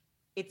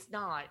 It's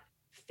not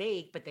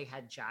fake, but they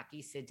had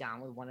Jackie sit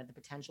down with one of the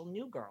potential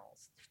new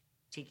girls,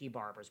 Tiki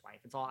Barber's wife.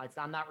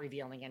 I'm not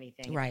revealing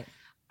anything. Right.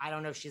 I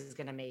don't know if she's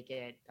going to make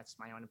it. That's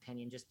my own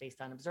opinion, just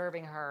based on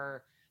observing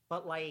her.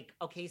 But like,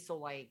 okay, so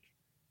like,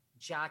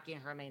 Jackie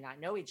and her may not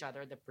know each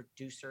other. The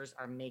producers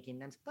are making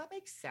them. That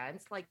makes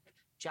sense. Like,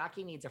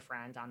 Jackie needs a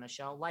friend on the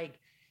show. Like,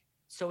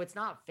 so it's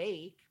not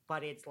fake,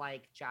 but it's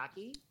like,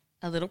 Jackie,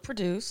 a little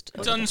produced.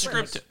 It's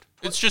unscripted.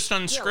 It's just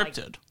unscripted.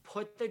 Yeah, like,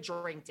 put the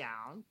drink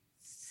down,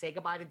 say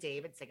goodbye to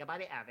David, say goodbye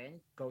to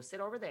Evan, go sit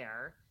over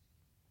there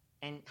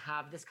and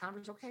have this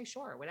conversation. Okay,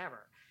 sure,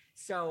 whatever.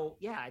 So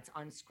yeah, it's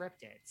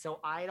unscripted. So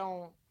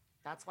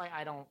that's why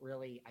I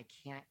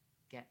can't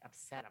get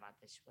upset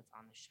about this, what's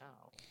on the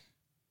show.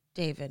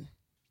 David,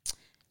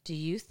 do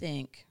you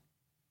think,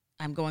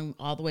 I'm going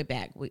all the way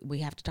back, we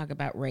have to talk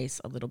about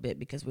race a little bit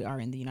because we are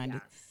in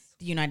the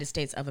United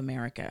States of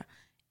America.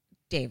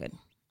 David,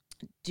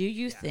 do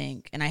you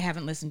think, and I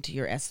haven't listened to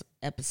your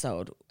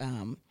episode,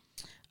 do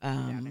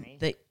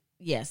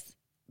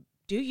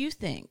you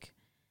think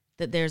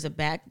that there's a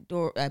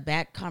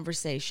back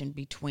conversation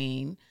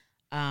between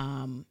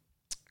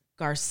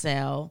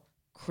Garcelle,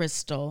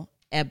 Crystal,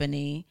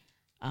 Ebony,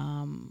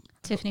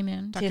 Tiffany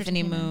Moon,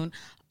 Tiffany Moon,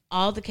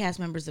 all the cast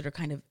members that are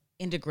kind of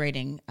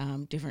integrating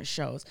different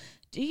shows?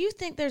 Do you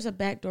think there's a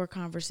backdoor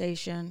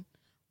conversation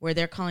where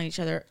they're calling each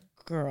other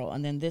girl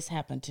and then this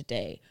happened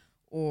today?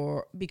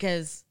 Or,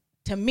 because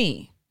to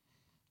me,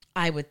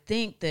 I would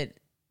think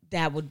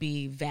that would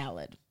be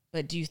valid.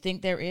 But do you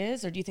think there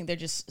is, or do you think they're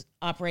just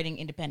operating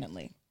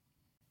independently?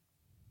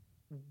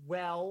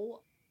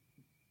 Well,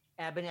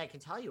 Ebony, I can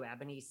tell you,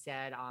 Ebony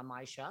said on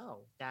my show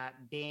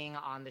that being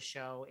on the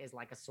show is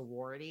like a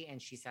sorority.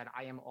 And she said,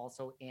 I am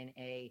also in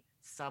a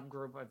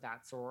subgroup of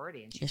that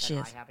sorority. And she Yes, said, she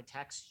I is. have a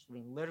text, I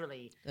mean,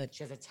 literally, Good.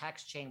 she has a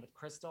text chain with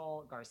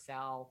Crystal,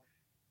 Garcelle,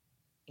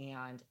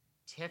 and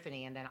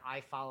Tiffany. And then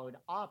I followed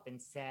up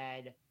and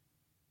said,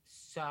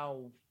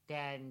 so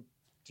then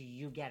do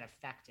you get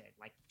affected,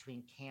 like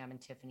between Cam and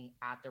Tiffany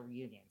at the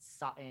reunion,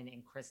 Sutton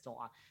and Crystal?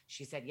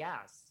 She said,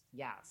 yes.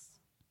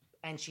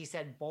 And she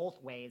said both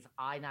ways.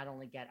 I not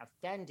only get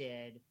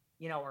offended,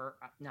 or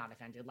not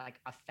offended, like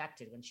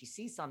affected when she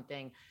sees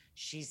something.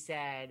 She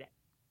said,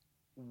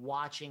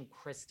 watching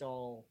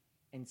Crystal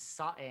and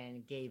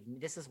Sutton gave me,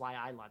 this is why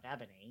I love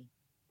Ebony,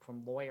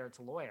 from lawyer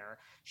to lawyer.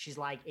 She's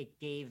like, it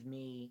gave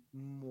me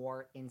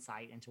more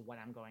insight into what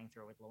I'm going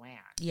through with Luann.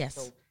 Yes.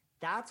 So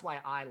that's why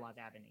I love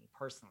Ebony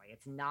personally.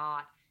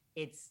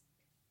 It's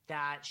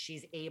that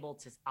she's able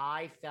to,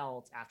 I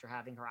felt after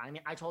having her, I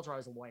mean, I told her I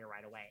was a lawyer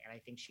right away. And I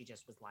think she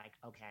just was like,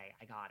 okay,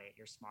 I got it.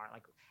 You're smart.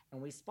 Like,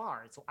 and we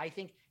sparred. So I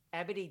think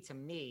Ebony, to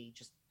me,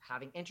 just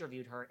having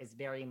interviewed her, is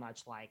very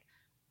much like,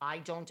 I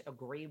don't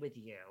agree with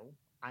you.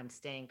 I'm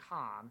staying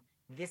calm.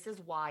 This is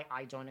why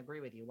I don't agree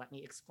with you. Let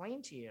me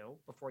explain to you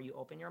before you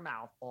open your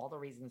mouth all the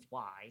reasons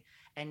why.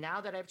 And now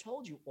that I've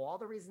told you all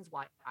the reasons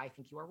why I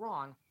think you are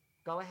wrong,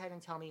 go ahead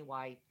and tell me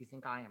why you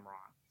think I am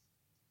wrong.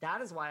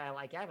 That is why I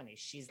like Ebony.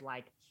 She's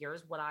like,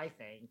 here's what I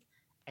think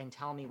and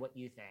tell me what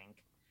you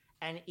think.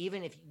 And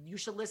even if you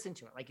should listen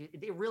to it, like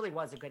it really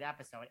was a good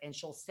episode. And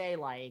she'll say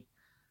like,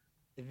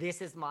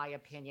 this is my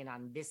opinion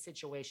on this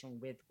situation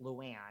with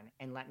Luann.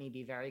 And let me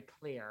be very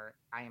clear.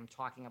 I am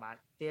talking about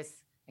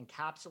this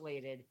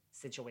encapsulated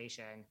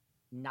situation,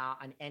 not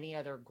on any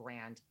other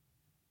grand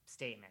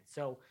statement.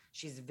 So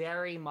she's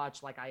very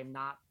much like, I am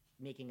not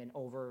making an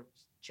over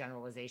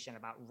generalization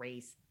about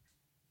race.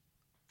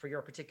 For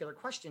your particular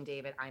question,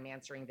 David, I'm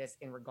answering this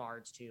in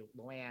regards to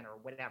Luann or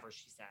whatever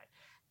she said.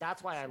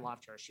 That's why I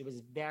loved her. She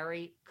was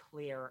very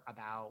clear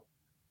about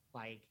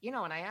like, and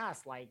I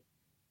asked like,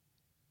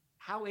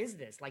 how is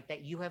this like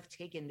that you have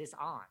taken this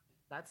on?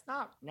 That's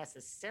not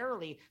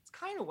necessarily, it's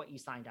kind of what you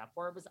signed up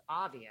for. It was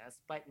obvious,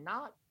 but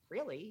not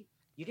really.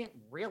 You didn't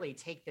really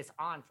take this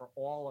on for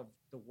all of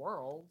the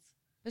world.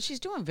 But she's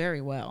doing very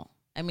well.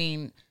 I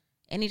mean,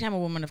 anytime a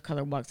woman of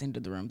color walks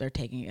into the room, they're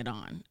taking it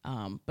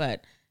on.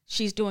 But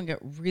she's doing it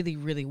really,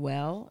 really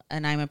well.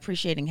 And I'm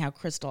appreciating how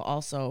Crystal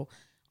also,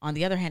 on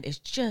the other hand, is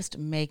just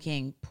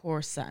making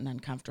poor Sutton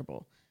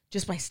uncomfortable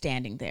just by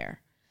standing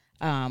there.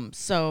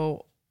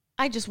 So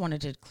I just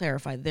wanted to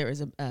clarify there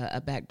is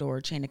a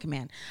backdoor chain of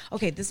command.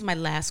 Okay, this is my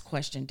last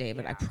question,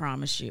 David. I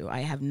promise you. I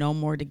have no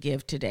more to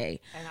give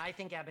today. And I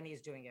think Ebony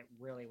is doing it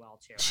really well,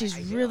 too. She's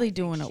really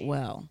doing it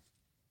well.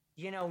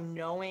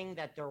 Knowing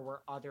that there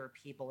were other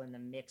people in the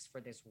mix for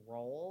this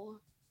role,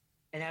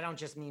 and I don't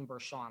just mean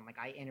Bershawn. Like,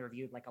 I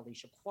interviewed, like,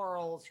 Alicia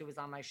Quarles, who was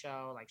on my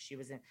show. Like, she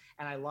was in,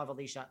 and I love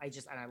Alicia.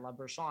 And I love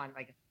Bershawn.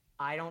 Like,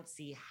 I don't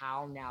see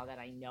how, now that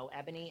I know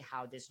Ebony,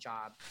 how this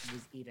job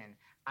was even.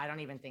 I don't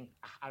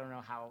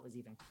know how it was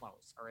even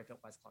close, or if it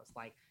was close.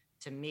 Like,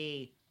 to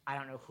me, I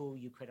don't know who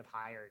you could have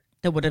hired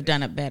that would have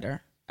done it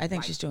better. I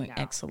think she's doing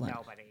excellent.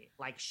 Nobody.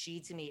 Like, she,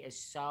 to me, is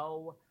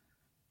so,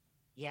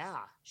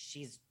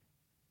 she's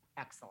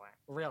excellent.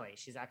 Really,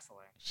 she's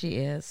excellent. She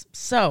is.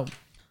 So,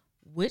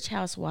 which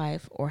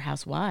housewife or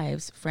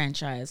housewives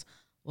franchise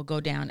will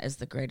go down as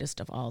the greatest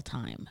of all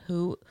time?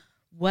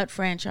 What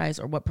franchise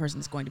or what person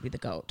is going to be the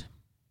GOAT?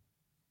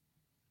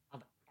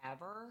 Of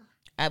ever?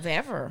 Of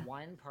ever.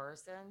 One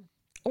person?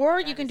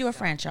 Or you can do a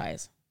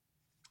franchise.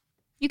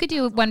 You could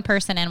do one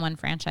person and one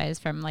franchise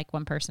from like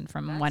one person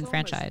from That's one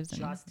franchise.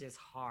 Just as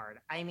hard.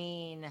 I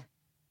mean,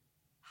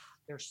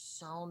 there's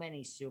so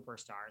many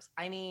superstars.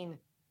 I mean,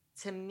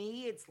 to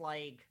me, it's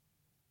like,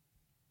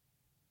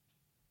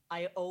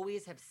 I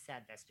always have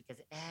said this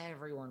because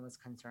everyone was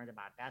concerned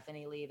about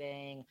Bethany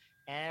leaving.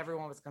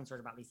 Everyone was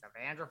concerned about Lisa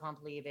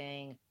Vanderpump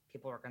leaving.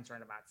 People were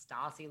concerned about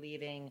Stassi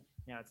leaving.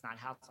 It's not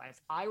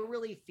Housewives. I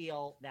really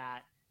feel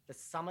that the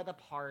sum of the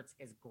parts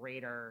is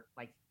greater,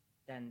 like,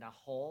 than the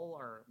whole,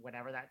 or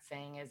whatever that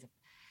saying is.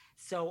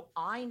 So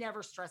I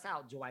never stress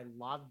out. Do I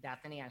love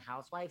Bethany on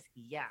Housewives?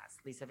 Yes,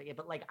 Lisa.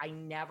 But like,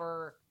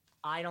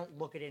 I don't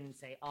look at it and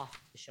say, oh,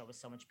 the show was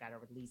so much better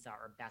with Lisa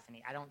or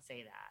Bethany. I don't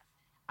say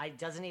that. It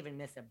doesn't even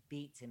miss a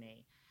beat to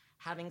me.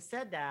 Having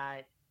said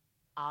that,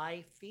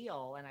 I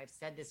feel, and I've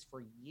said this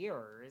for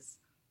years,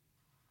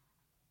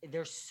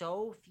 there's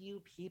so few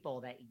people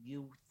that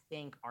you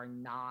think are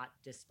not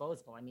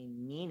disposable. I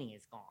mean, NeNe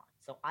is gone.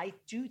 So I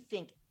do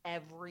think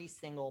every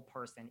single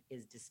person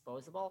is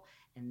disposable.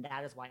 And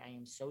that is why I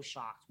am so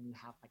shocked when you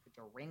have like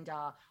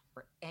Dorinda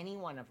or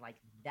anyone of like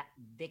that.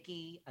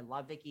 Vicky, I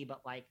love Vicky,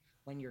 but like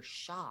when you're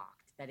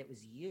shocked that it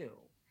was you,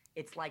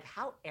 it's like,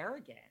 how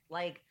arrogant.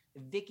 Like,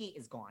 Vicky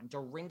is gone.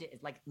 Dorinda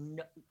is like,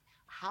 no,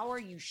 how are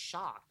you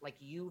shocked? Like,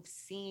 you've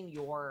seen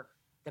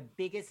the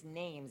biggest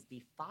names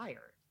be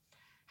fired.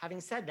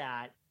 Having said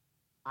that,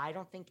 I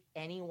don't think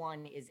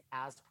anyone is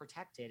as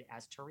protected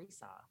as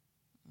Teresa.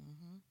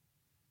 Mm-hmm.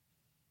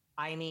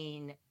 I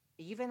mean,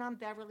 even on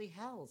Beverly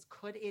Hills,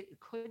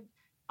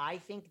 I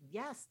think,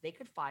 yes, they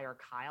could fire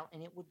Kyle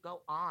and it would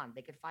go on.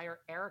 They could fire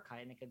Erica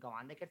and it could go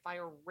on. They could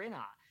fire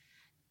Rinna.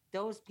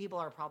 Those people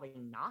are probably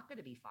not going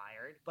to be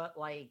fired, but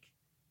like,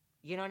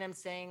 you know what I'm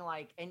saying?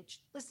 Like, and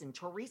listen,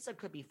 Teresa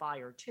could be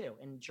fired too,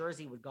 and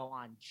Jersey would go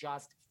on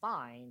just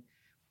fine,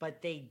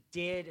 but they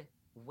did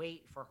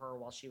wait for her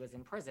while she was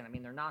in prison. I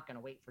mean, they're not going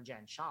to wait for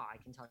Jen Shah. I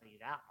can tell you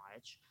that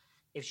much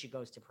if she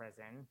goes to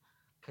prison,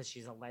 because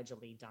she's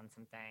allegedly done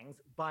some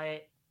things.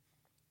 But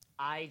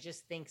I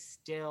just think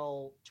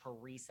still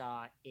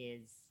Teresa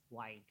is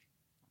like,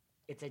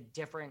 it's a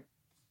different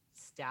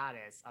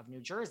status of New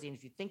Jersey. And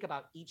if you think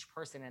about each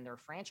person in their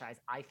franchise,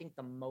 I think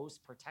the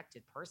most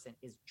protected person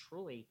is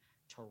truly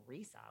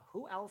Teresa.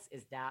 Who else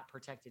is that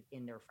protected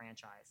in their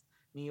franchise?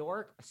 New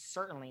York,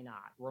 certainly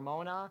not.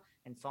 Ramona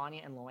and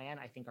Sonia and Luann,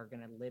 I think, are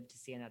going to live to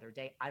see another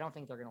day. I don't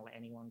think they're going to let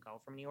anyone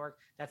go from New York.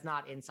 That's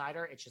not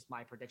insider. It's just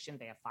my prediction.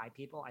 They have 5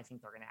 people. I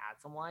think they're going to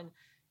add someone.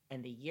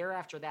 And the year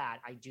after that,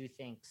 I do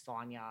think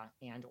Sonia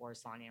and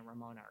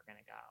Ramona are going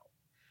to go.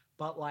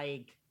 But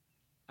like,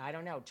 I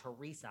don't know,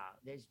 Teresa,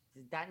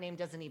 that name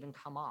doesn't even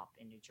come up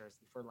in New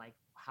Jersey for like,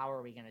 how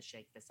are we going to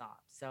shake this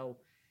up? So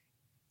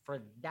for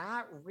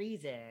that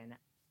reason,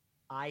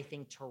 I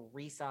think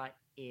Teresa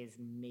is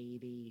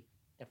maybe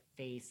the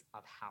face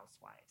of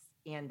Housewives.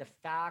 And the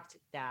fact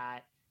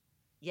that,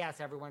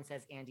 yes, everyone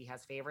says Andy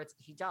has favorites.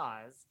 He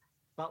does.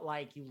 But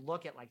like, you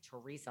look at like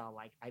Teresa,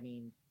 like, I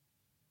mean,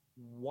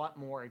 what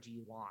more do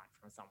you want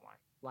from someone?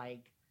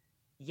 Like,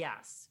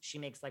 yes, she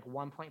makes like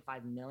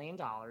 $1.5 million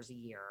a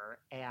year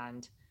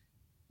and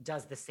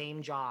does the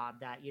same job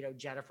that, you know,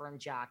 Jennifer and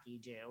Jackie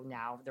do.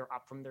 Now they're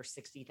up from their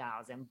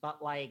 60,000,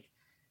 but like,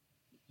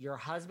 your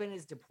husband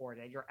is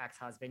deported, your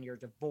ex-husband, you're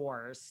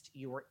divorced,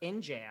 you were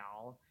in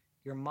jail,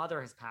 your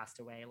mother has passed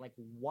away. Like,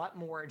 what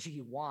more do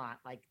you want?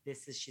 Like,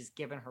 she's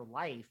given her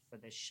life for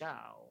this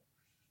show.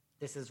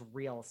 This is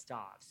real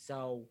stuff.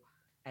 So,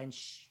 and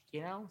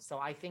you know, so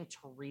I think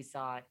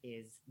Teresa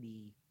is if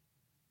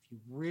you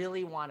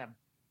really want to,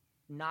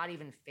 not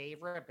even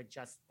favorite, but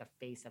just the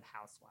face of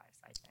Housewives,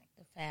 I think.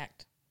 The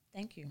fact.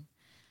 Thank you.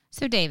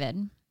 So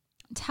David,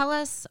 tell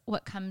us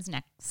what comes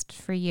next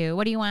for you.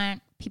 What do you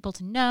want people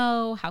to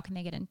know? How can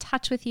they get in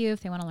touch with you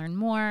if they want to learn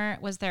more?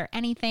 Was there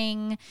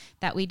anything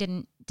that we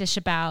didn't dish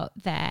about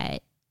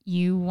that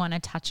you want to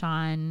touch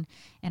on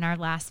in our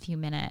last few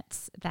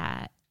minutes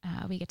that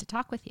we get to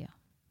talk with you?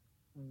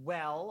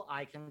 Well,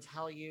 I can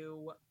tell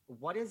you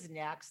what is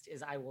next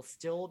is I will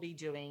still be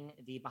doing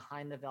the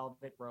Behind the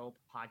Velvet Rope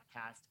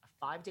podcast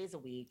 5 days a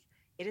week.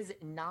 It is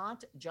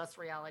not just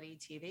reality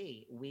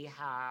TV. We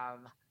have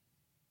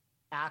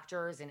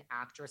actors and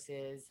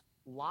actresses,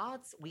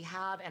 we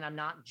have, and I'm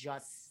not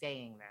just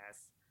saying this,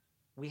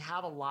 we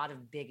have a lot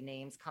of big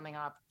names coming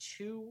up.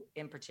 2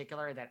 in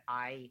particular that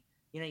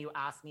you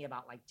asked me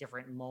about like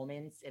different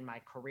moments in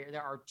my career.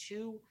 There are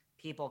 2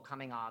 people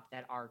coming up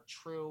that are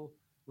true,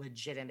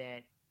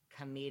 legitimate,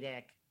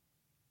 comedic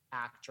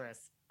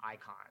actress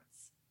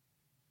icons.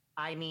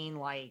 I mean,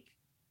 like,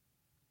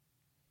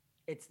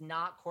 it's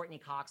not Courtney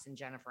Cox and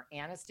Jennifer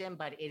Aniston,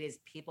 but it is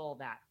people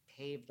that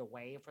paved the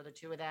way for the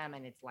 2 of them.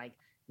 And it's like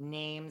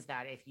names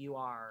that if you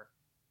are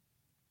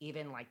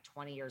even like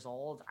 20 years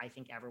old, I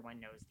think everyone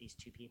knows these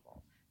 2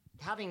 people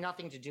having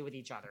nothing to do with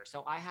each other.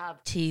 So I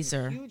have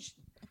teaser,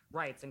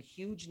 some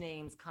huge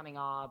names coming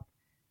up,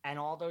 and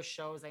all those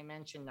shows I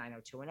mentioned,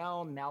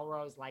 90210,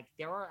 Melrose, like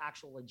there are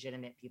actual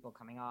legitimate people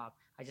coming up.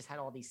 I just had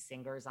all these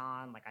singers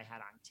on, like I had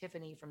on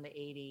Tiffany from the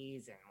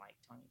 80s and like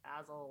Tony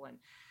Basil. And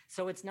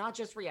so it's not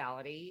just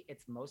reality.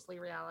 It's mostly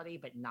reality,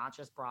 but not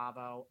just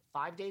Bravo.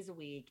 5 days a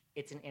week.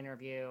 It's an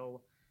interview.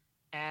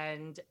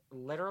 And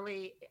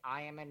literally,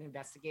 I am an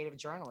investigative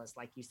journalist.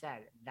 Like you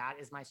said, that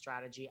is my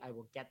strategy. I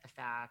will get the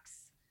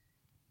facts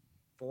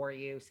for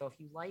you. So if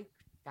you like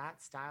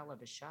that style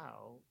of a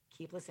show,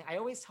 keep listening. I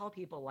always tell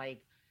people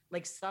like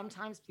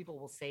sometimes people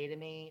will say to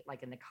me,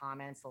 like in the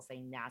comments, they'll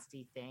say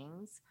nasty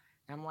things.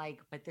 And I'm like,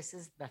 but this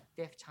is the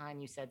 5th time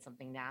you said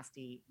something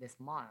nasty this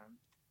month.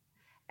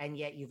 And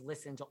yet you've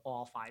listened to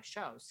all 5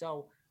 shows.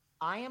 So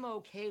I am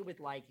okay with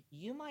like,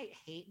 you might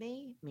hate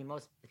me. I mean,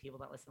 most of the people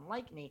that listen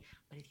like me,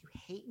 but if you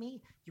hate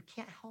me, you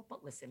can't help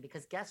but listen,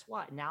 because guess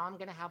what? Now I'm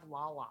going to have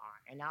Lala on,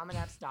 and now I'm going to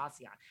have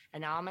Stassi on,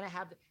 and now I'm going to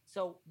have,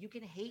 so you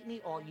can hate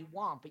me all you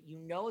want, but you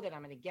know that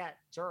I'm going to get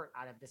dirt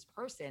out of this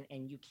person,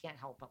 and you can't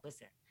help but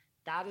listen.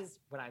 That is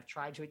what I've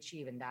tried to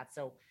achieve. And that's,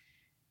 so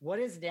what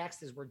is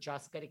next is we're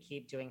just going to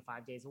keep doing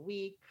 5 days a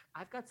week.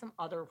 I've got some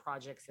other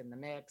projects in the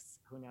mix.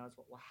 Who knows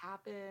what will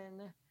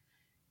happen?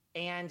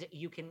 And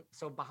you can,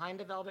 so Behind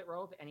the Velvet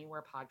Rope,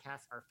 anywhere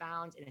podcasts are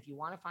found. And if you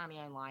want to find me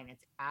online,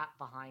 it's at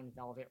Behind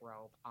Velvet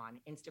Rope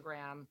on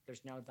Instagram.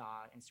 There's no the.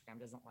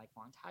 Instagram doesn't like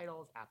long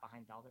titles, at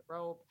Behind Velvet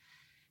Rope.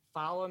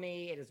 Follow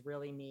me. It is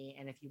really me.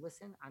 And if you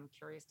listen, I'm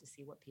curious to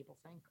see what people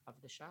think of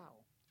the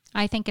show.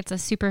 I think it's a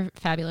super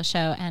fabulous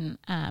show. And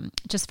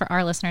just for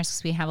our listeners,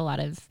 because we have a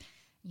lot of,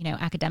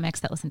 academics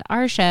that listen to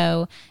our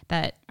show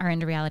that are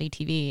into reality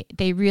TV,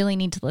 they really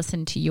need to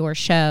listen to your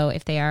show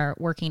if they are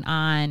working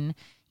on,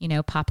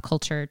 pop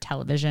culture,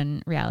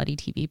 television, reality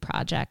TV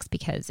projects,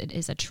 because it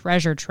is a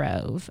treasure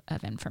trove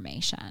of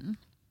information.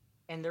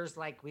 And there's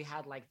we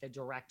had the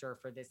director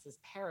for This Is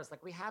Paris.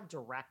 We have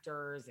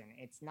directors, and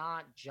it's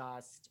not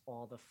just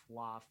all the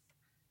fluff.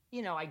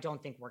 I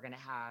don't think we're going to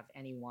have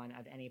anyone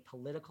of any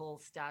political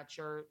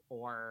stature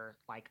or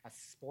a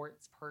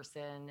sports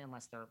person,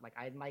 unless they're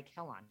I had Mike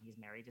Hill on. He's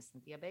married to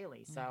Cynthia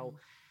Bailey. So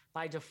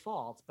by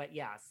default, but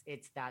yes,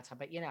 it's that type.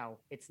 But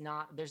it's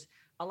not, there's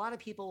a lot of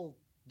people,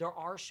 there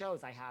are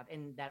shows I have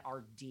and that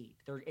are deep.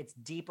 It's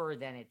deeper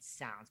than it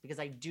sounds, because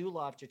I do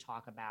love to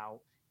talk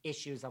about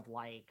issues of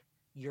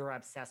you're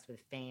obsessed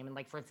with fame.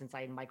 And for instance,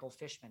 I had Michael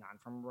Fishman on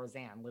from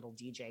Roseanne, little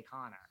DJ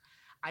Connor.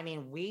 I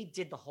mean, we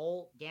did the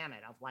whole gamut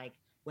of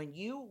when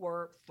you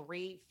were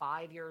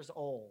 3-5 years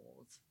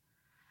old,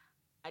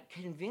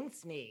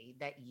 convince me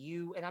that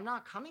you, and I'm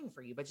not coming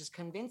for you, but just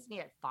convince me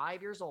at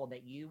 5 years old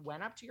that you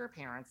went up to your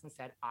parents and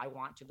said, I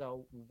want to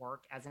go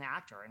work as an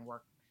actor and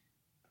work.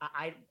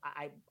 I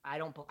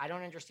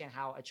don't understand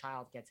how a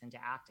child gets into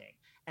acting.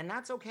 And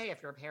that's okay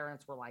if your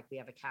parents were we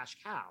have a cash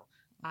cow.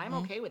 I'm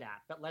okay with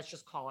that, but let's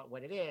just call it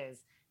what it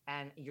is.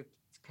 And you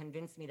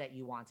convinced me that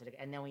you wanted it.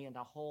 And then we had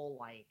the whole,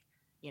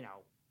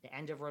 the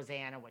end of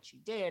Roseanne and what she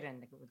did,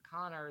 and with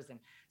Connors. And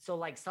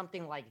so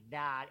something like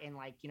that. And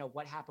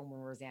what happened when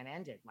Roseanne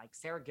ended,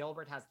 Sarah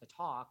Gilbert has the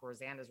talk,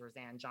 Roseanne is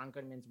Roseanne, John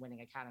Goodman's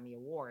winning Academy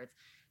Awards.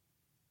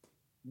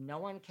 No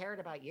one cared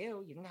about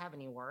you. You didn't have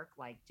any work.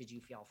 Did you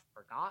feel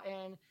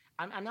forgotten?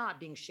 I'm not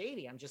being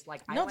shady. I'm just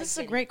no, this is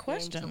a great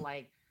question.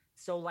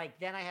 So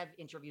then I have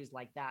interviews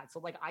like that.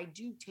 So I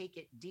do take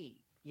it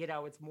deep,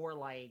 it's more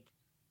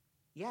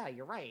yeah,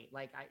 you're right.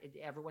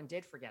 Everyone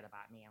did forget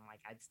about me. And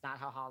it's not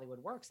how Hollywood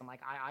works. I'm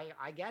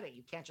I get it.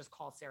 You can't just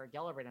call Sarah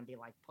Gilbert and be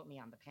put me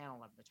on the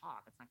panel of the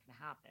talk. It's not going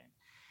to happen.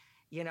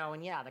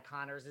 And yeah, the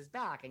Connors is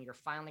back, and you're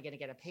finally going to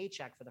get a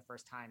paycheck for the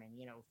first time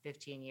in,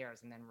 15 years.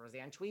 And then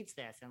Roseanne tweets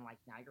this, and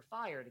now you're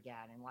fired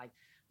again. And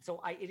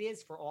so it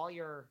is for all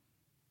your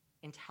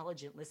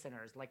intelligent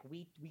listeners.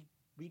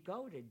 We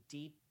go to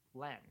deep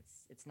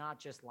lens. It's not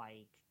just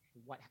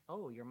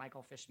you're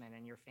Michael Fishman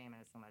and you're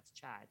famous and let's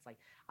chat. It's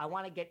I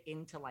want to get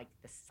into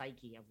the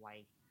psyche of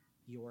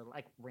you're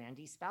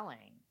Randy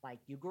Spelling.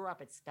 You grew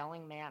up at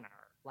Spelling Manor.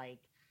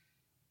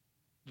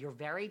 You're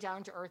very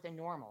down to earth and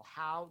normal.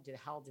 How the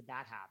hell did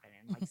that happen?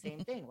 And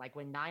same thing,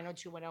 when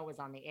 90210 was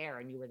on the air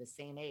and you were the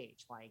same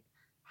age,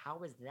 how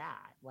was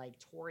that?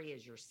 Tori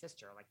is your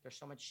sister. There's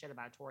so much shit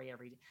about Tori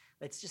every day.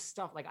 It's just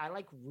stuff I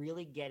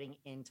really getting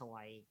into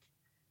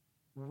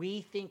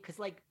we think, because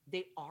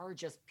they are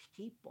just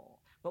people,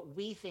 but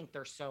we think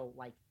they're so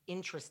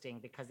interesting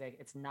because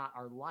it's not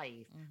our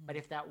life. But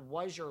if that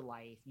was your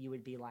life, you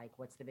would be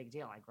what's the big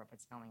deal? I grew up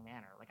at Spelling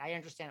Manor. I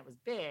understand it was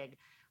big,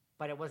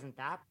 but it wasn't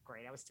that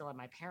great. I was still at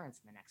my parents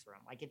in the next room.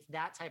 It's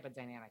that type of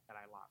dynamic that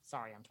I love.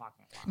 Sorry, I'm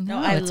talking a lot. No,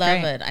 I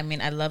love it. I mean,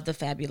 I love the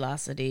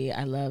fabulosity.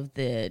 I love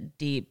the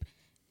deep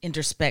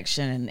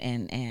introspection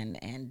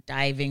and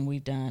diving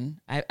we've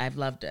done. I've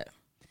loved it.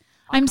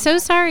 I'm so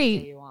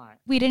sorry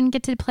we didn't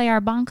get to play our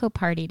Banco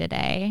party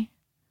today.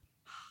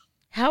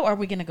 How are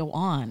we going to go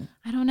on?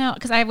 I don't know,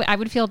 because I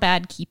would feel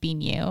bad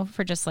keeping you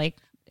for just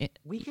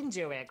we can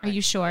do it. Are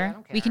you sure?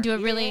 We can do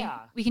it really? Yeah.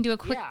 We can do a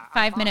quick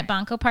 5-minute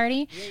Banco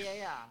party?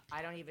 Yeah.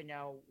 I don't even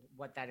know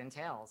what that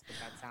entails, but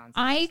that sounds...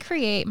 I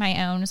create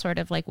my own sort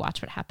of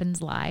watch what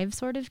happens live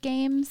sort of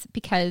games,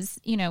 because,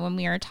 when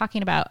we are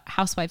talking about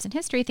housewives in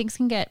history, things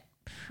can get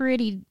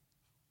pretty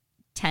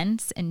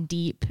tense and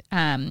deep,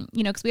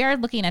 because we are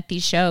looking at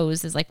these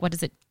shows as what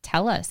does it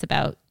tell us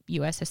about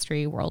U.S.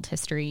 history, world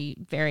history,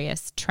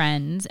 various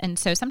trends. And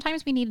so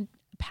sometimes we need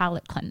a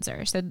palate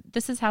cleanser. So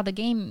this is how the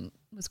game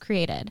was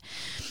created.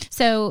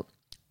 So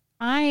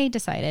I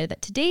decided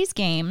that today's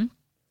game,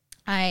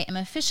 I am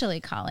officially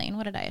calling,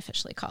 what did I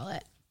officially call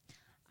it?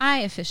 I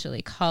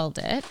officially called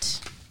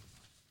it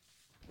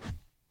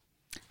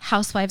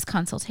Housewives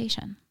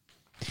Consultation.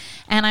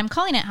 And I'm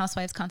calling it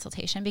Housewives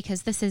Consultation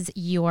because this is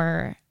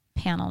your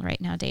panel right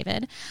now,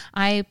 David.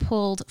 I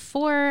pulled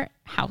 4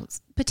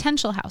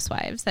 potential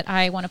housewives that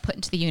I want to put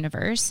into the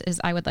universe, as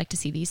I would like to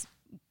see these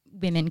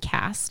women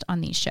cast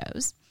on these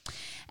shows.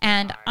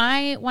 And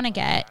I want to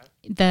get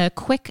the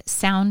quick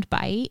sound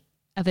bite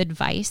of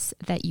advice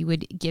that you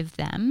would give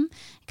them,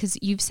 because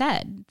you've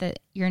said that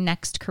your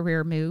next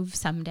career move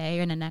someday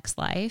in a next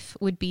life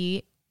would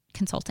be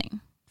consulting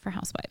for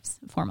housewives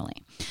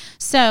formally.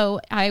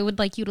 So I would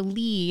like you to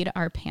lead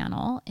our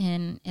panel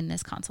in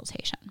this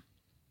consultation.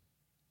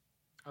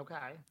 Okay.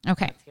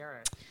 Let's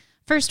hear it.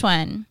 First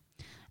one,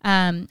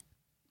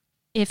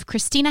 if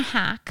Christina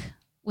Hack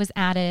was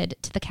added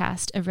to the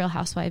cast of Real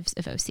Housewives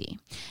of OC.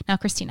 Now,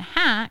 Christina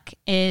Hack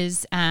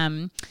is,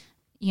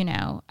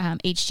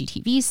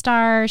 HGTV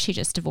star. She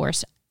just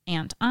divorced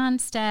Aunt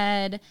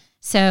Onstead.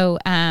 So,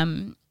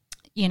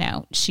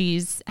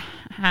 she's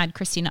had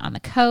Christina on the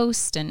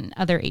Coast and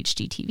other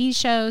HGTV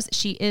shows.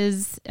 She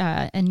is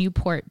a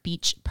Newport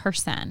Beach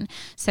person.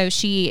 So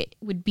she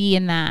would be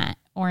in that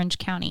Orange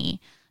County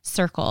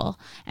circle,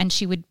 and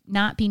she would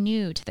not be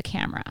new to the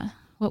camera.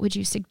 What would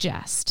you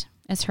suggest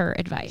as her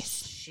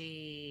advice.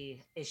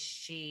 Is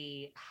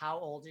she, how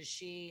old is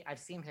she? I've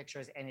seen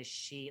pictures, and is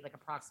she like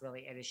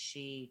approximately, and is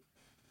she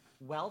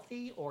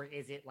wealthy, or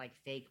is it like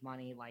fake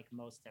money like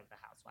most of the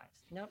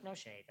housewives? No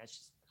shade. That's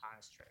just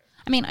honest truth.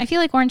 I mean, I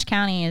feel like Orange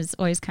County is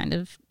always kind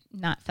of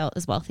not felt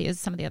as wealthy as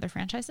some of the other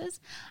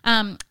franchises.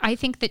 I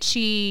think that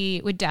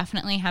she would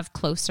definitely have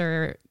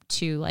closer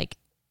to like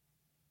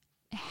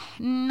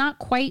not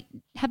quite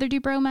Heather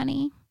Dubrow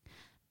money,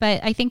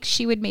 but I think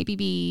she would maybe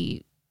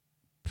be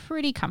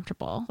pretty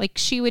comfortable. Like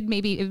she would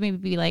maybe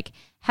be like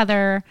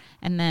Heather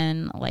and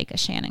then like a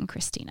Shannon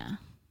Christina.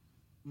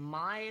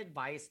 My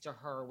advice to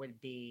her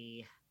would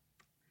be,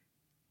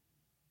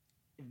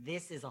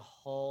 this is a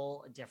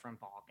whole different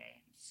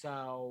ballgame.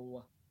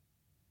 So,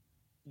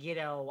 you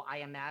know, I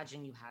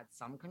imagine you had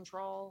some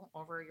control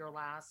over your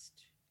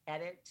last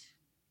edit,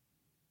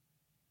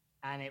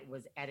 and it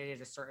was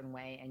edited a certain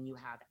way, and you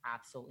have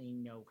absolutely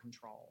no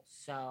control.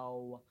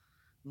 So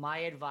my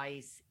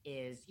advice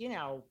is, you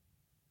know,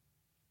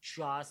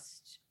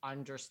 just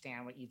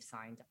understand what you've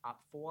signed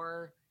up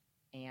for.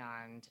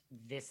 And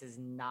this is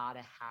not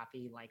a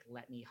happy, like,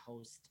 let me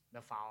host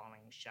the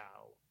following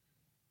show.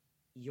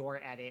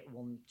 Your edit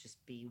will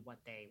just be what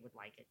they would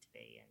like it to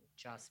be. And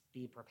just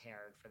be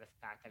prepared for the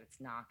fact that it's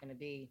not going to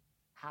be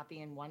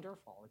happy and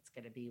wonderful. It's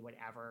going to be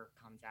whatever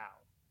comes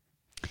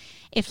out.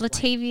 If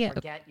Latavia, like,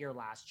 forget your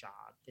last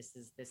job. This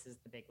is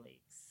the big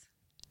leagues.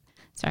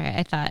 Sorry,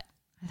 I thought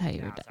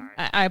you were done.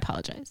 I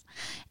apologize.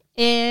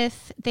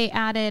 If they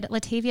added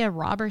Latavia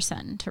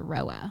Robertson to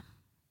Roa,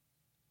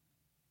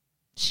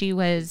 she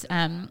was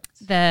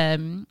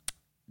the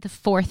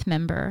fourth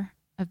member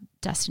of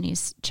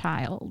Destiny's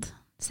Child.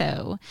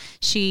 So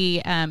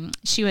she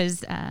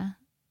was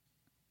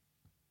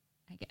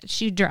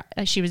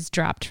she was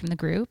dropped from the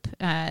group.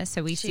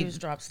 So she was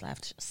dropped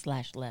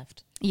slash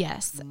left.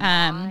 Yes.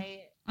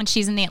 And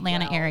she's in the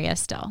Atlanta area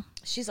still.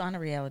 She's on a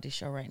reality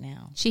show right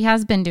now. She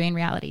has been doing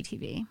reality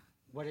TV.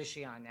 What is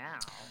she on now?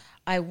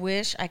 I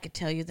wish I could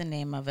tell you the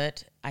name of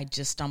it. I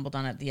just stumbled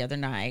on it the other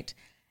night,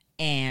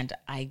 and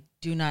I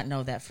do not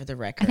know that for the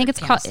record. I think it's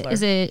Counselor. called.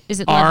 Is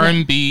it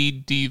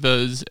R&B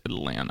Divas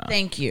Atlanta?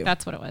 Thank you.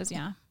 That's what it was.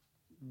 Yeah.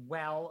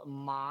 Well,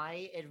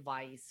 my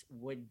advice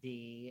would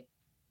be,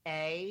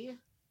 I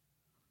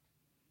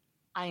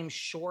am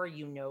sure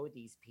you know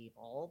these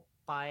people,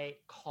 but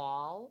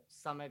call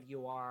some of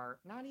your,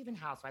 not even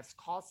housewives,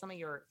 call some of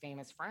your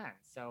famous friends.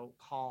 So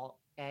call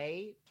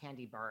A,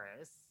 Candy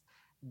Burris,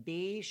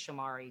 B,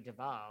 Shamari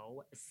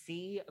DeVoe,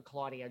 C,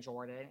 Claudia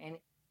Jordan, and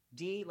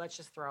D, let's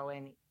just throw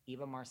in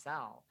Eva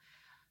Marcel.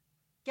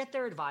 Get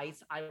their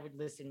advice. I would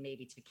listen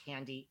maybe to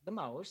Candy the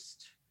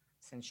most,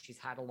 since she's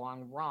had a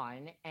long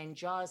run, and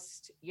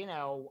just, you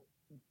know,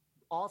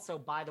 also,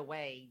 by the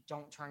way,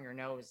 don't turn your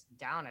nose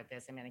down at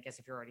this. I mean, I guess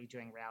if you're already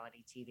doing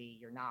reality TV,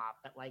 you're not,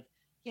 but like,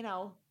 you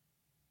know,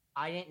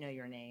 I didn't know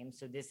your name.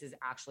 So this is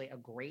actually a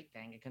great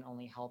thing. It can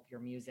only help your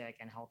music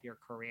and help your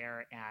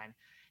career, and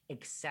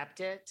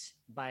accept it,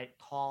 but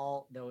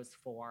call those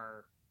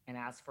four and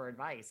ask for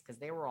advice, because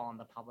they were all in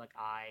the public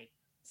eye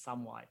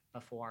somewhat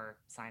before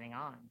signing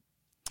on.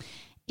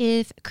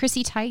 If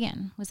Chrissy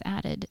Teigen was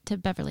added to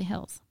Beverly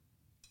Hills.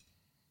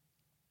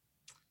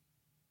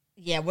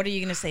 Yeah, what are you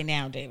going to say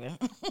now, David?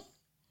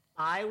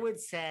 I would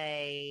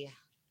say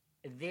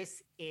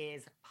this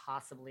is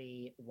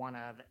possibly one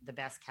of the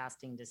best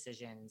casting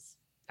decisions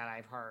that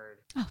I've heard.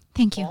 Oh,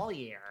 thank you. All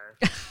year.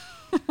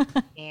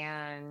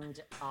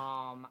 And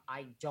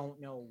I don't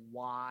know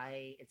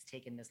why it's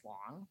taken this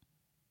long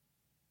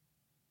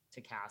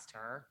to cast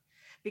her.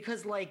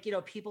 Because, like, you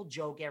know, people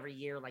joke every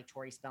year, like,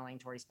 Tori Spelling.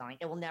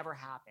 It will never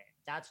happen.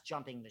 That's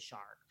jumping the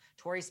shark.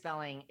 Tori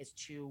Spelling is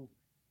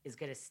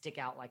going to stick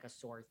out like a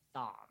sore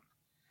thumb.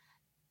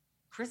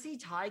 Chrissy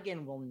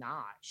Teigen will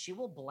not. She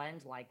will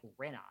blend like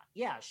Rinna.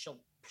 Yeah,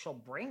 she'll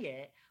bring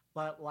it,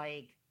 but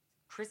like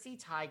Chrissy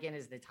Teigen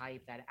is the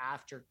type that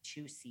after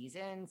 2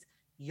 seasons,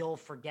 you'll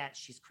forget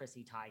she's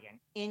Chrissy Teigen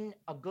in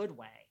a good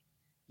way.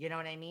 You know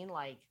what I mean?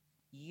 Like,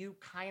 you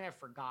kind of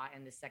forgot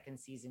in the second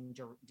season,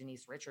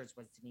 Denise Richards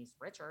was Denise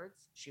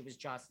Richards. She was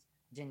just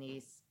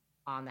Denise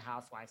on The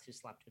Housewives who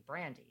slept with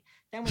Brandy.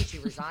 Then when she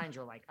resigned,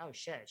 you're like, oh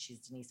shit, she's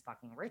Denise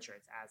fucking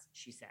Richards, as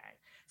she said.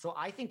 So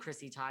I think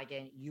Chrissy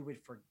Teigen, you would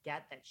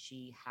forget that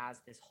she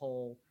has this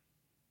whole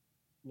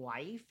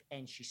life,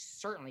 and she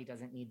certainly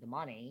doesn't need the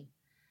money,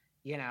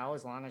 you know,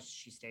 as long as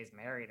she stays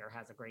married or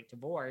has a great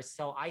divorce.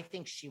 So I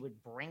think she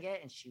would bring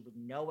it, and she would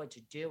know what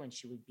to do, and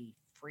she would be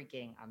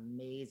freaking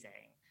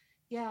amazing.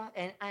 Yeah,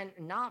 and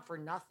not for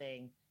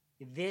nothing,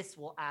 this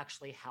will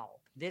actually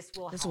help. This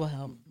will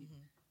help.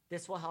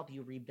 This will help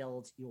you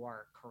rebuild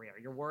your career.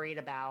 You're worried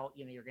about,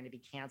 you know, you're going to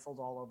be canceled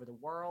all over the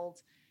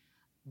world.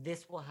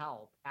 This will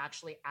help.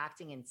 Actually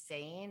acting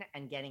insane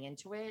and getting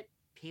into it,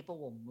 people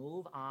will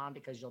move on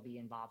because you'll be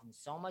involved in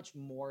so much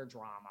more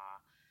drama.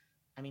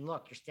 I mean,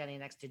 look, you're standing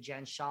next to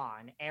Jen Shaw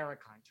and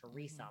Erica and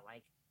Teresa.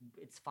 Like,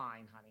 it's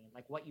fine, honey.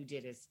 Like, what you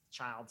did is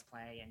child's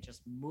play, and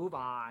just move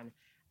on,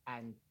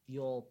 and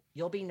you'll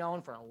be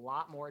known for a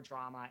lot more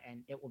drama,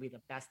 and it will be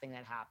the best thing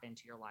that happened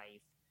to your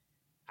life.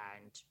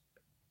 And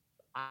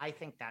I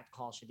think that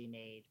call should be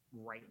made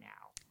right now.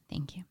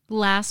 Thank you.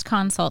 Last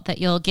consult that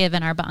you'll give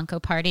in our Banco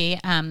party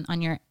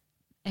on your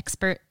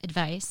expert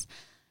advice.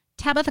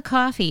 Tabitha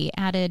Coffee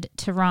added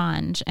to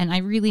Ranj, and I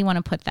really want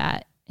to put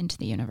that into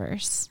the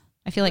universe.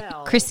 I feel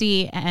like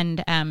Chrissy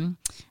and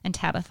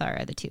Tabitha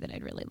are the two that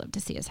I'd really love to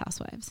see as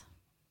housewives.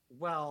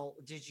 Well,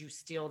 did you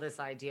steal this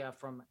idea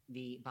from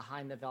the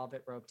Behind the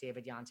Velvet Rope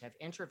David Yontef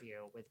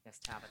interview with Miss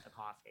Tabitha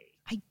Coffee?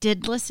 I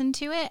did listen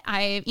to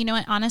it. You know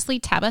what? Honestly,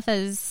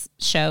 Tabitha's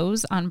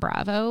shows on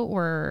Bravo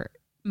were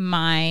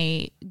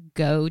my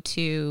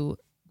go-to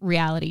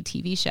reality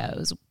TV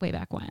shows way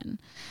back when.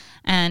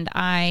 And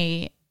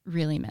I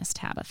really miss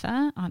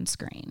Tabitha on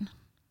screen.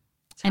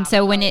 And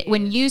so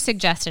when you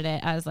suggested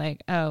it, I was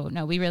like, oh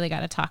no, we really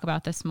got to talk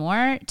about this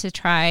more to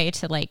try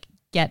to like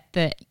get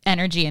the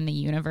energy in the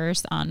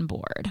universe on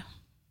board.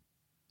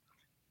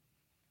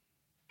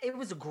 It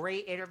was a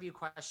great interview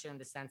question in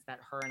the sense that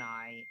her and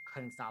I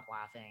couldn't stop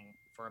laughing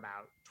for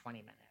about 20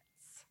 minutes.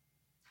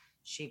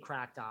 She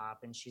cracked up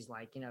and she's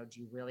like, do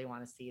you really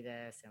want to see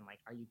this? And like,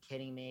 are you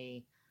kidding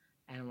me?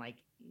 And I'm like,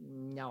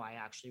 no, I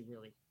actually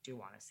really do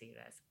want to see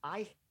this.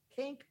 I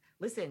think,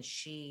 listen,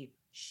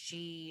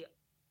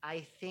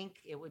 I think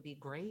it would be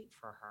great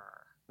for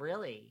her,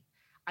 really.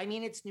 I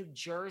mean, it's New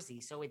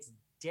Jersey, so it's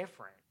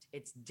different.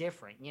 It's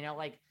different,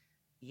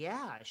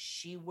 yeah,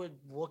 she would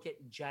look at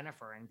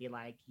Jennifer and be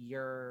like,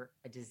 you're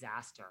a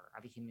disaster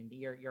of a human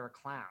being. You're a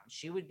clown.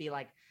 She would be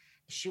like,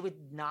 she would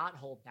not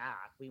hold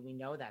back. We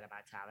know that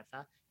about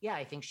Tabitha. Yeah,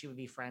 I think she would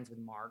be friends with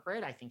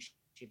Margaret. I think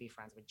she'd be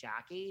friends with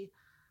Jackie.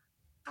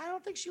 I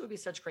don't think she would be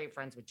such great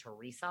friends with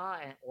Teresa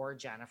or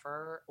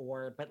Jennifer,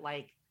 but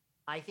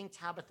I think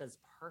Tabitha's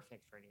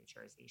perfect for New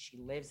Jersey. She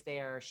lives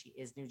there. She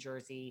is New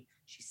Jersey.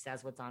 She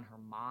says what's on her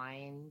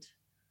mind.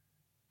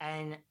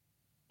 And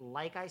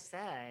like I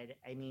said,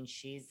 I mean,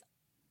 she's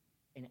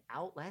an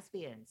out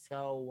lesbian.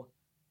 So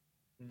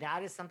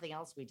that is something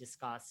else we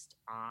discussed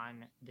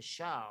on the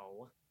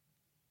show,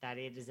 that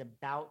it is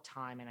about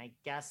time. And I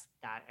guess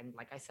that, and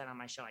like I said on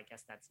my show, I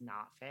guess that's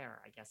not fair.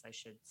 I guess I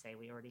should say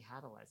we already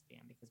had a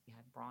lesbian because we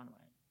had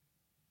Bronwyn,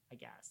 I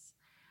guess.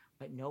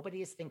 But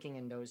nobody is thinking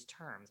in those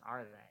terms,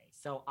 are they?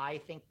 So I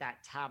think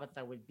that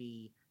Tabitha would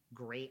be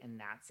great in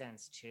that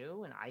sense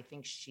too. And I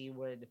think she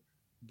would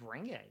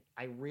bring it.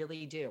 I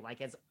really do.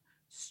 Like, as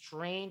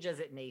strange as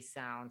it may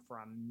sound for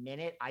a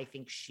minute, I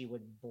think she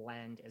would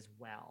blend as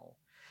well.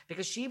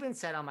 Because she even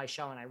said on my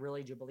show, and I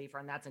really do believe her,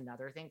 and that's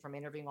another thing from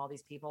interviewing all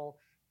these people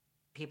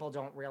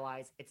don't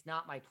realize it's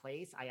not my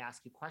place. I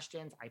ask you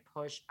questions, I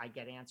push, I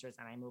get answers,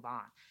 and I move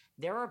on.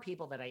 There are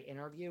people that I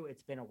interview,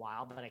 it's been a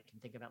while, but I can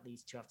think of at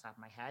least two off the top of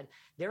my head.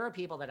 There are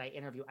people that I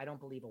interview, I don't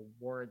believe a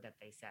word that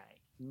they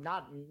say.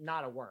 Not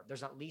a word.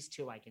 There's at least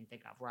two I can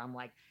think of where I'm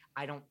like,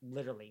 I don't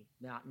literally,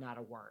 not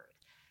a word.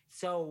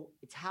 So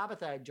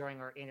Tabitha,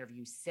 during our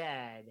interview,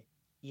 said,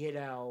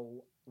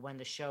 when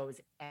the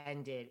shows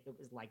ended, it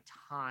was like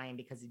time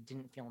because it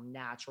didn't feel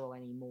natural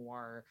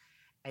anymore.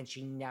 And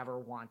she never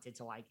wanted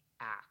to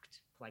act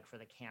for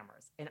the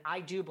cameras. And I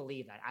do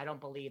believe that. I don't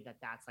believe that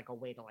that's a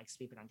way to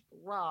sweep it under the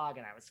rug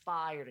and I was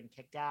fired and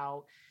kicked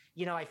out.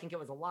 I think it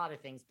was a lot of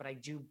things, but I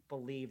do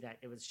believe that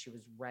she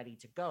was ready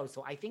to go.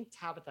 So I think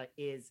Tabitha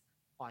is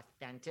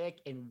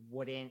authentic and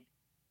wouldn't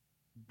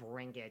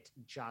bring it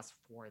just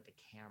for the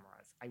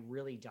cameras. I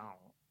really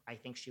don't. I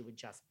think she would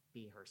just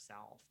be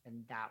herself,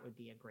 and that would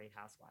be a great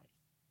housewife.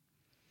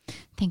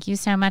 Thank you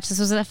so much. This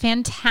was a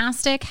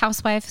fantastic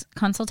housewife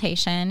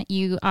consultation.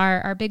 You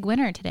are our big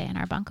winner today in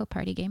our Banco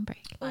Party game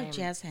break. Oh,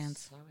 jazz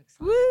hands. So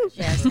excited. Woo!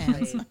 Jazz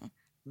hands.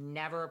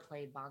 Never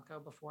played Banco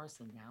before,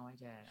 so now I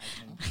did.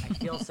 I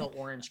feel so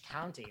Orange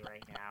County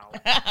right now.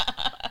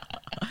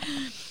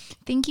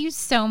 Thank you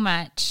so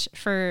much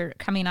for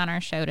coming on our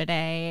show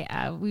today.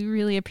 We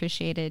really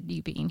appreciated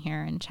you being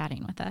here and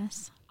chatting with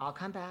us. I'll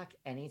come back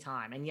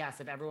anytime. And yes,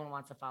 if everyone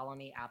wants to follow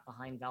me at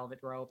Behind Velvet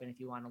Rope, and if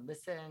you want to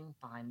listen,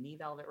 Behind the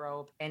Velvet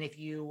Rope, and if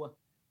you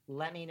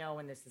let me know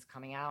when this is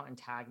coming out and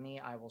tag me,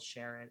 I will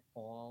share it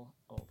all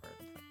over.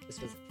 This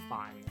was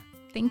fun.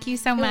 Thank you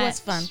so much. It was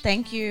fun.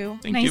 Thank you.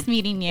 Nice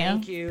meeting you.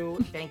 Thank you.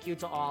 Thank you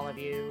to all of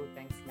you.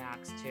 Thanks,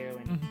 Max, too.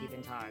 And keep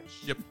in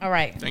touch. Yep. All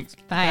right. Thanks.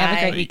 Bye. Have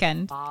a great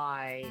weekend.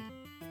 Bye.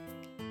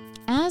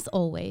 As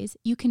always,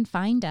 you can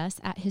find us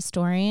at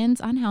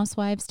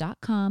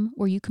historiansonhousewives.com,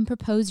 where you can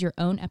propose your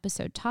own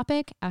episode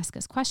topic, ask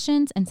us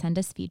questions, and send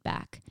us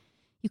feedback.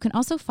 You can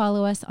also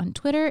follow us on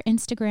Twitter,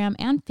 Instagram,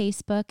 and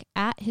Facebook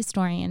at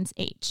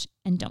HistoriansH.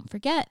 And don't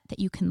forget that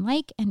you can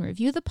like and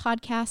review the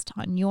podcast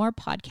on your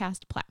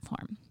podcast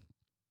platform.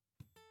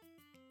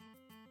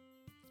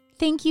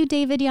 Thank you,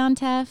 David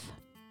Yontef.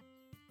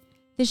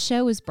 This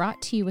show was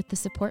brought to you with the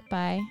support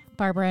by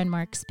Barbara and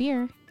Mark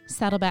Spear,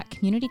 Saddleback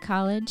Community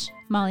College,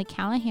 Molly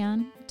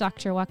Callahan,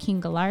 Dr.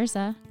 Joaquin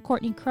Galarza,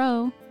 Courtney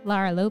Crow,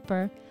 Lara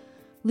Loper,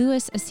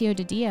 Luis Acio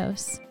de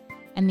Dios,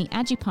 and the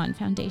Agipon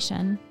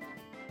Foundation.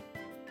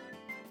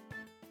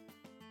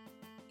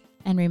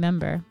 And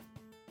remember,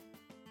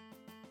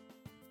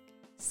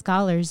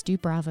 scholars do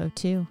Bravo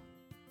too.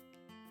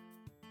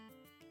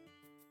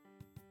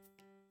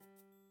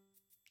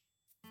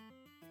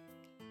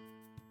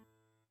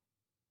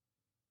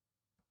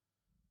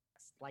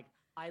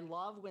 I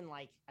love when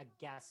like a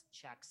guest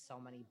checks so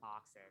many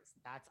boxes.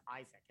 That's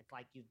Isaac. It's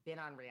like you've been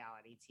on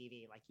reality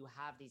TV. Like you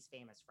have these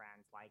famous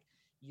friends. Like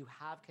you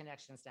have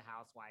connections to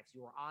housewives.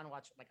 You were on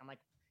Watch. Like I'm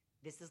like,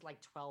 this is like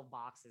 12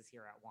 boxes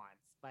here at once.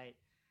 But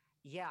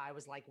yeah, I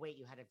was like, wait,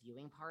 you had a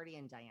viewing party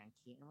and Diane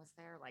Keaton was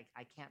there? Like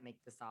I can't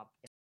make this up.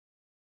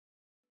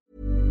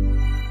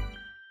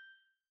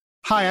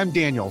 Hi, I'm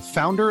Daniel,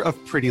 founder of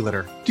Pretty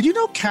Litter. Did you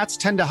know cats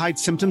tend to hide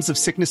symptoms of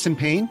sickness and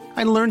pain?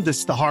 I learned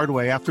this the hard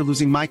way after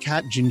losing my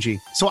cat, Gingy.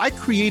 So I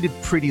created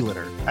Pretty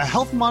Litter, a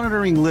health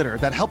monitoring litter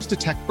that helps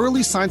detect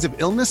early signs of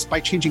illness by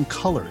changing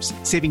colors,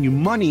 saving you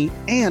money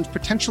and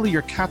potentially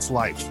your cat's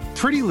life.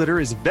 Pretty Litter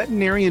is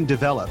veterinarian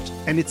developed,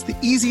 and it's the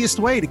easiest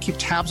way to keep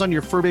tabs on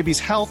your fur baby's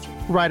health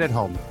right at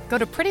home. Go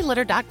to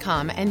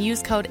prettylitter.com and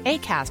use code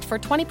ACAST for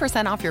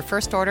 20% off your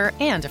first order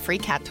and a free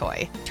cat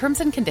toy.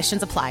 Terms and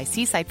conditions apply.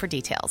 See site for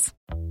details.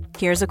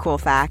 Here's a cool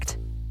fact.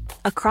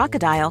 A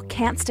crocodile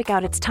can't stick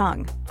out its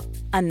tongue.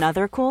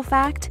 Another cool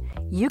fact,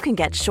 you can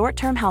get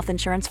short-term health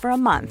insurance for a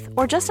month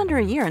or just under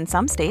a year in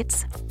some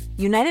states.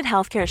 United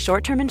Healthcare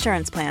short-term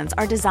insurance plans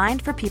are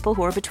designed for people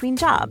who are between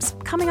jobs,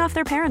 coming off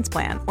their parents'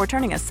 plan, or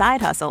turning a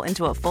side hustle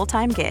into a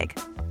full-time gig.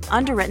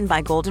 Underwritten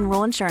by Golden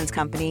Rule Insurance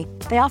Company,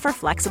 they offer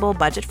flexible,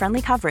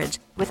 budget-friendly coverage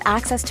with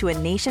access to a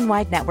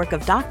nationwide network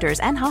of doctors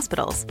and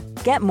hospitals.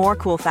 Get more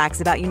cool facts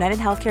about United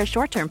Healthcare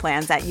short-term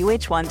plans at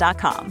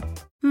uh1.com.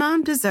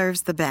 Mom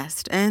deserves the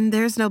best, and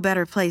there's no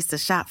better place to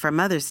shop for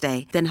Mother's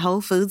Day than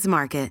Whole Foods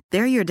Market.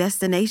 They're your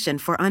destination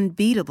for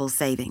unbeatable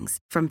savings,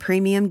 from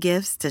premium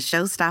gifts to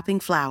show-stopping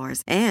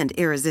flowers and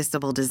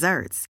irresistible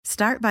desserts.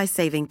 Start by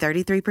saving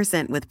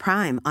 33% with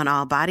Prime on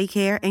all body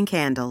care and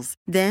candles.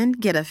 Then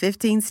get a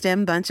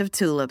 15-stem bunch of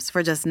tulips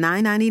for just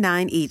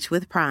 $9.99 each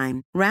with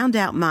Prime. Round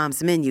out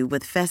Mom's menu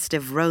with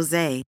festive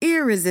rosé,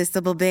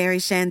 irresistible berry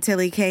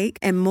chantilly cake,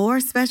 and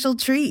more special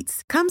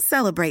treats. Come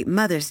celebrate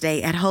Mother's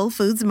Day at Whole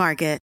Foods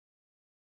Market.